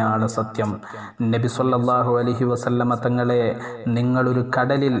തന്നെയാണ് സത്യം. നബി സല്ലല്ലാഹു അലൈഹി വസല്ലമ തങ്ങളെ, നിങ്ങളൊരു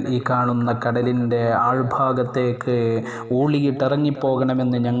കടലിൽ, ഈ കാണുന്ന കടലിൻ്റെ ആഴ്ഭാഗത്തേക്ക്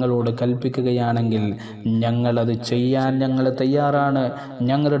ഊളിയിട്ടിറങ്ങിപ്പോകണമെന്ന് ഞങ്ങളോട് കൽപ്പിക്കുകയാണെങ്കിൽ ഞങ്ങളത് ചെയ്യാൻ ഞങ്ങൾ തയ്യാറാണ്,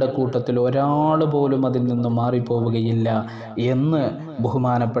 ഞങ്ങളുടെ കൂട്ടത്തിൽ ഒരാൾ പോലും അതിൽ നിന്ന് മാറിപ്പോവുകയില്ല എന്ന്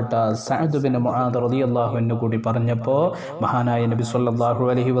ബഹുമാനപ്പെട്ട സഅദ് ബിൻ മുആദ് റളിയല്ലാഹു അൻഹു കൂടി പറഞ്ഞപ്പോൾ മഹാനായ നബി സല്ലല്ലാഹു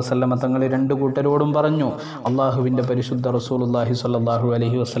അലൈഹി വസല്ലമ തങ്ങൾ രണ്ട് കൂട്ടരോടും പറഞ്ഞു. അള്ളാഹുവിൻ്റെ പരിശുദ്ധ റസൂലുള്ളാഹി സ്വല്ലല്ലാഹു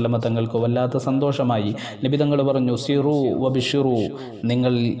അലൈഹി വസല്ലമ തങ്ങൾക്ക് വല്ലാത്ത സന്തോഷമായി. നബി തങ്ങൾ പറഞ്ഞു, സിറു വബിഷിറു,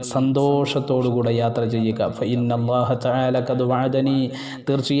 നിങ്ങൾ സന്തോഷത്തോടുകൂടെ യാത്ര ചെയ്യുക. ഫഇന്നല്ലാഹ തആല ഖദ് വഅദനി,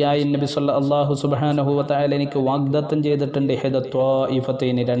 തീർച്ചയായും നബി അല്ലാഹു സുബ്ഹാനഹു വ തആല എനിക്ക് വാഗ്ദത്തം ചെയ്തിട്ടുണ്ട്,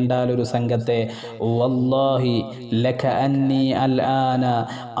 ഹിദത്വാഇഫതൈനി, രണ്ടാലൊരു സംഘത്തെ. വല്ലാഹി ലക അന്നി അൽആന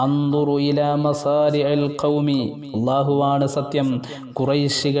അൻദുറു ഇലാ മസാരിഇൽ ഖൗമി, അല്ലാഹുവാണ് സത്യം,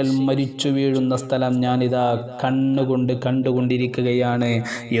 ഖുറൈശികൾ മരിച്ചു വീഴുന്ന സ്ഥലം ഞാനിതാ കണ്ണുകൊണ്ട് കണ്ടുകൊണ്ടിരിക്കുകയാണ്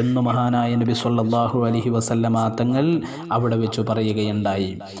എന്ന് മഹാനായ നബി സല്ലല്ലാഹു അലൈഹി വസല്ലമ തങ്ങൾ അവിടെ വെച്ച് പറയുകയുണ്ടായി.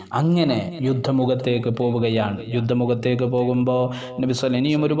 അങ്ങനെ യുദ്ധമുഖത്തേക്ക് പോവുകയാണ്. യുദ്ധമുഖത്തേക്ക് പോകുമ്പോൾ നബി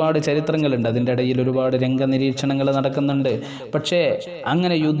ഇനിയും ഒരുപാട് ചരിത്രങ്ങളുണ്ട്, അതിൻ്റെ ഇടയിൽ ഒരുപാട് രംഗനിരീക്ഷണങ്ങൾ നടക്കുന്നുണ്ട്. പക്ഷേ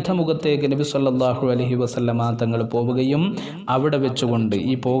അങ്ങനെ യുദ്ധമുഖത്തേക്ക് നബി സല്ലല്ലാഹു അലൈഹി വസല്ലമ തങ്ങൾ പോവുകയും അവിടെ വെച്ചുകൊണ്ട്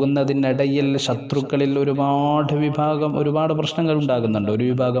ഈ പോകുന്നതിനിടയിൽ ശത്രുക്കളിൽ ഒരുപാട് പ്രശ്നങ്ങൾ ഉണ്ടാകുന്നുണ്ട്. ഒരു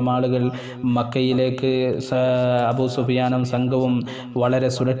വിഭാഗം ആളുകൾ മക്കയിലേക്ക് അബൂ സുഫിയാനും സംഘവും വളരെ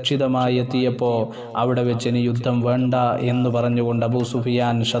സുരക്ഷിതമായി എത്തിയപ്പോൾ അവിടെ വെച്ച് ഇനി യുദ്ധം വേണ്ട എന്ന് പറഞ്ഞുകൊണ്ട് അബൂ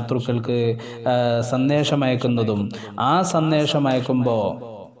സുഫിയാൻ ശത്രുക്കൾക്ക് സന്ദേശമയക്കുന്നതും ആ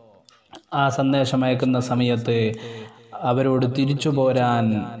സന്ദേശമയക്കുന്ന സമയത്ത് അവരോട് തിരിച്ചു പോരാൻ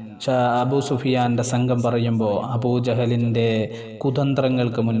അബൂ സുഫിയാൻ്റെ സംഘം പറയുമ്പോൾ അബൂജഹലിൻ്റെ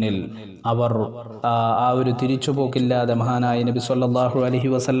കുതന്ത്രങ്ങൾക്ക് മുന്നിൽ അവർ ആ ഒരു തിരിച്ചുപോക്കില്ലാതെ മഹാനായ നബി സല്ലല്ലാഹു അലൈഹി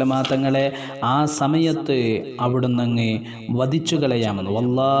വസല്ലമ തങ്ങളെ ആ സമയത്ത് അവിടുന്ന് അങ്ങ് വധിച്ചു കളയാമെന്ന്.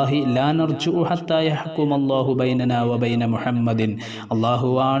 വല്ലാഹി ലാ നർജു ഹത്താ യഹ്കുമല്ലാഹു ബൈനനാ വ ബൈന മുഹമ്മദിൻ,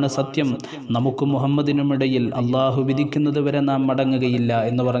 അല്ലാഹുവാണ് സത്യം, നമുക്ക് മുഹമ്മദിനും ഇടയിൽ അല്ലാഹു വിധിക്കുന്നത് വരെ നാം മടങ്ങുകയില്ല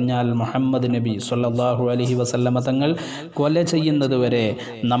എന്ന് പറഞ്ഞാൽ മുഹമ്മദ് നബി സല്ലല്ലാഹു അലൈഹി വസല്ലമ തങ്ങൾ കൊല ചെയ്യുന്നത് വരെ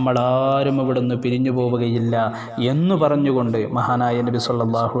നമ്മളാരും ഇവിടുന്ന് പിരിഞ്ഞു പോവുകയില്ല എന്ന് പറഞ്ഞുകൊണ്ട് മഹാനായ നബി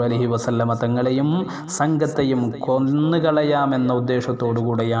സല്ലല്ലാഹു അലൈഹി വസല്ലമ തങ്ങളെയും സംഘത്തെയും കൊന്നുകളയാമെന്ന ഉദ്ദേശത്തോടു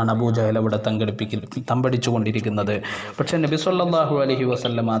കൂടെയാണ് അബൂജഹൽ അവിടെ തമ്പടിച്ചു കൊണ്ടിരിക്കുന്നത്. പക്ഷെ നബി സല്ലല്ലാഹു അലൈഹി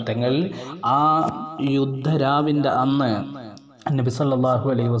വസല്ലമ തങ്ങൾ ആ യുദ്ധരാവിൻ്റെ അന്ന് നബി സല്ലല്ലാഹു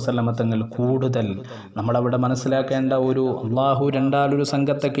അലൈഹി വസല്ലമ തങ്ങൾ കൂടുതൽ നമ്മളവിടെ മനസ്സിലാക്കേണ്ട അള്ളാഹു രണ്ടാലൊരു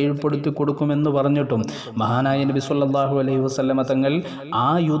സംഘത്തെ കീഴ്പ്പെടുത്തി കൊടുക്കുമെന്ന് പറഞ്ഞിട്ടും മഹാനായ നബി സല്ലല്ലാഹു അലൈഹി വസല്ലമ തങ്ങൾ ആ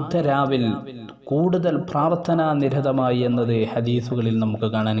യുദ്ധരാവിൽ കൂടുതൽ പ്രാർത്ഥനാ നിരതമായി എന്നത് ഹദീസുകളിൽ നമുക്ക്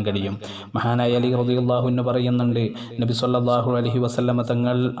കാണാൻ കഴിയും. മഹാനായ അലി റളിയല്ലാഹു അൻഹു പറയുന്നുണ്ട്, നബി സല്ലല്ലാഹു അലൈഹി വസല്ലമ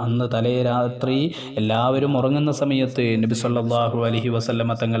തങ്ങൾ അന്ന് തലേ രാത്രി എല്ലാവരും ഉറങ്ങുന്ന സമയത്ത് നബി സല്ലല്ലാഹു അലൈഹി വസല്ലമ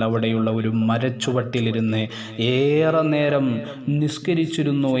തങ്ങൾ അവിടെയുള്ള ഒരു മരച്ചുവട്ടിലിരുന്ന് ഏറെ നേരം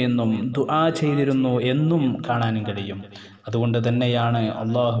നിസ്കരിച്ചിരുന്നു എന്നും ദുആ ചെയ്തിരുന്നു എന്നും കാണാൻ കഴിയും. അതുകൊണ്ട് തന്നെയാണ്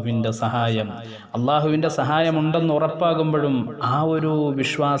അള്ളാഹുവിൻ്റെ സഹായമുണ്ടെന്ന് ഉറപ്പാകുമ്പോഴും ആ ഒരു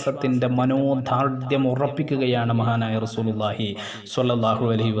വിശ്വാസത്തിൻ്റെ മനോദാർഢ്യം ഉറപ്പിക്കുകയാണ് മഹാനായ റസൂലുള്ളാഹി സ്വല്ലല്ലാഹു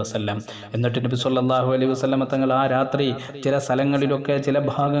അലൈഹി വസല്ലം. എന്നിട്ട് നബി സ്വല്ലല്ലാഹു അലൈഹി വസല്ലം തങ്ങൾ ആ രാത്രി ചില സ്ഥലങ്ങളിലൊക്കെ ചില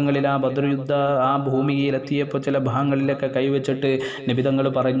ഭാഗങ്ങളിൽ ആ ബദർ യുദ്ധ ആ ഭൂമിയിലെത്തിയപ്പോൾ ചില ഭാഗങ്ങളിലൊക്കെ കൈവച്ചിട്ട് നബി തങ്ങൾ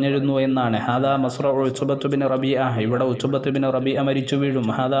പറഞ്ഞിരുന്നു എന്നാണ്. ഹാദാ മസ്റഉ ഉത്ബത്ത് ബിൻ റബീഅ, ഇവിടെ ഉത്ബത്ത് ബിൻ റബീഅ മരിച്ചു വീഴും.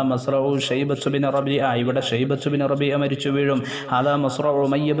 ഹാദാ മസ്റഉ ഷൈബത്ത് ബിൻ റബീഅ, ഇവിടെ ഷൈബത്ത് ബിൻ റബീഅ മരിച്ചു വീഴും. ഹാദാ മസ്റഉ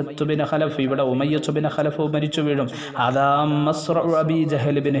ഉമയ്യത്ത് ബിൻ ഖലഫ്, ഇവിടെ ഉമയ്യത്ത് ബിൻ ഖലഫ് മരിച്ചു വീഴും. ഹാദാ മസ്റഉ അബീ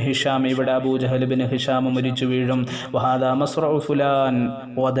ജഹൽ ബിൻ ഹിഷാം, ഇവിടെ അബൂ ജഹൽ ബിൻ ഹിഷാം മരിച്ചു വീഴും. വഹാദാ മസ്റഉ ഫുലാൻ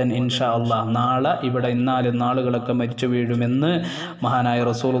വദൻ ഇൻഷാ അല്ലാഹ്, നാളെ ഇവിടെ ഇന്നാലും ആളുകളൊക്കെ മരിച്ചു വീഴുമെന്ന് മഹാനായ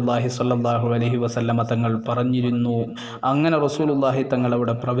റസൂലുള്ളാഹി സ്വല്ലല്ലാഹു അലൈഹി വസല്ലമ തങ്ങൾ പറഞ്ഞിരുന്നു. അങ്ങനെ റസൂലുള്ളാഹി തങ്ങൾ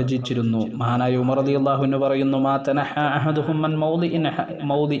അവിടെ പ്രവചിച്ചിരുന്നു. മഹാനായ ഉമർ റളിയല്ലാഹു അൻഹു പറയുന്നു, മാ തനഹ അഹദുഹും മൻ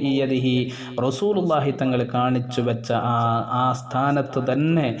മൗദിഇ യദിഹി, റസൂലുള്ളാഹി തങ്ങൾ കാണിച്ചു വെച്ച ആ സ്ഥാനത്ത്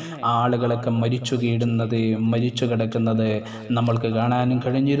തന്നെ ആളുകളൊക്കെ മരിച്ചു കിടക്കുന്നത് നമ്മൾക്ക് കാണാനും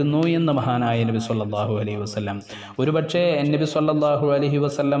കഴിഞ്ഞിരുന്നു എന്ന് മഹാനായ നബി സല്ലല്ലാഹു അലൈഹി വസല്ലം. ഒരുപക്ഷെ നബി സല്ലല്ലാഹു അലൈഹി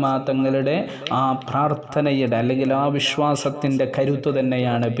വസല്ലം തങ്ങളുടെ ആ പ്രാർത്ഥനയുടെ അല്ലെങ്കിൽ ആ വിശ്വാസത്തിൻ്റെ കരുത്ത്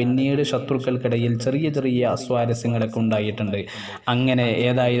തന്നെയാണ് പിന്നീട് ശത്രുക്കൾക്കിടയിൽ ചെറിയ ചെറിയ അസ്വാരസ്യങ്ങളൊക്കെ ഉണ്ടായിട്ടുണ്ട്. അങ്ങനെ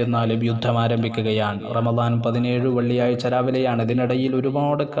ഏതായിരുന്നാലും യുദ്ധം ആരംഭിക്കുകയാണ്. റമദാൻ 17 വെള്ളിയാഴ്ച രാവിലെയാണ്. ഇതിനിടയിൽ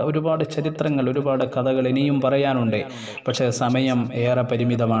ഒരുപാട് ചരിത്രങ്ങൾ, ഒരുപാട് കഥകൾ ഇനിയും പറയാനുണ്ട്. പക്ഷേ സമയം ഏറെ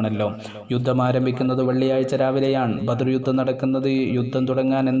പരിമിതമാണല്ലോ. യുദ്ധം ആരംഭിക്കുന്നത് വെള്ളിയാഴ്ച രാവിലെയാണ്. ബദർ യുദ്ധം നടക്കുന്നത് യുദ്ധം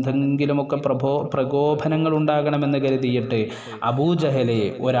തുടങ്ങാൻ എന്തെങ്കിലുമൊക്കെ പ്രകോപനങ്ങൾ ഉണ്ടാകണമെന്ന് കരുതിയിട്ട് അബൂജഹല്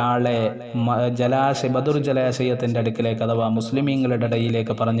ഒരാളെ ബദർ ജലാശയത്തിൻ്റെ അടുക്കിലേക്ക് അഥവാ മുസ്ലിമീങ്ങളുടെ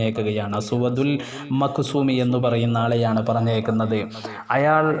ഇടയിലേക്ക് പറഞ്ഞേക്കുകയാണ്. അസ്വദുൽ മഖ്സൂമി എന്ന് പറയുന്ന ആളെയാണ് പറഞ്ഞേക്കുന്നത്.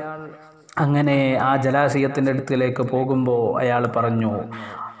 അയാൾ അങ്ങനെ ആ ജലാശയത്തിൻ്റെ അടുക്കിലേക്ക് പോകുമ്പോൾ അയാൾ പറഞ്ഞു,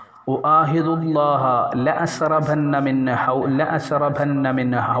 ഉആഹിദുല്ലാഹ ലഅശ്റബന്ന മിൻ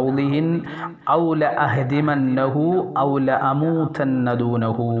ഹൗളിഹിൻ ഔ ലഅഹ്ദിമന്നഹു ഔ ലഅമൂതന്ന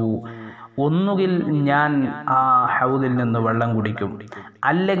ദൂനഹു. ഒന്നുകിൽ ഞാൻ ആ ഹൗദിൽ നിന്ന് വെള്ളം കുടിക്കും,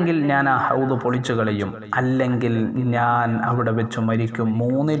 അല്ലെങ്കിൽ ഞാൻ ആ ഹൗദ് പൊളിച്ചു കളയും, അല്ലെങ്കിൽ ഞാൻ അവിടെ വെച്ച് മരിക്കും.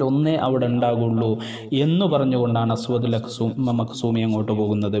 മൂന്നിലൊന്നേ അവിടെ ഉണ്ടാകുള്ളൂ എന്ന് പറഞ്ഞുകൊണ്ടാണ് അസ്വദുൽ മഖ്സൂമി അങ്ങോട്ട്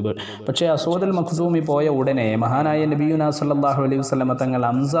പോകുന്നത്. പക്ഷേ അസ്വദുൽ മഖ്സൂമി പോയ ഉടനെ മഹാനായ നബിയുനാ സല്ലല്ലാഹു അലൈഹി വസല്ലം തങ്ങൾ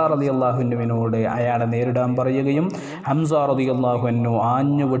ഹംസ റളിയല്ലാഹു അൻഹുവിനോട് അയാളെ നേരിടാൻ പറയുകയും ഹംസ റളിയല്ലാഹു അൻഹു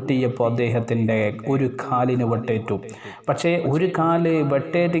ആഞ്ഞു വെട്ടിയപ്പോൾ അദ്ദേഹത്തിൻ്റെ ഒരു കാലിന് വെട്ടേറ്റു. പക്ഷേ ഒരു കാല്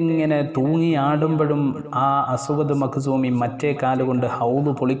വെട്ടേറ്റിങ്ങനെ തൂങ്ങിയാടുമ്പോഴും ആ അസ്വദ് മഖ്സൂമി മറ്റേ കാലുകൊണ്ട്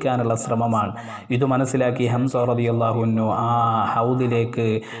ഹൗദ് പൊളിക്കാനുള്ള ശ്രമമാണ്. ഇത് മനസ്സിലാക്കി ഹംസ റളിയല്ലാഹു അൻഹു ആ ഹൗദിലേക്ക്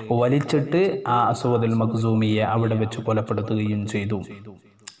വലിച്ചിട്ട് ആ അസ്വദുൽ മഖ്സൂമിയെ അവിടെ വെച്ച് കൊലപ്പെടുത്തുകയും ചെയ്തു.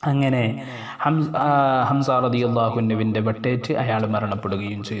 അങ്ങനെ ഹംസ റളിയല്ലാഹു അൻഹുവിൻ്റെ വെട്ടേറ്റ് അയാൾ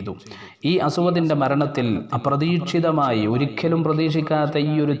മരണപ്പെടുകയും ചെയ്തു. ഈ അസ്വദിൻ്റെ മരണത്തിൽ അപ്രതീക്ഷിതമായി ഒരിക്കലും പ്രതീക്ഷിക്കാത്ത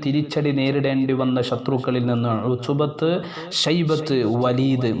ഈ ഒരു തിരിച്ചടി നേരിടേണ്ടി വന്ന ശത്രുക്കളിൽ നിന്ന് ഉത്ബത്ത്, ഷൈബത്ത്,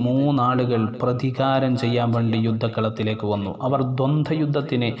 വലീദ് മൂന്നാളുകൾ പ്രതികാരം ചെയ്യാൻ വേണ്ടി യുദ്ധക്കളത്തിലേക്ക് വന്നു. അവർ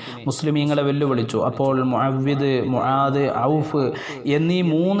ദ്വന്ദ്വയുദ്ധത്തിന് മുസ്ലിമീങ്ങളെ വെല്ലുവിളിച്ചു. അപ്പോൾ മുഅവ്വിദ്, മുആദ്, ഔഫ് എന്നീ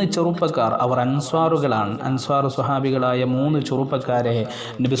 3 ചെറുപ്പക്കാർ, അവർ അൻസ്വാറുകളാണ്, അൻസ്വാർ സ്വഹാബികളായ 3 ചെറുപ്പക്കാരെ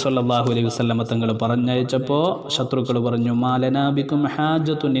നബി സല്ലല്ലാഹു അലൈഹി വസല്ലം തങ്ങൾ പറഞ്ഞയച്ചപ്പോൾ ശത്രുക്കൾ പറഞ്ഞു, മാലനാ ബികും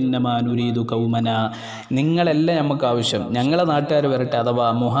ഹാജത്തുൻ ഇന്നമാ നുരീദു ഖൗമന, നിങ്ങളല്ല നമുക്ക് ആവശ്യം, ഞങ്ങളെ നാട്ടുകാർ വരട്ടെ, അഥവാ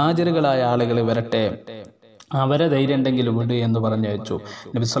മുഹാജിറുകളായ ആളുകൾ വരട്ടെ, അവരെ ധൈര്യം ഉണ്ടെങ്കിൽ വിട് എന്ന് പറഞ്ഞയച്ചു.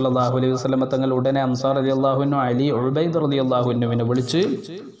 നബി സല്ലല്ലാഹു അലൈഹി വസല്ലം തങ്ങൾ ഉടനെ അൻസാർ റളിയല്ലാഹു അൻഹു, അലി, ഉബൈദ് റളിയല്ലാഹു അൻഹുവിനെ വിളിച്ച്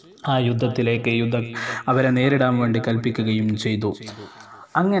ആ യുദ്ധത്തിലേക്ക് അവരെ നേരിടാൻ വേണ്ടി കൽപ്പിക്കുകയും ചെയ്തു.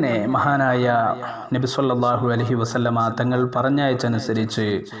 അങ്ങനെ മഹാനായ നബി സല്ലല്ലാഹു അലൈഹി വസല്ലമ തങ്ങൾ പറഞ്ഞയച്ചനുസരിച്ച്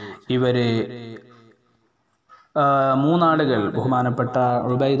ഇവര് 3 ആളുകൾ, ബഹുമാനപ്പെട്ട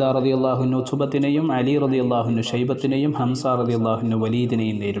ഉബൈദ റളിയല്ലാഹു അൻഹു ഉത്ബത്തിനെയും, അലി റളിയല്ലാഹു അൻഹു ഷൈബത്തിനെയും, ഹംസ റളിയല്ലാഹു അൻഹു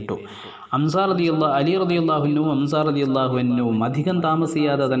വലീദിനെയും നേരിട്ടു. അലി റളിയല്ലാഹു അൻഹു ഹംസ റളിയല്ലാഹു അൻഹുവും അധികം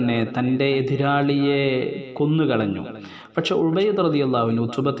താമസിയാതെ തന്നെ തൻ്റെ എതിരാളിയെ കൊന്നുകളഞ്ഞു. പക്ഷെ ഉബൈദ് റളിയല്ലാഹു അൻഹു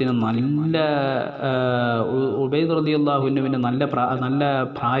ഉത്ബത്തിന് ഉബൈദ് റളിയല്ലാഹു അൻഹുവിന് നല്ല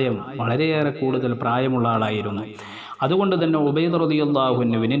പ്രായം, വളരെയേറെ കൂടുതൽ പ്രായമുള്ള ആളായിരുന്നു. അതുകൊണ്ട് തന്നെ ഉബൈദ് റളിയല്ലാഹു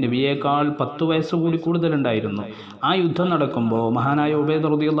അൻഹുവിന് നബിയേക്കാൾ 10 വയസ്സ് കൂടി കൂടുതലുണ്ടായിരുന്നു. ആ യുദ്ധം നടക്കുമ്പോൾ മഹാനായ ഉബൈദ്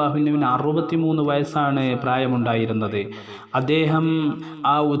റളിയല്ലാഹു അൻഹുവിന് 63 വയസ്സാണ് പ്രായമുണ്ടായിരുന്നത്. അദ്ദേഹം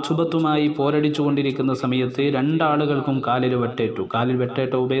ആ ഉത്സുബത്തുമായി പോരടിച്ചു കൊണ്ടിരിക്കുന്ന സമയത്ത് രണ്ടാളുകൾക്കും കാലിൽ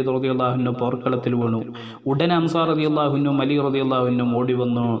വെട്ടേറ്റ ഉബൈദ് റളിയല്ലാഹു അൻഹു പോർക്കളത്തിൽ വീണു. ഉടനെ അൻസാർ റളിയല്ലാഹു അൻഹും അലി റളിയല്ലാഹു അൻഹും ഓടി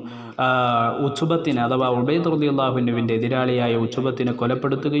വന്നു ഉത്സുബത്തിനെ അഥവാ ഉബൈദ് റളിയല്ലാഹു അൻഹുവിൻ്റെ എതിരാളിയായ ഉത്സുബത്തിനെ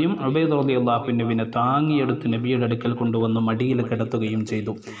കൊലപ്പെടുത്തുകയും ഉബൈദ് റളിയല്ലാഹു അൻഹുവിനെ താങ്ങിയെടുത്ത് നബിയുടെ അടുക്കൽ കൊണ്ടുവന്ന് മടിയിൽ കിടത്തുകയും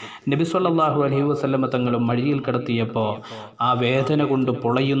ചെയ്തു. നബി സല്ലല്ലാഹു അലൈഹി വസല്ലമ തങ്ങളും മടിയിൽ കിടത്തിയപ്പോൾ ആ വേദന കൊണ്ട്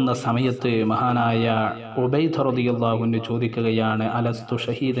പൊളയുന്ന സമയത്ത് മഹാനായ ഉബൈദ് റളിയല്ലാഹു അൻഹു ചോദിക്കുകയാണ്, അലസ്തു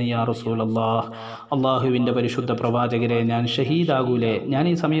ഷഹീദൻ യാ റസൂലല്ലാഹ്, അള്ളാഹുവിൻ്റെ പരിശുദ്ധ പ്രവാചകരെ, ഞാൻ ഷഹീദാകൂലേ? ഞാൻ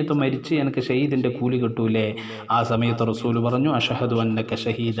ഈ സമയത്ത് മരിച്ച് എനിക്ക് ഷഹീദിൻ്റെ കൂലി കിട്ടൂലേ? ആ സമയത്ത് റസൂൽ പറഞ്ഞു, അഷ്ഹദു അന്നക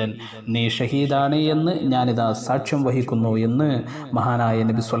ഷഹീദൻ, നീ ഷഹീദാണ് എന്ന് ഞാനിതാ സാക്ഷ്യം വഹിക്കുന്നു എന്ന് മഹാനായ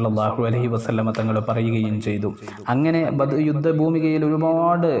നബി സല്ലല്ലാഹു അലൈഹി വസല്ലമ തങ്ങൾ പറയുകയും ചെയ്തു. അങ്ങനെ യുദ്ധഭൂമികയിൽ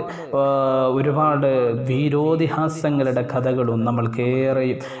ഒരുപാട് വീരോതിഹാസങ്ങളുടെ കഥകളും നമ്മൾക്ക്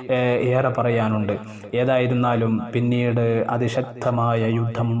ഏറെ പറയാനുണ്ട്. ഏതായിരുന്നാലും പിന്നീട് അതിശക്തമായ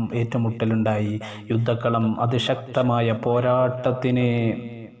ഏറ്റുമുട്ടലുണ്ടായി. യുദ്ധക്കളം അതിശക്തമായ പോരാട്ടത്തിന്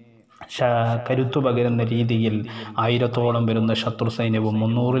കരുത്തു പകരുന്ന രീതിയിൽ 1000-ഓളം വരുന്ന ശത്രു സൈന്യവും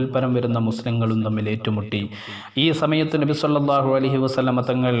 300-ൽ പരം വരുന്ന മുസ്ലിങ്ങളും തമ്മിൽ ഏറ്റുമുട്ടി. ഈ സമയത്ത് നബി സല്ലല്ലാഹു അലൈഹി വസല്ലമ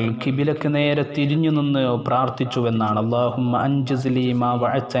തങ്ങൾ ഖിബിലക്ക് നേരെ തിരിഞ്ഞു നിന്ന് പ്രാർത്ഥിച്ചുവെന്നാണ്. അല്ലാഹുമ്മ അൻജിസ്ലി മാ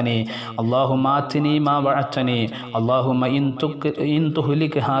വഅതനി, അല്ലാഹുമ്മ ആതിനി മാ വഅതനി, അല്ലാഹുമ്മ ഇൻ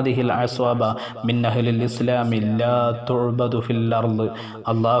തുഹ്ലിക് ഹാദിഹിൽ അസ്വാബ മിൻ അഹ്ലിൽ ഇസ്ലാമി ലാ തുഅബദു ഫിൽ അർള്.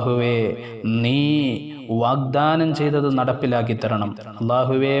 അല്ലാഹുവേ, നീ വാഗ്ദാനം ചെയ്തത് നടപ്പിലാക്കി തരണം.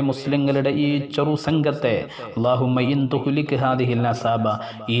 അല്ലാഹുവേ, മുസ്ലിങ്ങളുടെ ഈ ചെറുസംഘത്തെ, അല്ലാഹുമ്മ ഇൻ തുഹ്ലിക് ഹാദിഹിൽ അസാബ,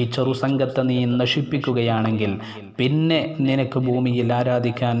 ഈ ചെറുസംഘത്തെ നീ നശിപ്പിക്കുകയാണെങ്കിൽ പിന്നെ നിനക്ക് ഭൂമിയിൽ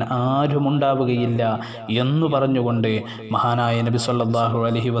ആരാധിക്കാൻ ആരുമുണ്ടാവുകയില്ല എന്നു പറഞ്ഞുകൊണ്ട് മഹാനായ നബി സല്ലല്ലാഹു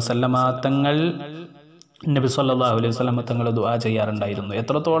അലൈഹി വസല്ലമ തങ്ങൾ ദുആ ചെയ്യാറുണ്ടായിരുന്നു.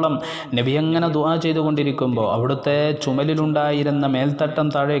 എത്രത്തോളം നബി അങ്ങനെ ദുആ ചെയ്തുകൊണ്ടിരിക്കുമ്പോൾ അവിടുത്തെ ചുമലിലുണ്ടായിരുന്ന മേൽത്തട്ടം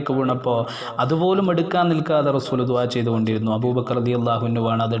താഴേക്ക് വീണപ്പോൾ അതുപോലും എടുക്കാൻ നിൽക്കാതെ റസൂൽ ദുആ ചെയ്തുകൊണ്ടിരുന്നു. അബൂബക്കർ റളിയല്ലാഹു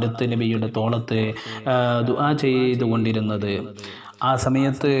അൻഹുവാണ് അതെടുത്ത് നബിയുടെ തോളത്ത് ദുആ ചെയ്തുകൊണ്ടിരുന്നത്. ആ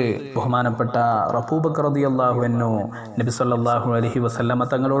സമയത്ത് ബഹുമാനപ്പെട്ട അബൂബക്കർ റളിയല്ലാഹു അൻഹു നബി സല്ലല്ലാഹു അലൈഹി വസല്ലമ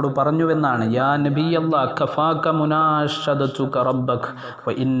തങ്ങളോട് പറഞ്ഞുവെന്നാണ്, യാ നബിയല്ലാഹ്, കഫാക മുനാശദതുക റബ്ബക വ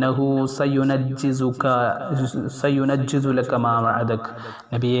ഇന്നഹു സയുനജ്ജിസു ലക മാ വഅദക.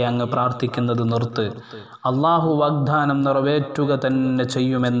 നബിയെ, അങ്ങ് പ്രാർത്ഥിക്കുന്നത് നിർത്ത്, അല്ലാഹു വാഗ്ദാനം നിറവേറ്റുക തന്നെ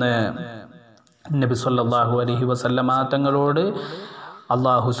ചെയ്യുമെന്ന് നബി സല്ലല്ലാഹു അലൈഹി വസല്ലമ തങ്ങളോട്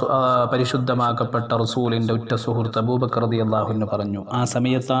പരിശുദ്ധമാക്കപ്പെട്ട റസൂലിൻ്റെ ഉറ്റ സുഹൃത്ത് അബൂബക്കർ റളിയല്ലാഹു അൻഹു പറഞ്ഞു. ആ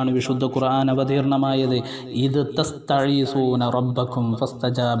സമയത്താണ് വിശുദ്ധ ഖുർആൻ അവതീർണമായത്. ഇദ് തസ്തഈസൂന റബ്ബക്കും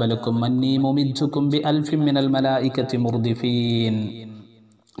ഫസ്തജാബ ലക്കും അന്നീ മുമിദ്ദുക്കും ബിഅൽഫിൻ മിനൽ മലായികതി മുർദിഫീൻ.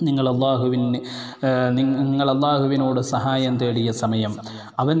 നിങ്ങൾ അല്ലാഹുവിനോട് സഹായം തേടിയ സമയം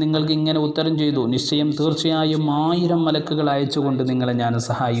അവൻ നിങ്ങൾക്ക് ഇങ്ങനെ ഉത്തരം ചെയ്തു, നിശ്ചയം തീർച്ചയായും 1000 മലക്കുകൾ അയച്ചുകൊണ്ട് നിങ്ങളെ ഞാൻ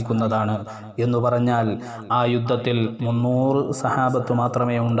സഹായിക്കുന്നതാണ് എന്ന് പറഞ്ഞാൽ, ആ യുദ്ധത്തിൽ 300 സഹാബത്ത്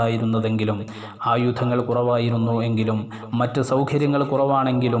മാത്രമേ ഉണ്ടായിരുന്നതെങ്കിലും, ആയുധങ്ങൾ കുറവായിരുന്നു എങ്കിലും, മറ്റ് സൗകര്യങ്ങൾ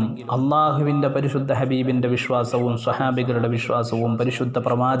കുറവാണെങ്കിലും, അള്ളാഹുവിൻ്റെ പരിശുദ്ധ ഹബീബിൻ്റെ വിശ്വാസവും സ്വഹാബികളുടെ വിശ്വാസവും പരിശുദ്ധ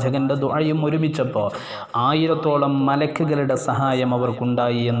പ്രവാചകൻ്റെ ദുആയും ഒരുമിച്ചപ്പോൾ 1000-ഓളം മലക്കുകളുടെ സഹായം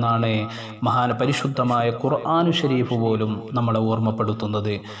അവർക്കുണ്ടായി എന്നാണ് പരിശുദ്ധമായ ഖുർആൻ ഷരീഫ് പോലും നമ്മളെ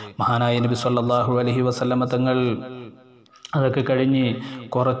ഓർമ്മപ്പെടുത്തുന്നത്. മഹാനായ നബി സല്ലല്ലാഹു അലൈഹി വസല്ലമ തങ്ങൾ അതൊക്കെ കഴിഞ്ഞ്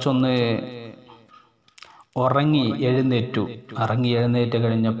കുറച്ചൊന്ന് ഇറങ്ങി എഴുന്നേറ്റ്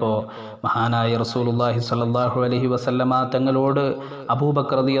കഴിഞ്ഞപ്പോൾ മഹാനായ റസൂലുള്ളാഹി സ്വല്ലല്ലാഹു അലൈഹി വസല്ലമ തങ്ങളോട്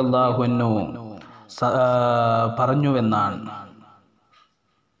അബൂബക്കർ റളിയല്ലാഹു അൻഹു പറഞ്ഞുവെന്നാണ്.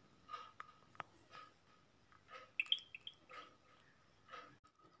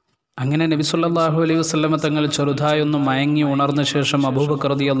 അങ്ങനെ നബി സല്ലല്ലാഹു അലൈഹി വസല്ലമ തങ്ങൾ ചെറുതായൊന്ന് മയങ്ങി ഉണർന്ന ശേഷം അബൂബക്കർ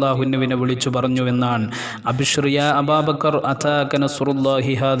റളിയല്ലാഹു അൻഹുവിനെ വിളിച്ചു പറഞ്ഞുവെന്നാണ്, അബ്ശിർ യാ അബൂബക്കർ, അതാക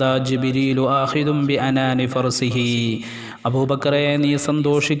നസ്റുല്ലാഹി ഹാദാ ജിബ്രീലു ആഖിദും ബിഅനാനി ഫർസിഹി. അബൂബക്കറെ, നീ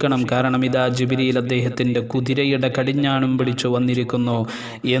സന്തോഷിക്കണം, കാരണം ഇതാ ജിബ്രീൽ അദ്ദേഹത്തിൻ്റെ കുതിരയുടെ കടിഞ്ഞാണും പിടിച്ചു വന്നിരിക്കുന്നു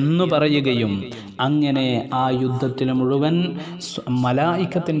എന്ന് പറയുകയും, അങ്ങനെ ആ യുദ്ധത്തിന് മുഴുവൻ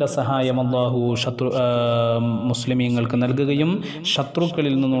മലായിക്കത്തിൻ്റെ സഹായം അല്ലാഹു മുസ്ലിമീങ്ങൾക്ക് നൽകുകയും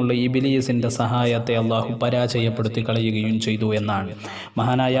ശത്രുക്കളിൽ നിന്നുള്ള ഇബ്ലീസിൻ്റെ സഹായത്തെ അല്ലാഹു പരാജയപ്പെടുത്തി കളയുകയും ചെയ്തു എന്നാണ്.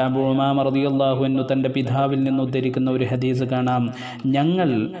 മഹാനായ അബൂ ഉമാമ റളിയല്ലാഹു അൻഹു തൻ്റെ പിതാവിൽ നിന്ന് ഉദ്ധരിക്കുന്ന ഒരു ഹദീസ് കാണാം.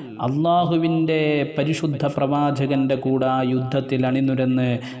 ഞങ്ങൾ അല്ലാഹുവിൻ്റെ പരിശുദ്ധ പ്രവാചകൻ്റെ കൂടെ ആ യുദ്ധത്തിൽ അണിനിരന്ന്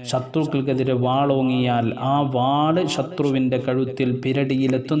ശത്രുക്കൾക്കെതിരെ വാളോങ്ങിയാൽ ആ വാള് ശത്രുവിൻ്റെ കഴുത്തിൽ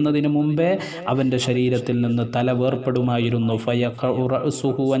പിരടിയിലെത്തുന്നതിന് മുമ്പേ അവൻ്റെ ശരീരത്തിൽ നിന്ന് തല വേർപ്പെടുമായിരുന്നു.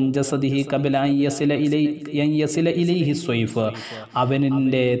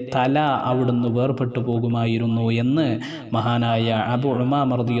 അവനിൻ്റെ തല അവിടുന്ന് വേർപെട്ടു പോകുമായിരുന്നു എന്ന് മഹാനായ അബൂ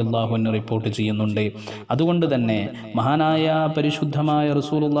ഉമാമ റളിയല്ലാഹു അൻഹു റിപ്പോർട്ട് ചെയ്യുന്നുണ്ട്. അതുകൊണ്ട് തന്നെ മഹാനായ പരിശുദ്ധമായ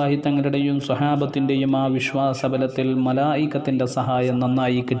റസൂലുള്ളാഹി തങ്ങളുടെയും സ്വഹാബത്തിൻ്റെയും ആ വിശ്വാസബലത്തിൽ മലായികത്തിൻ്റെ സഹായം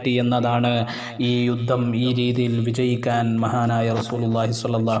നന്നായി കിട്ടി എന്നതാണ് ഈ യുദ്ധം ഈ രീതിയിൽ വിജയിക്കാൻ മഹാനായ റസൂലുള്ളാഹി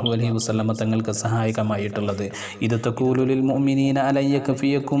സ്വല്ലല്ലാഹു അലൈഹി വസല്ലമ തങ്ങൾക്ക് സഹായകമായിട്ടുള്ളത്. ഇത് തഖൂലു ലിൽ മുഅ്മിനീന അലയ്യ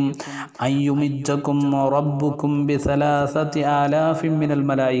കഫിയക്കും അയ്യുമിദ്ദകും റബ്ബുക്കും ബിസലാസതി ആലാഫിൻ മിനൽ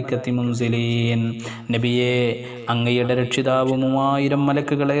മലായികത്തി മുൻസിലീൻ. നബിയെ, അങ്ങയുടെ രക്ഷിതാവ് 3000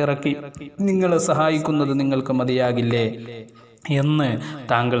 മലക്കുകളെ ഇറക്കി നിങ്ങളെ സഹായിക്കുന്നത് നിങ്ങൾക്ക് മതിയാകില്ലേ എന്ന്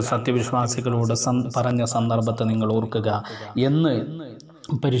താങ്കൾ സത്യവിശ്വാസികളോട് പറഞ്ഞ സന്ദർഭത്തെ നിങ്ങൾ ഓർക്കുക എന്ന്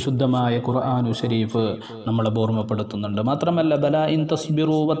പരിശുദ്ധമായ ഖുർആനു ശരീഫ് നമ്മളെ ഓർമ്മപ്പെടുത്തുന്നുണ്ട്. മാത്രമല്ല, ബലാ ഇൻ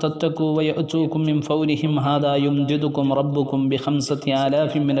തസ്ബിറു വതത്തഖു വയഅതൂകും മിൻ ഫൗരിഹിം ഹാദാ യുംജിദുകും റബ്ബുകും ബിഖംസതി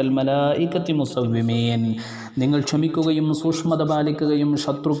ആലാഫിൻ മിനൽ മലായികത്തി മുസവ്വിമീൻ. നിങ്ങൾ ക്ഷമിക്കുകയും സൂക്ഷ്മത പാലിക്കുകയും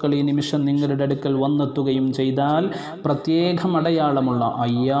ശത്രുക്കൾ ഈ നിമിഷം നിങ്ങളുടെ അടുക്കൽ വന്നെത്തുകയും ചെയ്താൽ പ്രത്യേകം അടയാളമുള്ള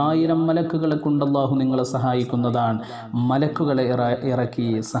 5000 മലക്കുകളെ കൊണ്ട് അല്ലാഹു നിങ്ങളെ സഹായിക്കുന്നതാണ്. മലക്കുകളെ ഇറക്കി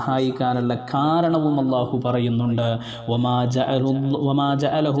സഹായിക്കാനുള്ള കാരണവും അല്ലാഹു പറയുന്നുണ്ട്. വമാ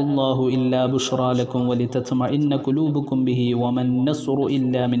ജഅലഹു അല്ലാഹു ഇല്ലാ ബുശ്റാ ലക്കും വലിതത്മഇന്ന ഖുലൂബുകും ബിഹി വമൻ നസ്റു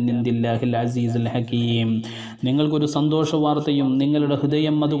ഇല്ലാ മിൻ ഇൻദില്ലാഹിൽ അസീസിൽ ഹകീം. നിങ്ങൾക്കൊരു സന്തോഷ വാർത്തയും നിങ്ങളുടെ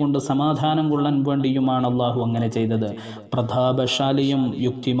ഹൃദയം അതുകൊണ്ട് സമാധാനം കൊള്ളാൻ വേണ്ടിയുമാണ് അല്ലാഹു അങ്ങനെ ചെയ്തത്. പ്രതാപശാലിയും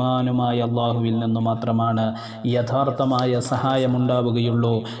യുക്തിമാനുമായ അല്ലാഹുവിൽ നിന്ന് മാത്രമാണ് യഥാർത്ഥമായ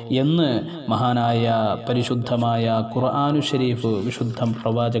സഹായമുണ്ടാവുകയുള്ളൂ എന്ന് മഹാനായ പരിശുദ്ധമായ ഖുർആനു ശരീഫ് വിശുദ്ധ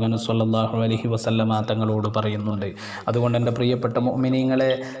പ്രവാചകൻ സ്വല്ലല്ലാഹു അലൈഹി വസല്ലമ തങ്ങളോട് പറയുന്നുണ്ട്. അതുകൊണ്ട് എൻ്റെ പ്രിയപ്പെട്ട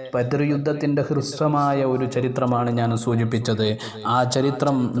മുഅ്മിനീങ്ങളെ, ബദർ യുദ്ധത്തിൻ്റെ ഹ്രസ്വമായ ഒരു ചരിത്രമാണ് ഞാൻ സൂചിപ്പിച്ചത്. ആ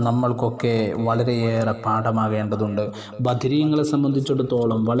ചരിത്രം നമ്മൾക്കൊക്കെ വളരെയേറെ പാഠമാകേണ്ടതുണ്ട്. ബദരീങ്ങളെ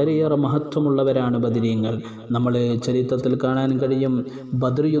സംബന്ധിച്ചിടത്തോളം വളരെയേറെ മഹത്വമുള്ളവരാണ് ബദരീങ്ങൾ. നമ്മൾ ചരിത്രത്തിൽ കാണാൻ കഴിയും,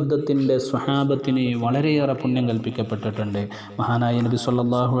 ബദർ യുദ്ധത്തിൻ്റെ സ്വഹാബത്തിന് വളരെയേറെ പുണ്യം കൽപ്പിക്കപ്പെട്ടിട്ടുണ്ട്. മഹാനായ നബി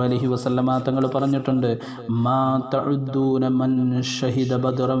സല്ലല്ലാഹു അലൈഹി വസല്ലമ തങ്ങൾ പറഞ്ഞിട്ടുണ്ട്, മാ തഉദ്ദൂന മൻ ഷഹിദ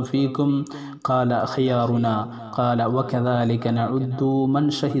ബദറൻ ഫീകും ഖാല ഖിയാറുനാ ഖാല വകദാലിക നഉദ്ദു മൻ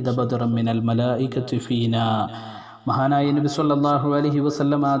ഷഹിദ ബദറൻ മിനൽ മലായികത്തി ഫീനാ. മഹാനായ നബി സല്ലല്ലാഹു അലൈഹി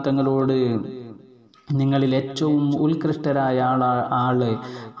വസല്ലമ തങ്ങളോട് നിങ്ങളിൽ ഏറ്റവും ഉത്കൃഷ്ടരായ ആള്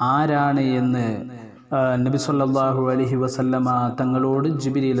ആരാണ് എന്ന് നബി സല്ലല്ലാഹു അലൈഹി വസല്ലമ തങ്ങളോട്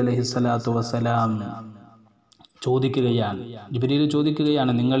ജിബ്രീൽ അലൈഹിസ്സലാത്തു വസ്സലാം ചോദിക്കുകയാണ്. ജിബ്രീൽ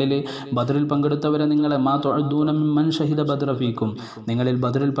ചോദിക്കുകയാണ്, നിങ്ങളിൽ ബദറിൽ പങ്കെടുത്തവരെ നിങ്ങളെ മാ തുഅദ്ദൂന മിമ്മൻ ഷഹിദ ബദറ ഫീക്കും, നിങ്ങളിൽ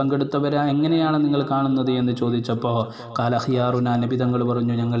ബദറിൽ പങ്കെടുത്തവരെ എങ്ങനെയാണ് നിങ്ങൾ കാണുന്നത് എന്ന് ചോദിച്ചപ്പോൾ ഖാല ഖിയാറുനാ, നബി തങ്ങൾ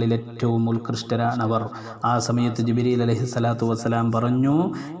പറഞ്ഞു, ഞങ്ങളിൽ ഏറ്റവും ഉത്കൃഷ്ടരാണവർ. ആ സമയത്ത് ജിബ്രീൽ അലൈഹിസ്സലാത്തു വസ്സലാം പറഞ്ഞു,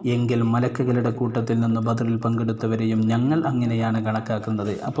 എങ്കിൽ മലക്കുകളുടെ കൂട്ടത്തിൽ നിന്ന് ബദറിൽ പങ്കെടുത്തവരെയും ഞങ്ങൾ അങ്ങനെയാണ്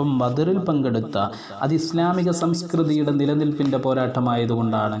കണക്കാക്കുന്നത്. അപ്പം ബദറിൽ പങ്കെടുത്ത അത് ഇസ്ലാമിക സംസ്കൃതിയുടെ നിലനിൽപ്പിൻ്റെ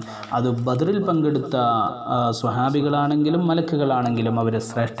പോരാട്ടമായതുകൊണ്ടാണ്. അത് ബദറിൽ പങ്കെടുത്ത സ്വഹാബികളാണെങ്കിലും മലക്കുകളാണെങ്കിലും അവർ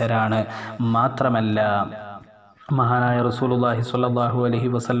ശ്രേഷ്ഠരാണ്. മാത്രമല്ല, മഹാനായ റസൂലുള്ളാഹി സ്വല്ലല്ലാഹു അലൈഹി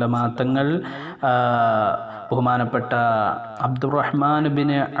വസല്ലമ തങ്ങൾ ബഹുമാനപ്പെട്ട അബ്ദുറഹ്മാൻ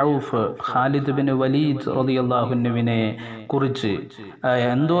ബിൻ ഔഫ്, ഖാലിദ് ബിൻ വലീദ് റളിയല്ലാഹു അൻഹുവിനെ കുറിച്ച്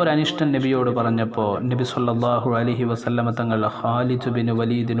എന്തോ ഒരു അനിഷ്ടം നബിയോട് പറഞ്ഞപ്പോൾ നബി സ്വല്ലല്ലാഹു അലൈഹി വസല്ലമ തങ്ങൾ ഖാലിദ് ബിൻ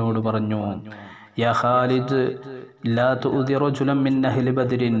വലീദിനോട് പറഞ്ഞു, യാ ഖാലിദ് ലാ തുഉദി റജുലൻ മിൻ അഹ്ലി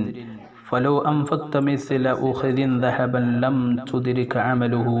ബദ്രിൻ ഫലോ അൻഫഖ്ത മിസ്ല ഉഖദിൻ ദഹബൻ ലം തുദ്രിക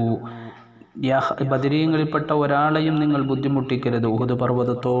അമലുഹു. ബദരീങ്ങളിൽപ്പെട്ട ഒരാളെയും നിങ്ങൾ ബുദ്ധിമുട്ടിക്കരുത്. ഉഹദ്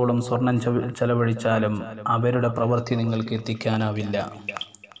പർവ്വതത്തോളം സ്വർണം ചെലവഴിച്ചാലും അവരുടെ പ്രവൃത്തി നിങ്ങൾക്ക് എത്തിക്കാനാവില്ല.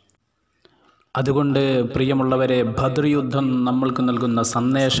 അതുകൊണ്ട് പ്രിയമുള്ളവരെ, ബദർ യുദ്ധം നമ്മൾക്ക് നൽകുന്ന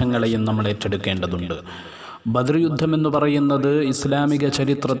സന്ദേശങ്ങളെയും നമ്മൾ ഏറ്റെടുക്കേണ്ടതുണ്ട്. ബദർ യുദ്ധം എന്ന് പറയുന്നത് ഇസ്ലാമിക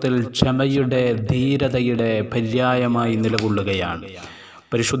ചരിത്രത്തിൽ ക്ഷമയുടെ, ധീരതയുടെ പര്യായമായി നിലകൊള്ളുകയാണ്.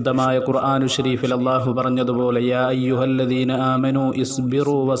 പരിശുദ്ധമായ ഖുർആനു ശരീഫിൽ അല്ലാഹു പറഞ്ഞതുപോലെ, യാ അയ്യുഹല്ലദീന ആമനൂ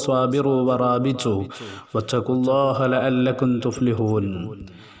ഇസ്ബിറൂ വസ്വാബിറൂ വറാബിതു വത്തഖുല്ലാഹ ലഅല്ലകും തുഫ്ലിഹൂൻ.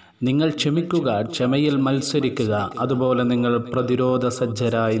 നിങ്ങൾ ക്ഷമിക്കുക, ക്ഷമയിൽ മത്സരിക്കുക, അതുപോലെ നിങ്ങൾ പ്രതിരോധ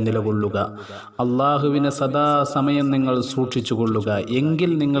സജ്ജരായി നിലകൊള്ളുക. അള്ളാഹുവിനെ സദാസമയം നിങ്ങൾ സൂക്ഷിച്ചുകൊള്ളുക,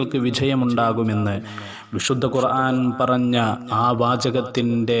 എങ്കിൽ നിങ്ങൾക്ക് വിജയമുണ്ടാകുമെന്ന് വിശുദ്ധ ഖുർആൻ പറഞ്ഞ ആ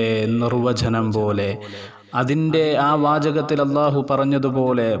വാചകത്തിൻ്റെ നിർവചനം പോലെ അതിൻ്റെ ആ വാചകത്തിൽ അല്ലാഹു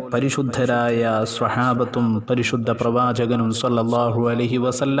പറഞ്ഞതുപോലെ പരിശുദ്ധരായ സ്വഹാബത്തും പരിശുദ്ധ പ്രവാചകനും സല്ലല്ലാഹു അലൈഹി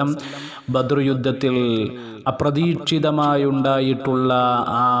വസല്ലം ബദ്ർ യുദ്ധത്തിൽ അപ്രതീക്ഷിതമായുണ്ടായിട്ടുള്ള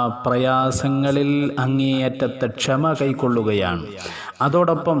ആ പ്രയാസങ്ങളിൽ അങ്ങേയറ്റത്തെ ക്ഷമ കൈക്കൊള്ളുകയാണ്.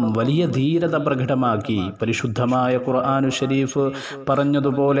 അതോടൊപ്പം വലിയ ധീരത പ്രകടമാക്കി. പരിശുദ്ധമായ ഖുർആൻ ഷരീഫ്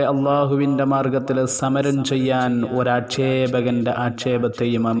പറഞ്ഞതുപോലെ അള്ളാഹുവിൻ്റെ മാർഗത്തിൽ സമരം ചെയ്യാൻ ഒരാക്ഷേപകൻ്റെ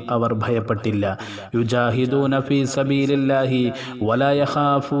ആക്ഷേപത്തെയും അവർ ഭയപ്പെട്ടില്ല. യുജാഹിദൂന ഫീ സബീലില്ലാഹി വലാ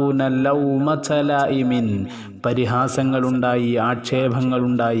യഖാഫൂന ലൗമത ലായിമിൻ. പരിഹാസങ്ങളുണ്ടായി,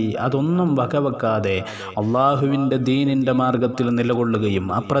 ആക്ഷേപങ്ങളുണ്ടായി, അതൊന്നും വകവെക്കാതെ അള്ളാഹുവിൻ്റെ ദീനിൻ്റെ മാർഗത്തിൽ നിലകൊള്ളുകയും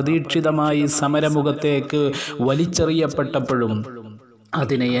അപ്രതീക്ഷിതമായി സമരമുഖത്തേക്ക് വലിച്ചെറിയപ്പെട്ടപ്പോഴും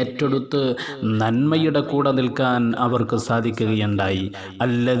അതിനെ ഏറ്റെടുത്ത് നന്മയുടെ കൂടെ നിൽക്കാൻ അവർക്ക് സാധിക്കുകയുണ്ടായി.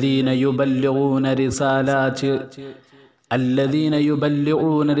 അല്ലദീന യുബല്ലിഊന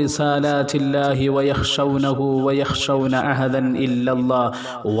റിസാലാത്തില്ലാഹി വയഖ്ശൗനഹു വയഖ്ശൗന അഹദൻ ഇല്ലല്ലാഹ്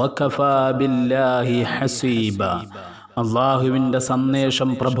വകഫാ ബില്ലാഹി ഹസീബ. അള്ളാഹുവിൻ്റെ സന്ദേശം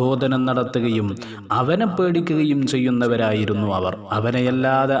പ്രബോധനം നടത്തുകയും അവനെ പേടിക്കുകയും ചെയ്യുന്നവരായിരുന്നു അവർ.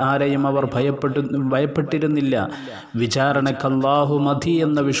 അവനെയല്ലാതെ ആരെയും അവർ ഭയപ്പെട്ടിരുന്നില്ല. വിചാരണക്ക് അല്ലാഹു മതി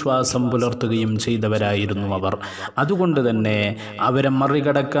എന്ന വിശ്വാസം പുലർത്തുകയും ചെയ്തവരായിരുന്നു അവർ. അതുകൊണ്ട് തന്നെ അവരെ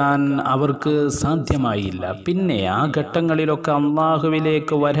മറികടക്കാൻ അവർക്ക് സാധ്യമായില്ല. പിന്നെ ആ ഘട്ടങ്ങളിലൊക്കെ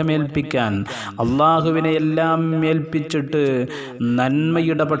അള്ളാഹുവിലേക്ക് വരമേൽപ്പിക്കാൻ, അള്ളാഹുവിനെ എല്ലാം ഏൽപ്പിച്ചിട്ട്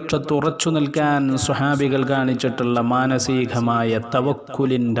നന്മയുടെ പക്ഷത്ത് ഉറച്ചു നിൽക്കാൻ സ്വഹാബികൾ കാണിച്ചിട്ടുള്ള മാനസികമായ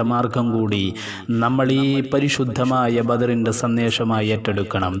തവക്കുലിൻ്റെ മാർഗം കൂടി നമ്മൾ ഈ പരിശുദ്ധമായ ബദറിൻ്റെ സന്ദേശമായി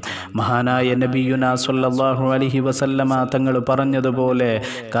ഏറ്റെടുക്കണം. മഹാനായ നബിയുനാ സ്വല്ലല്ലാഹു അലൈഹി വസല്ലമ തങ്ങൾ പറഞ്ഞതുപോലെ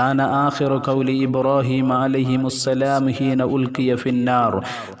കാന ആഖിറു ഖൗലി ഇബ്രാഹിം അലൈഹിമുസ്സലാം ഹീന ഉൽഖിയ ഫിന്നാർ.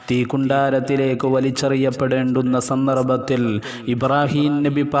 തീകുണ്ടാരത്തിലേക്ക് വലിച്ചെറിയപ്പെടേണ്ടുന്ന സന്ദർഭത്തിൽ ഇബ്രാഹിം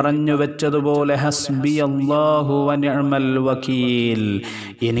നബി പറഞ്ഞു വെച്ചതുപോലെ ഹസ്ബി അല്ലാഹു വനിഅമൽ വകീൽ.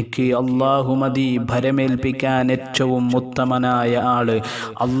 എനിക്ക് അല്ലാഹു മതി, ഭരമേൽപ്പിക്കാൻ ഏറ്റവും ഉത്തമനായ ആള്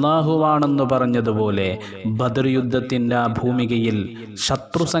അള്ളാഹുവാണെന്ന് പറഞ്ഞതുപോലെ ബദർ യുദ്ധത്തിൻ്റെ ആ ഭൂമികയിൽ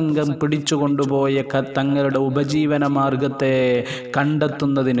ശത്രുസംഘം പിടിച്ചുകൊണ്ടുപോയ തങ്ങളുടെ ഉപജീവന മാർഗത്തെ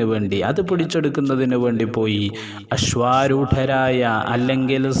കണ്ടെത്തുന്നതിന് വേണ്ടി, അത് പിടിച്ചെടുക്കുന്നതിന് വേണ്ടി പോയി അശ്വാരൂഢരായ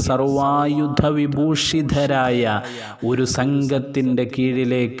അല്ലെങ്കിൽ സർവായുധ വിഭൂഷിതരായ ഒരു സംഘത്തിൻ്റെ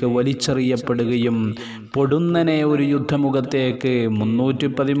കീഴിലേക്ക് വലിച്ചെറിയപ്പെടുകയും പൊടുന്നനെ ഒരു യുദ്ധമുഖത്തേക്ക്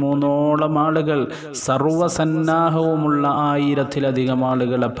 313ഓളം ആളുകൾ, സർവസന്നാഹവുമുള്ള 1000-ലധികം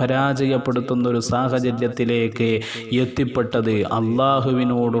ആളുകളെ പരാജയപ്പെടുത്തുന്ന ഒരു സാഹചര്യത്തിലേക്ക് എത്തിപ്പെട്ടത്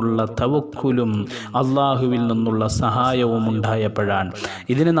അള്ളാഹുവിനോടുള്ള തവക്കുലും അള്ളാഹുവിൽ നിന്നുള്ള സഹായവും ഉണ്ടായപ്പോഴാണ്.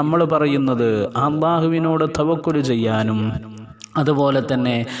 ഇതിന് നമ്മൾ പറയുന്നത് അള്ളാഹുവിനോട് തവക്കുല് ചെയ്യാനും അതുപോലെ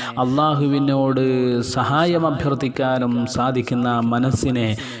തന്നെ അള്ളാഹുവിനോട് സഹായം അഭ്യർത്ഥിക്കാനും സാധിക്കുന്ന മനസ്സിനെ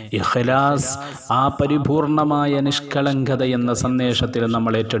ഇഖ്ലാസ്, ആ പരിപൂർണമായ നിഷ്കളങ്കത എന്ന സന്ദേശത്തിൽ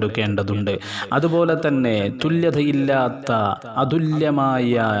നമ്മൾ ഏറ്റെടുക്കേണ്ടതുണ്ട്. അതുപോലെ തന്നെ തുല്യതയില്ലാത്ത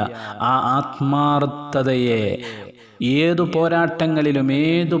അതുല്യമായ ആ ആത്മാർത്ഥതയെ ഏതു പോരാട്ടങ്ങളിലും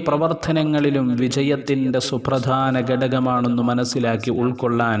ഏതു പ്രവർത്തനങ്ങളിലും വിജയത്തിൻ്റെ സുപ്രധാന ഘടകമാണെന്ന് മനസ്സിലാക്കി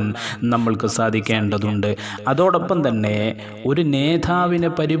ഉൾക്കൊള്ളാൻ നമ്മൾക്ക് സാധിക്കേണ്ടതുണ്ട്. അതോടൊപ്പം തന്നെ ഒരു നേതാവിനെ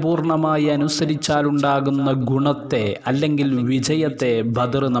പരിപൂർണമായി അനുസരിച്ചാലുണ്ടാകുന്ന ഗുണത്തെ അല്ലെങ്കിൽ വിജയത്തെ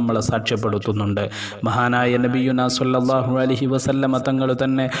ബദർ നമ്മളെ സാക്ഷ്യപ്പെടുത്തുന്നുണ്ട്. മഹാനായ നബിയുനാ സ്വല്ലല്ലാഹു അലൈഹി വസല്ലമ തങ്ങൾ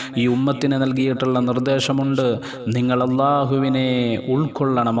തന്നെ ഈ ഉമ്മത്തിന് നൽകിയിട്ടുള്ള നിർദ്ദേശമുണ്ട്. നിങ്ങൾ അള്ളാഹുവിനെ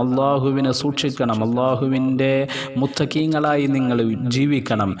ഉൾക്കൊള്ളണം, അള്ളാഹുവിനെ സൂക്ഷിക്കണം, അള്ളാഹുവിൻ്റെ മുത്തഖീങ്ങളായി നിങ്ങൾ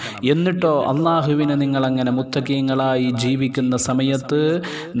ജീവിക്കണം. എന്നിട്ടോ അള്ളാഹുവിനെ നിങ്ങൾ അങ്ങനെ മുത്തഖീങ്ങളായി ജീവിക്കുന്ന സമയത്ത്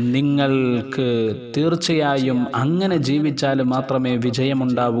നിങ്ങൾക്ക് തീർച്ചയായും അങ്ങനെ ജീവിച്ചാൽ മാത്രമേ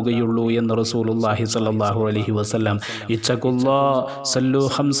വിജയമുണ്ടാവുകയുള്ളൂ എന്ന് റസൂലുള്ളാഹി സ്വല്ലല്ലാഹു അലൈഹി വസല്ലം. ഇത്തഖുല്ലാഹ് സല്ലു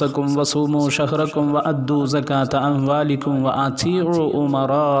ഖംസകും വസൂമു ശഹ്റകും വഅദ്ദു സകാത അംവാലികും വഅതീഉ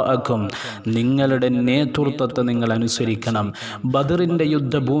ഉമറാഅകും. നിങ്ങളുടെ നേതൃത്വത്തെ നിങ്ങൾ അനുസരിക്കണം. ബദറിൻ്റെ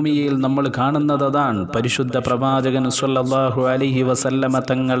യുദ്ധഭൂമിയിൽ നമ്മൾ കാണുന്നത് അതാണ്. പരിശുദ്ധ പ്രവാചകൻ സ്വല്ലല്ലാഹു അലൈഹി വസല്ലമ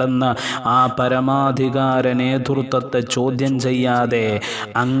തങ്ങളെന്ന ആ പരമാധികാര നേതൃത്വത്തെ ചോദ്യം ചെയ്യാതെ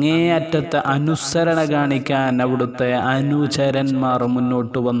അങ്ങേയറ്റത്തെ അനുസരണ കാണിക്കാൻ അവിടുത്തെ അനുചരന്മാർ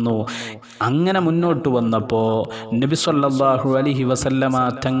മുന്നോട്ട് വന്നു. അങ്ങനെ മുന്നോട്ട് വന്നപ്പോൾ നബി സ്വല്ലല്ലാഹു അലൈഹി വസല്ലമ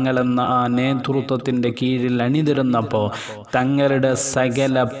തങ്ങളെന്ന ആ നേതൃത്വത്തിൻ്റെ കീഴിൽ അണിനിരന്നപ്പോൾ തങ്ങളുടെ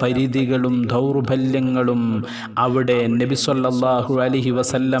സകല പരിധികളും ദൗർബല്യങ്ങളും അവിടെ നബി സ്വല്ലല്ലാഹു അലൈഹി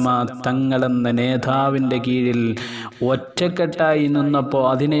വസല്ലമ തങ്ങളെന്ന നേതാവിൻ്റെ കീഴിൽ ഒറ്റക്കെട്ടായി നിന്നപ്പോൾ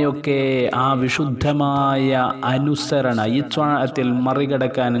അതിനെയൊക്കെ ആ വിശുദ്ധമായ അനുസരണ ഇത്വാഅത്തിൽ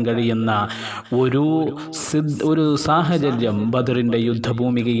മറികടക്കാൻ കഴിയുന്ന ഒരു സാഹചര്യം ബദറിൻ്റെ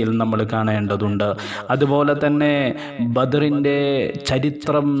യുദ്ധഭൂമികയിൽ നമ്മൾ കാണാൻ കാണേണ്ടതുണ്ട്. അതുപോലെ തന്നെ ബദറിൻ്റെ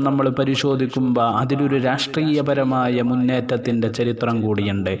ചരിത്രം നമ്മൾ പരിശോധിക്കുമ്പോൾ അതിലൊരു രാഷ്ട്രീയപരമായ മുന്നേറ്റത്തിൻ്റെ ചരിത്രം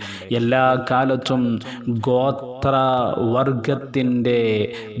കൂടിയുണ്ട്. എല്ലാ കാലത്തും ഗോത്രവർഗത്തിൻ്റെ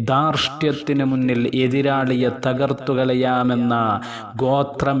ധാർഷ്ട്യത്തിന് മുന്നിൽ എതിരാളിയെ തകർത്തുകളയാമെന്ന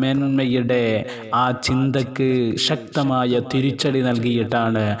ഗോത്രമേന്മയുടെ ആ ചിന്തക്ക് ശക്തമായ തിരിച്ചടി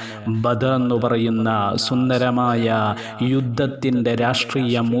നൽകിയിട്ടാണ് ബദർ എന്ന് പറയുന്ന സുന്ദരമായ യുദ്ധത്തിൻ്റെ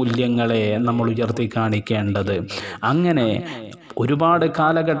രാഷ്ട്രീയ മൂല്യങ്ങളെ നമ്മൾ ഉയർത്തി കാണിക്കേണ്ടത്. അങ്ങനെ ഒരുപാട്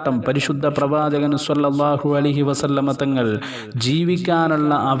കാലഘട്ടം പരിശുദ്ധ പ്രവാചകൻ സ്വല്ലല്ലാഹു അലൈഹി വസല്ലമ തങ്ങൾ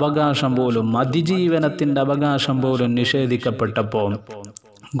ജീവിക്കാനുള്ള അവകാശം പോലും, അതിജീവനത്തിൻ്റെ അവകാശം പോലും നിഷേധിക്കപ്പെട്ടപ്പോൾ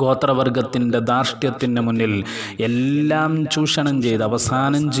ഗോത്രവർഗത്തിൻ്റെ ധാർഷ്ട്യത്തിന് മുന്നിൽ എല്ലാം ചൂഷണം ചെയ്ത്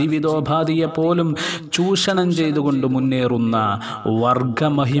അവസാനം ജീവിതോപാധിയെ പോലും ചൂഷണം ചെയ്തുകൊണ്ട് മുന്നേറുന്ന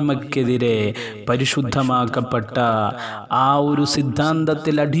വർഗമഹിമയ്ക്കെതിരെ പരിശുദ്ധമാക്കപ്പെട്ട ആ ഒരു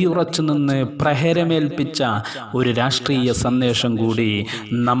സിദ്ധാന്തത്തിൽ അടിയുറച്ചു നിന്ന് പ്രഹരമേൽപ്പിച്ച ഒരു രാഷ്ട്രീയ സന്ദേശം കൂടി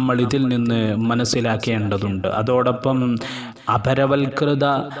നമ്മൾ ഇതിൽ നിന്ന് മനസ്സിലാക്കേണ്ടതുണ്ട്. അതോടൊപ്പം അപരവൽകൃത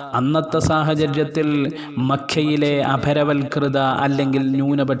അന്നത്തെ സാഹചര്യത്തിൽ മക്കയിലെ അപരവൽകൃത അല്ലെങ്കിൽ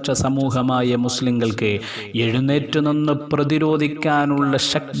ന്യൂനപക്ഷ സമൂഹമായ മുസ്ലിങ്ങൾക്ക് എഴുന്നേറ്റു നിന്ന് പ്രതിരോധിക്കാനുള്ള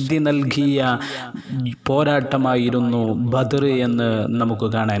ശക്തി നൽകിയ പോരാട്ടമായിരുന്നു ബദർ എന്ന് നമുക്ക്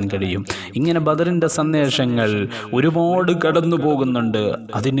കാണാൻ കഴിയും. ഇങ്ങനെ ബദറിൻ്റെ സന്ദേശങ്ങൾ ഒരുപാട് കടന്നു പോകുന്നുണ്ട്.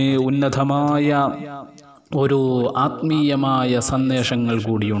 അതിന് ഉന്നതമായ ഒരു ആത്മീയമായ സന്ദേശങ്ങൾ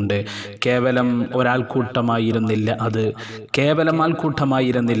കൂടിയുണ്ട്. കേവലം ഒരാൾക്കൂട്ടമായിരുന്നില്ല അത്, കേവലം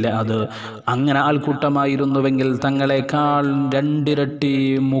ആൾക്കൂട്ടമായിരുന്നില്ല അത്. അങ്ങനെ ആൾക്കൂട്ടമായിരുന്നുവെങ്കിൽ തങ്ങളെക്കാൾ രണ്ടിരട്ടി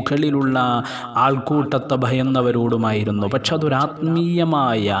മുകളിലുള്ള ആൾക്കൂട്ടത്തെ ഭയന്നവരോടുമായിരുന്നു. പക്ഷെ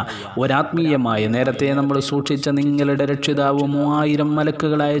ഒരാത്മീയമായ നേരത്തെ നമ്മൾ സൂക്ഷിച്ച നിങ്ങളുടെ രക്ഷിതാവ് 3000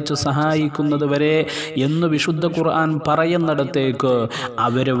 മലക്കുകളെ അയച്ച് സഹായിക്കുന്നത് വരെ എന്ന് വിശുദ്ധ ഖുർആൻ പറയുന്നിടത്തേക്ക്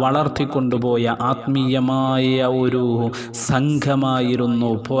അവർ വളർത്തിക്കൊണ്ടുപോയ ആത്മീയമായ ഒരു സംഘമായിരുന്നു,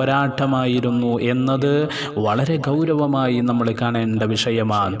 പോരാട്ടമായിരുന്നു എന്നത് വളരെ ഗൗരവമായി നമ്മൾ കാണേണ്ട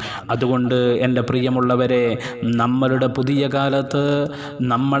വിഷയമാണ്. അതുകൊണ്ട് എൻ്റെ പ്രിയമുള്ളവരെ, നമ്മളുടെ പുതിയ കാലത്ത്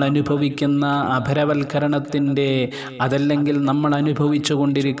നമ്മൾ അനുഭവിക്കുന്ന അപരവൽക്കരണത്തിൻ്റെ, അതല്ലെങ്കിൽ നമ്മൾ അനുഭവിച്ചു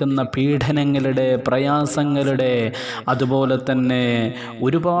കൊണ്ടിരിക്കുന്ന പീഡനങ്ങളുടെ, പ്രയാസങ്ങളുടെ, അതുപോലെ തന്നെ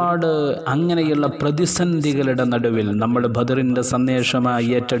ഒരുപാട് അങ്ങനെയുള്ള പ്രതിസന്ധികളുടെ നടുവിൽ നമ്മൾ ബദറിൻ്റെ സന്ദേശമായി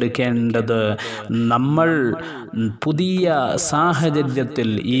ഏറ്റെടുക്കേണ്ടത്, നമ്മൾ പുതിയ സാഹചര്യത്തിൽ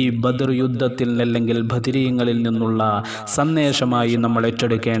ഈ ബദർ യുദ്ധത്തിൽ അല്ലെങ്കിൽ ബദരീങ്ങളിൽ നിന്നുള്ള സന്ദേശമായി നമ്മൾ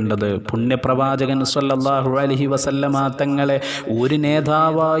ഏറ്റെടുക്കേണ്ടത്, പുണ്യപ്രവാചകൻ സ്വല്ലല്ലാഹു അലൈഹി വസല്ലമ തങ്ങളെ ഒരു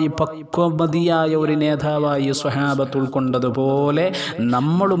നേതാവായി, പക്വമതിയായ ഒരു നേതാവായി സ്വഹാബത്ത് ഉൾക്കൊണ്ടതുപോലെ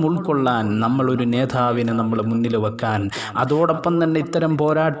നമ്മളും ഉൾക്കൊള്ളാൻ, നമ്മളൊരു നേതാവിനെ നമ്മൾ മുന്നിൽ വെക്കാൻ, അതോടൊപ്പം തന്നെ ഇത്തരം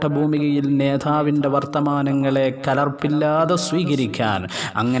പോരാട്ട ഭൂമികയിൽ നേതാവിൻ്റെ വർത്തമാനങ്ങളെ കലർപ്പില്ലാതെ സ്വീകരിക്കാൻ,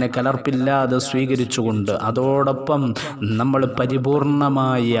 അങ്ങനെ കലർപ്പില്ലാതെ സ്വീകരിച്ചുകൊണ്ട് അതോടൊപ്പം നമ്മൾ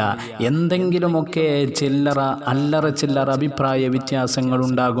പരിപൂർണമായ എന്തെങ്കിലുമൊക്കെ അല്ലറ ചില്ലറ അഭിപ്രായ വ്യത്യാസങ്ങൾ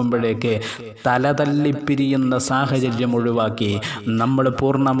ഉണ്ടാകുമ്പോഴേക്ക് തലതല്ലിപ്പിരിയുന്ന സാഹചര്യം ഒഴിവാക്കി നമ്മൾ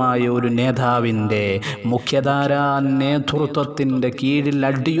പൂർണ്ണമായ ഒരു നേതാവിൻ്റെ, മുഖ്യധാരാ നേതൃത്വത്തിൻ്റെ കീഴിൽ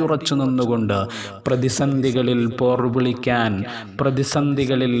അടിയുറച്ചു നിന്നുകൊണ്ട് പ്രതിസന്ധികളിൽ പോർവിളിക്കാൻ,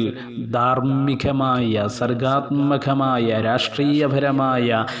 പ്രതിസന്ധികളിൽ ധാർമ്മികമായ, സർഗാത്മകമായ, രാഷ്ട്രീയപരമായ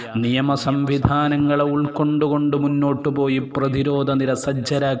നിയമ സംവിധാനങ്ങളെ ഉൾക്കൊണ്ടുകൊണ്ട് മുന്നോട്ട് പോയി പ്രതിരോധ നിര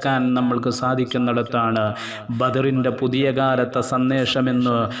സജ്ജരാക്കാൻ നമ്മൾക്ക് സാധിക്കുന്നിടത്താണ് ബദറിൻ്റെ പുതിയ കാലത്തെ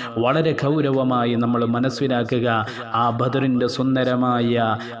സന്ദേശമെന്ന് വളരെ ഗൗരവമായി നമ്മൾ മനസ്സിലാക്കുക. ആ ബദറിൻ്റെ സുന്ദരമായ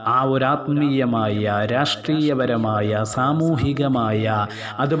ആ ഒരു ആത്മീയമായ, രാഷ്ട്രീയപരമായ, സാമൂഹികമായ,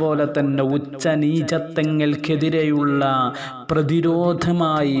 അതുപോലെ തന്നെ ഉച്ചനീചത്വങ്ങൾക്കെതിരെയുള്ള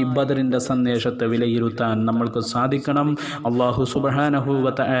പ്രതിരോധമായി ബദറിൻ്റെ സന്ദേശത്തെ വിലയിരുത്താൻ നമ്മൾക്ക് സാധിക്കണം. അല്ലാഹു സുബ്ഹാനഹു വ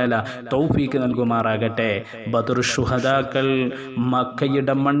തആല തൗഫീഖ് നൽകുമാറാകട്ടെ. ബദർ ശുഹദാക്കൾ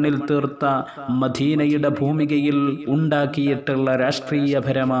മക്കയുടെ മണ്ണിൽ തീർത്ത, മദീനയുടെ ഭൂമികയിൽ ഉണ്ടാക്കിയിട്ടുള്ള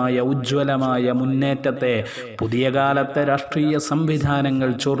രാഷ്ട്രീയപരമായ ഉജ്ജ്വലമായ മുന്നേറ്റത്തെ പുതിയ കാലത്തെ രാഷ്ട്രീയ സംവിധാനങ്ങൾ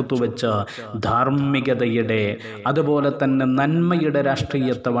ചോർത്തുവെച്ച് ധാർമ്മികതയുടെ, അതുപോലെ തന്നെ നന്മയുടെ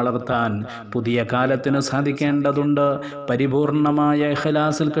രാഷ്ട്രീയത്തെ വളർത്താൻ പുതിയ കാലത്തിന് സാധിക്കേണ്ടതുണ്ട്. പരിപൂർണമായ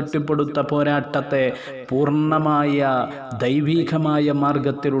ഇഖ്ലാസിൽ കെട്ടിപ്പടുത്ത പോരാട്ടത്തെ പൂർണ്ണമായ ദൈവികമായ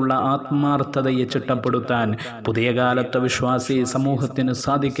മാർഗത്തിലുള്ള ആത്മാർത്ഥതയെ ചിട്ടപ്പെടുത്താൻ പുതിയ കാലത്തെ വിശ്വാസി സമൂഹത്തിന്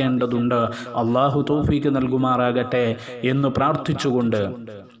സാധിക്കേണ്ടതുണ്ട്. അള്ളാഹു തൗഫീഖ് നൽകുമാറാകട്ടെ എന്ന് പ്രാർത്ഥിച്ചുകൊണ്ട്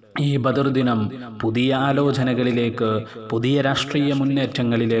ഈ ബദർ ദിനം പുതിയ ആലോചനകളിലേക്ക്, പുതിയ രാഷ്ട്രീയ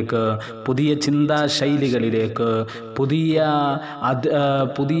മുന്നേറ്റങ്ങളിലേക്ക്, പുതിയ ചിന്താശൈലികളിലേക്ക്,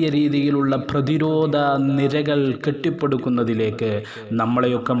 പുതിയ രീതിയിലുള്ള പ്രതിരോധ നിരകൾ കെട്ടിപ്പടുക്കുന്നതിലേക്ക്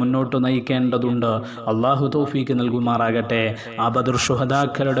നമ്മളെയൊക്കെ മുന്നോട്ട് നയിക്കേണ്ടതുണ്ട്. അള്ളാഹു തൗഫീക്ക് നൽകുമാറാകട്ടെ. ആ ബദർ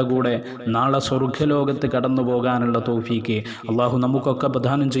ശുഹദാക്കളുടെ കൂടെ നാളെ സ്വർഗ്ഗലോകത്ത് കടന്നു പോകാനുള്ള തൗഫീക്ക് അള്ളാഹു നമുക്കൊക്കെ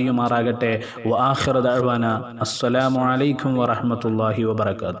പ്രദാനം ചെയ്യുമാറാകട്ടെ. വആഖിറു ദഅ്വാനാ അസ്സലാമു അലൈക്കും വറഹ്മത്തുള്ളാഹി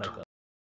വബറകാതുഹു.